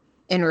their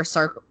inner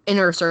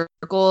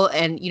circle,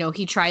 and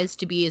he tries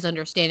to be as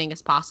understanding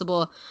as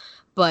possible,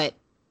 but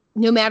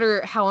no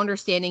matter how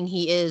understanding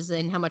he is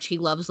and how much he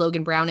loves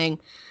Logan Browning,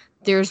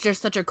 there's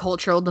just such a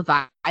cultural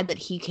divide that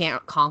he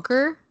can't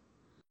conquer.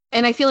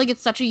 And I feel like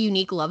it's such a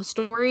unique love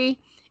story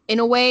in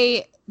a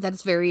way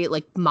that's very,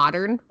 like,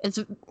 modern.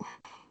 It's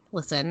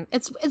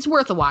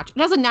worth a watch. It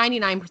has a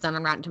 99%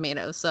 on Rotten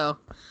Tomatoes, so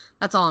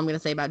that's all I'm going to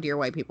say about Dear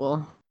White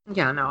People.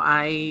 Yeah, no,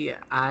 I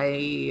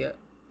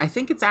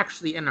think it's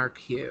actually in our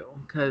queue,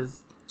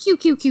 because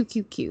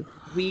Q.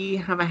 We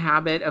have a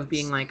habit of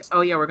being like,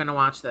 oh yeah, we're going to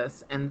watch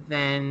this. And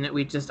then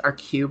our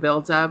queue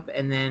builds up,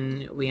 and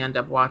then we end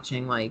up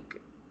watching, like,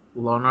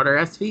 Law & Order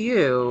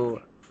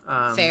SVU.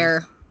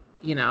 Fair.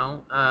 Even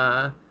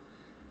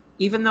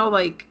though,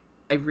 like,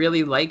 I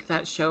really like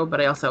that show,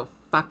 but I also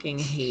fucking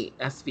hate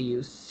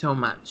SVU so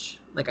much.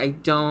 Like,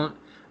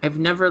 I've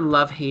never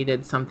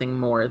love-hated something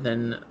more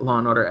than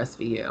Law & Order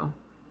SVU.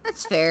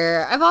 That's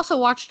fair. I've also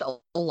watched a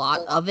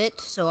lot of it,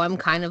 so I'm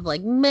kind of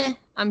like, meh,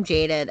 I'm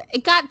jaded.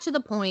 It got to the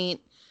point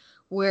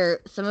where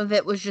some of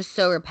it was just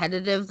so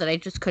repetitive that I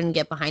just couldn't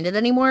get behind it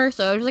anymore.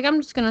 So I was like,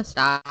 I'm just going to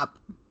stop.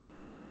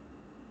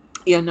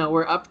 Yeah, no,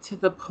 we're up to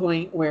the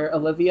point where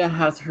Olivia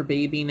has her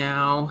baby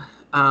now,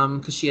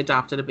 because she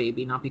adopted a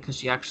baby, not because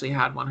she actually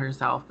had one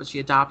herself, but she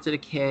adopted a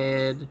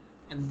kid.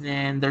 And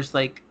then there's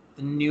like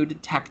the new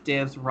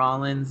detectives,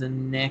 Rollins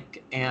and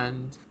Nick,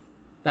 and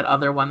that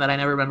other one that I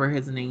never remember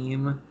his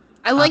name.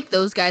 I like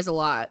those guys a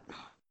lot.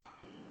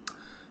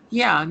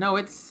 Yeah, no,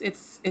 it's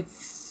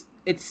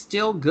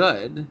still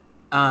good.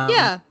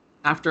 Yeah.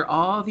 After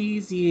all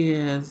these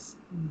years.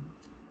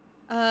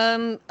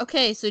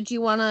 Okay, so do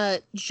you want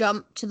to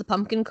jump to the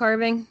pumpkin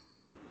carving?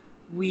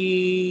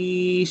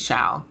 We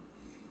shall.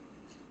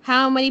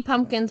 How many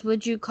pumpkins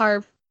would you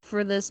carve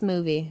for this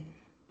movie?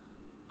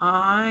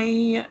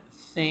 I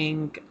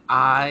think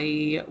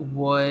I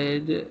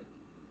would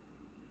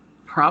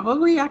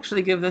probably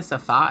actually give this a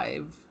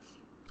 5.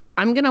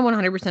 I'm gonna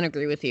 100%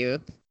 agree with you.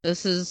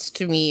 This is,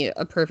 to me,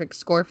 a perfect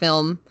score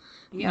film.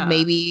 Yeah.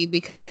 Maybe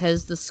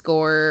because the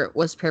score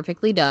was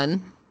perfectly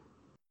done.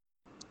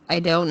 I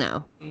don't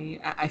know.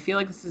 I feel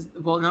like this is,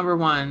 well, number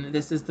one,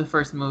 this is the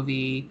first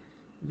movie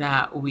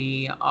that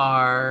we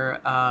are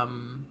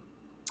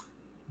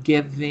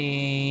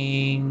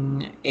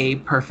giving a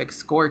perfect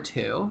score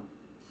to.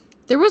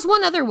 There was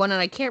one other one,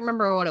 and I can't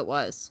remember what it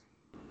was.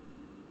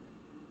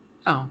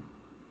 Oh.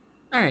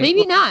 All right.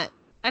 Maybe not.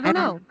 I don't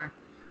know.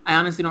 I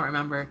honestly don't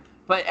remember.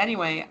 But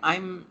anyway,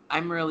 I'm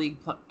really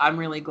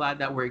glad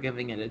that we're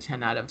giving it a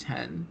 10 out of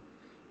 10.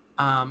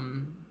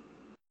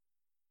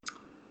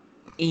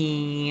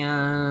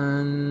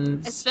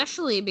 And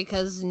especially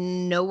because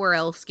nowhere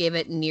else gave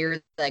it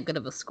near that good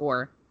of a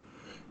score.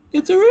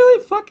 It's a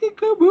really fucking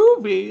good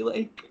movie.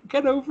 Like,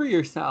 get over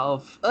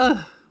yourself.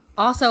 Ugh.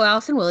 Also,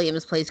 Allison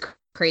Williams plays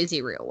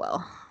crazy real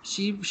well.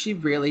 She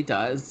really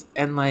does.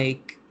 And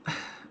like,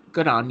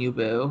 good on you,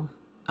 boo.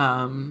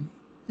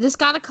 This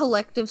got a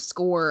collective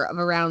score of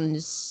around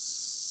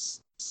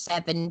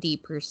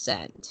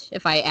 70%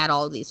 if I add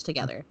all of these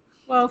together.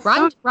 Well,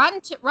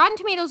 Rotten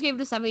Tomatoes gave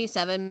it a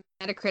 77,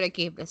 Metacritic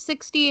gave it a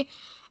 60,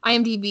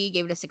 IMDb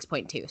gave it a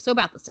 6.2, so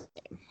about the same.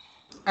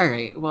 All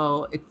right,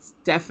 well, it's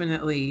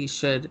definitely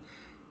should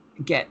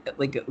get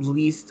like at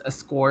least a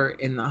score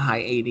in the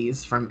high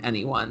 80s from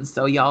anyone,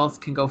 so y'all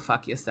can go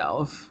fuck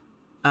yourself.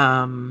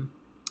 They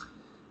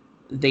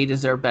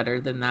deserve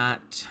better than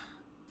that.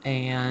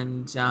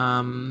 And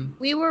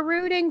we were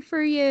rooting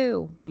for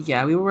you.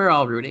 Yeah, we were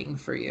all rooting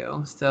for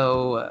you,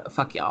 so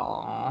fuck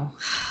y'all.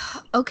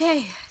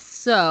 Okay,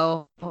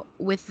 so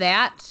with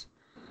that,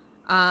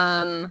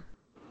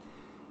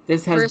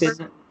 this has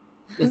been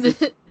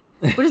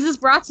what is this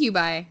brought to you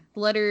by?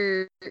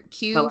 Letter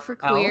Q for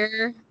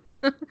queer.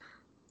 This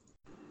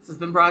has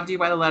been brought to you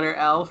by the letter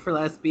L for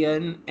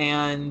lesbian,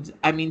 and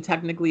I mean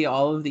technically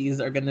all of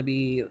these are going to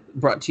be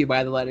brought to you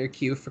by the letter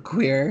Q for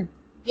queer.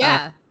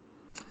 Yeah.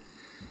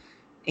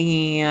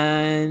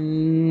 And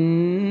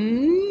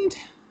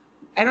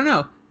I don't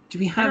know. Do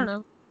we have? I don't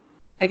know.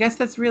 I guess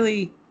that's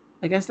really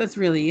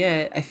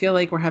it. I feel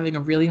like we're having a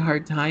really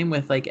hard time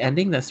with like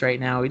ending this right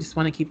now. We just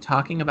want to keep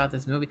talking about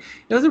this movie.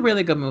 It was a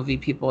really good movie,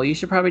 people. You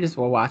should probably just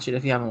go watch it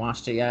if you haven't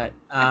watched it yet.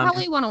 I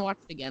probably want to watch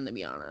it again, to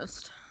be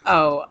honest.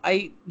 Oh,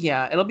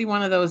 it'll be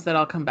one of those that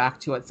I'll come back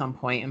to at some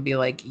point and be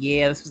like,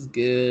 yeah, this was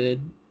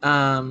good.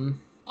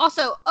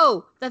 Also,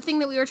 that thing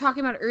that we were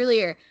talking about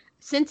earlier,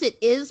 since it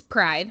is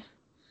Pride,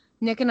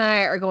 Nick and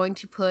I are going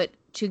to put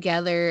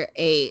together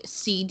a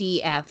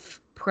CDF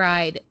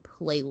Pride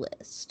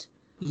playlist.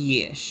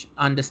 Yes,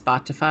 on the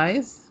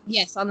Spotify's?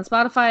 Yes, on the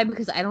Spotify,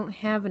 because I don't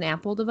have an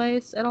Apple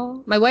device at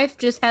all. My wife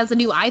just has a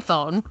new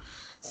iPhone,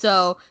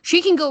 so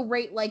she can go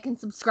rate, like, and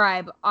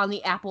subscribe on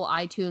the Apple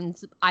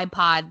iTunes,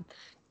 iPod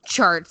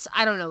charts.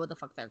 I don't know what the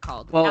fuck they're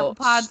called. Well, Apple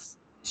Pods?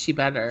 She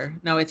better.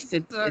 No, it's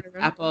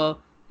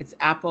Apple. It's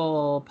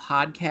Apple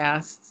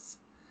Podcasts.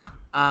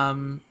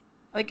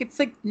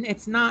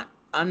 It's not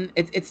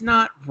it's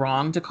not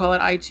wrong to call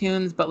it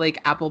iTunes, but like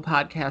Apple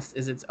Podcasts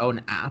is its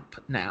own app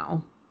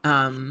now.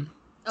 Oh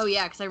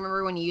yeah, because I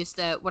remember when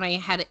I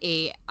had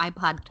a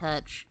iPod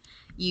Touch,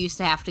 you used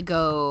to have to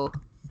go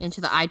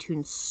into the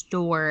iTunes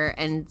store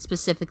and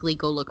specifically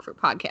go look for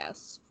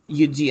podcasts.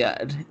 You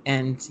did,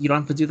 and you don't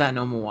have to do that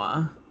no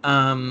more.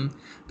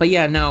 But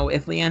yeah, no,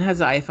 if Leanne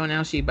has an iPhone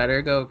now, she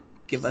better go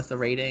give us a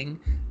rating.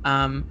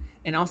 And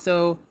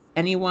also,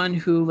 anyone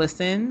who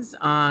listens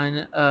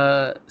on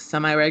a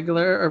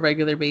semi-regular or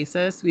regular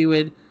basis, we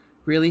would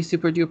really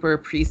super duper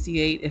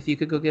appreciate if you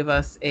could go give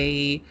us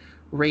a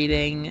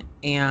rating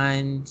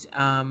and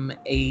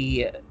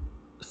a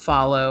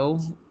follow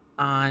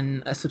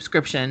on a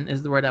subscription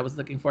is the word I was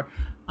looking for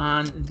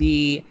on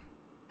the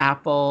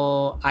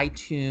Apple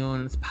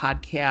iTunes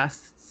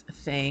podcasts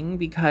thing,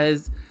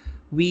 because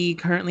we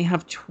currently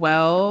have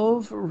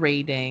 12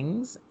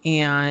 ratings,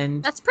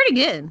 and that's pretty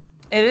good.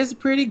 It is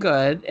pretty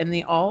good, and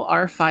they all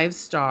are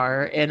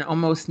 5-star, and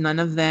almost none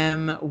of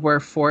them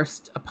were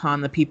forced upon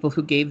the people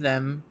who gave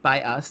them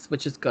by us,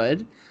 which is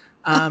good.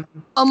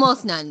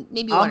 Almost none.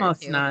 Maybe one or two.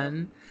 Almost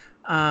none.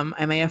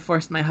 I may have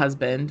forced my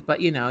husband,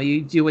 but you know,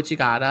 you do what you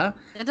gotta.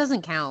 That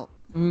doesn't count.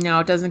 No,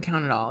 it doesn't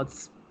count at all.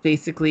 It's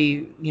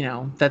basically, you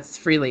know, that's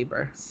free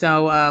labor.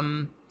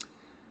 So,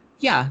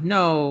 yeah,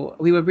 no,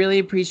 we would really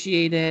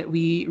appreciate it.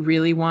 We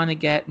really want to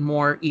get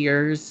more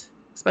ears,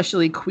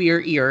 especially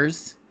queer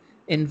ears,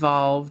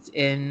 involved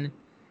in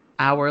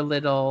our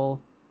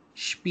little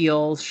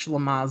spiel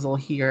schlemazel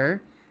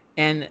here.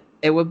 And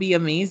it would be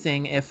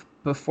amazing if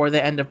before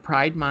the end of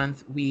Pride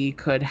Month, we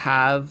could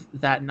have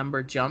that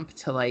number jump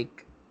to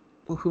like,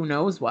 who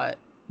knows what.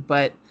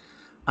 But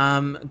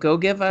go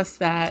give us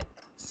that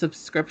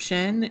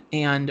subscription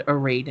and a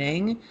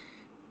rating.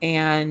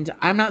 And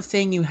I'm not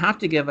saying you have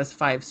to give us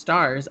 5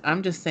 stars.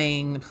 I'm just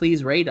saying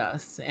please rate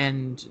us.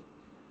 And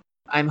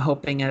I'm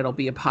hoping it'll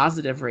be a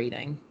positive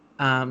rating.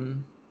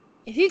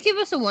 If you give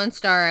us a 1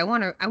 star, I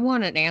want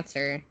an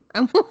answer.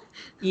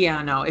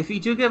 Yeah, no. If you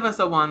do give us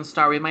a 1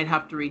 star, we might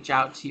have to reach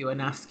out to you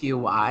and ask you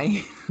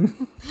why.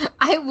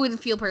 I would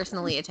feel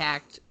personally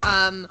attacked.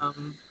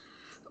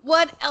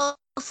 What else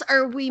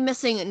are we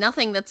missing?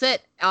 Nothing. That's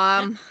it.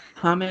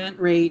 Comment,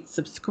 rate,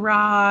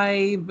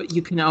 subscribe.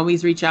 You can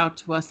always reach out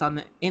to us on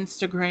the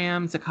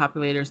Instagrams at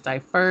Copulators Die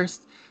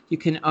First. You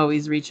can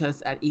always reach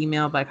us at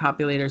email by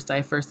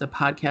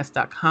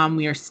copulatorsdiefirst@podcast.com.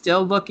 We are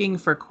still looking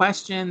for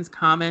questions,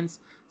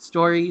 comments,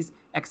 stories,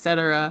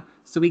 etc.,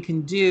 so we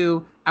can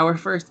do our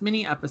first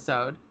mini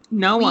episode.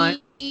 I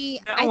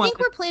think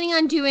we're planning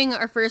on doing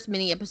our first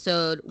mini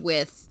episode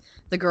with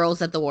the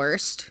girls at the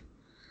worst.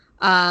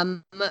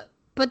 But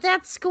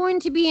that's going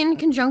to be in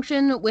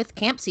conjunction with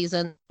camp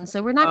season,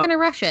 so we're not going to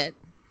rush it.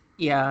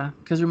 Yeah,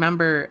 because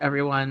remember,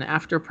 everyone,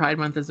 after Pride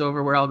Month is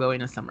over, we're all going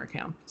to summer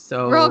camp.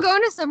 So we're all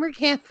going to summer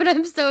camp, but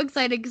I'm so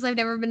excited because I've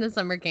never been to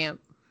summer camp.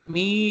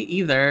 Me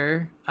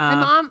either.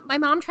 My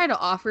mom tried to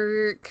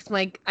offer, because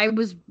I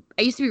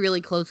used to be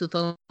really close with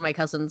one of my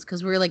cousins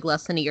because we were like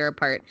less than a year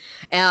apart,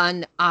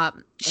 and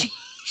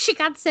she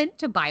got sent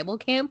to Bible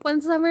camp one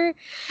summer,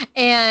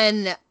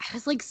 and I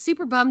was like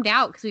super bummed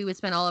out because we would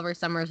spend all of our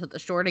summers at the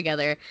shore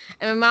together.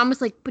 And my mom was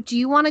like, "But do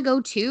you want to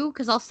go too?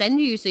 Because I'll send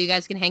you so you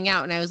guys can hang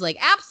out." And I was like,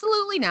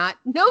 "Absolutely not.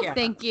 No,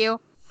 thank you."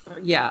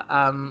 Yeah,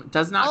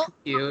 does not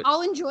compute.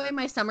 I'll enjoy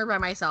my summer by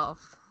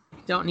myself.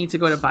 Don't need to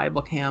go to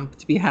Bible camp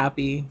to be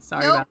happy.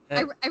 Sorry about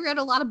it. I read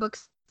a lot of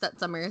books that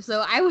summer,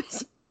 so I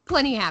was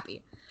plenty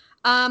happy.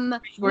 You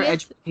were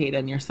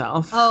educating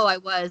yourself. Oh, I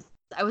was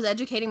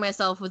educating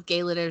myself with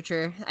gay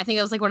literature. I think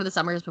it was like one of the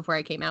summers before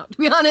I came out, to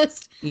be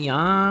honest.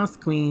 Yes,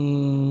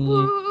 queen.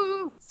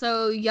 Woo!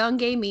 So young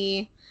gay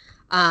me,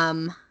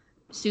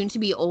 soon to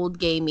be old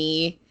gay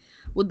me,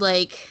 would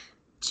like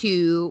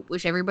to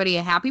wish everybody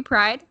a happy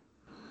Pride.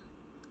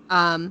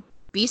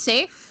 Be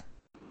safe.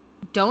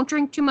 Don't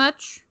drink too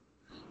much.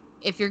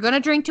 If you're gonna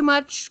drink too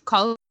much,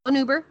 call an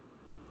Uber.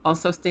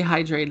 Also, stay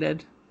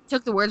hydrated.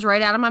 Took the words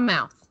right out of my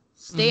mouth.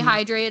 Stay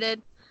hydrated.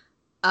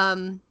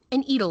 And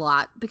eat a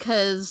lot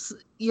because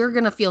you're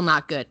going to feel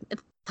not good.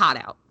 It's hot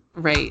out.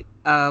 Right.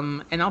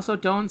 And also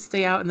don't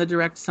stay out in the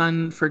direct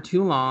sun for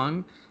too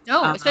long.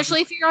 No,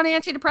 especially if you're on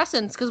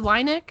antidepressants, because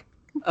why, Nick?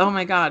 Oh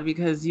my God,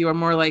 because you are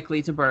more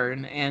likely to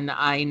burn. And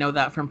I know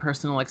that from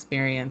personal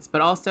experience. But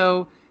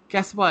also,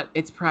 guess what?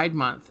 It's Pride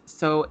Month.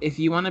 So if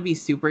you want to be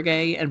super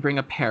gay and bring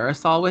a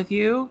parasol with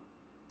you,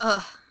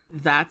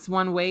 that's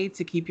one way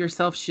to keep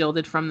yourself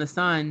shielded from the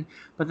sun,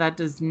 but that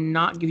does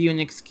not give you an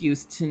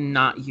excuse to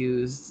not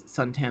use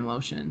suntan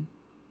lotion.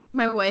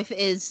 My wife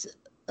is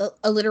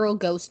a literal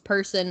ghost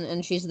person,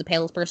 and she's the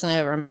palest person I've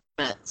ever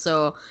met.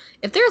 So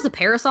if there's a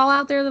parasol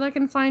out there that I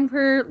can find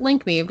her,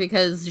 link me,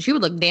 because she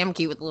would look damn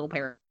cute with a little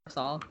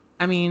parasol.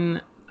 I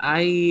mean,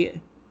 I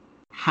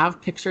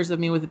have pictures of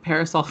me with a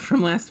parasol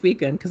from last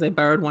weekend because I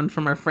borrowed one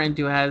from our friend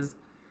who has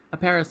a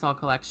parasol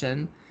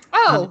collection.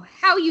 Oh,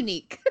 how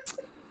unique.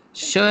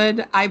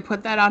 Should I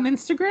put that on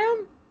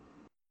Instagram?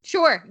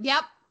 Sure.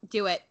 Yep.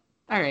 Do it.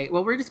 All right.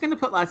 Well, we're just going to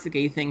put lots of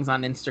gay things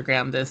on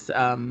Instagram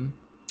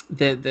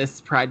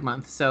this Pride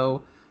Month.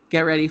 So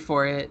get ready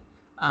for it.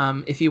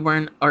 If you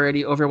weren't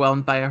already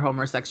overwhelmed by our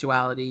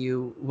homosexuality,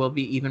 you will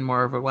be even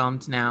more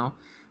overwhelmed now.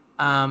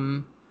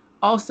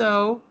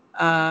 Also,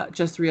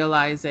 just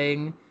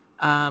realizing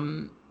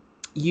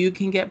you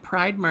can get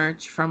Pride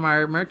merch from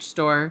our merch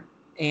store.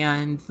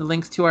 And the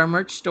links to our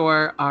merch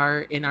store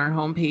are in our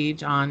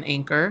homepage on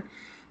Anchor.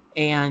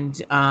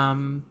 And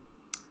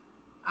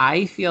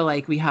I feel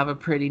like we have a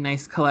pretty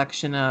nice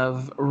collection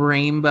of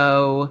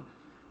rainbow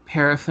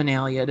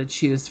paraphernalia to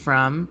choose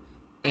from.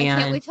 I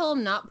can't wait till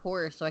I'm not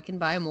poor so I can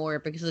buy more,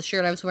 because the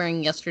shirt I was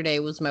wearing yesterday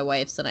was my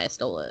wife's and I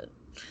stole it.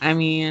 I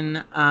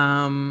mean,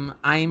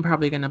 I'm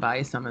probably going to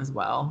buy some as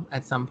well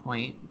at some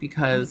point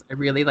because I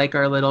really like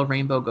our little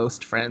rainbow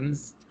ghost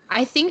friends.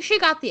 I think she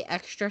got the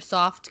extra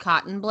soft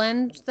cotton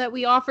blend that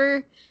we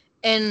offer,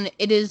 and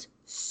it is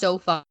so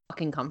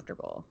fucking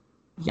comfortable.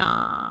 Yeah.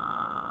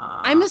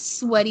 I'm a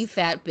sweaty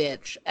fat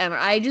bitch, and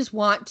I just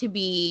want to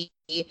be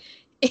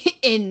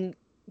in,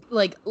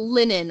 like,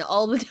 linen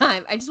all the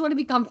time. I just want to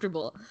be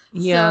comfortable.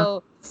 Yeah.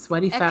 So,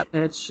 sweaty fat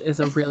bitch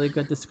is a really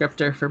good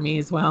descriptor for me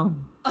as well.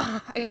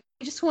 I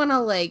just want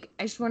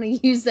to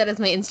use that as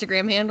my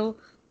Instagram handle.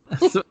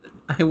 So,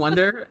 I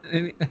wonder.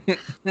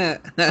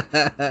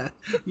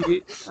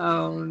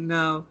 Oh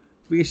no,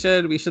 we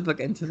should look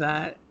into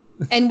that.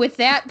 And with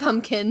that,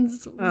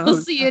 pumpkins,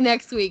 we'll see you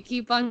next week.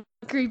 Keep on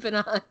creeping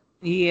on.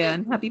 Yeah,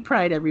 and happy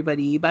Pride,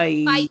 everybody.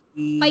 Bye.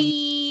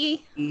 Bye.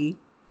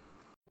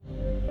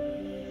 Bye.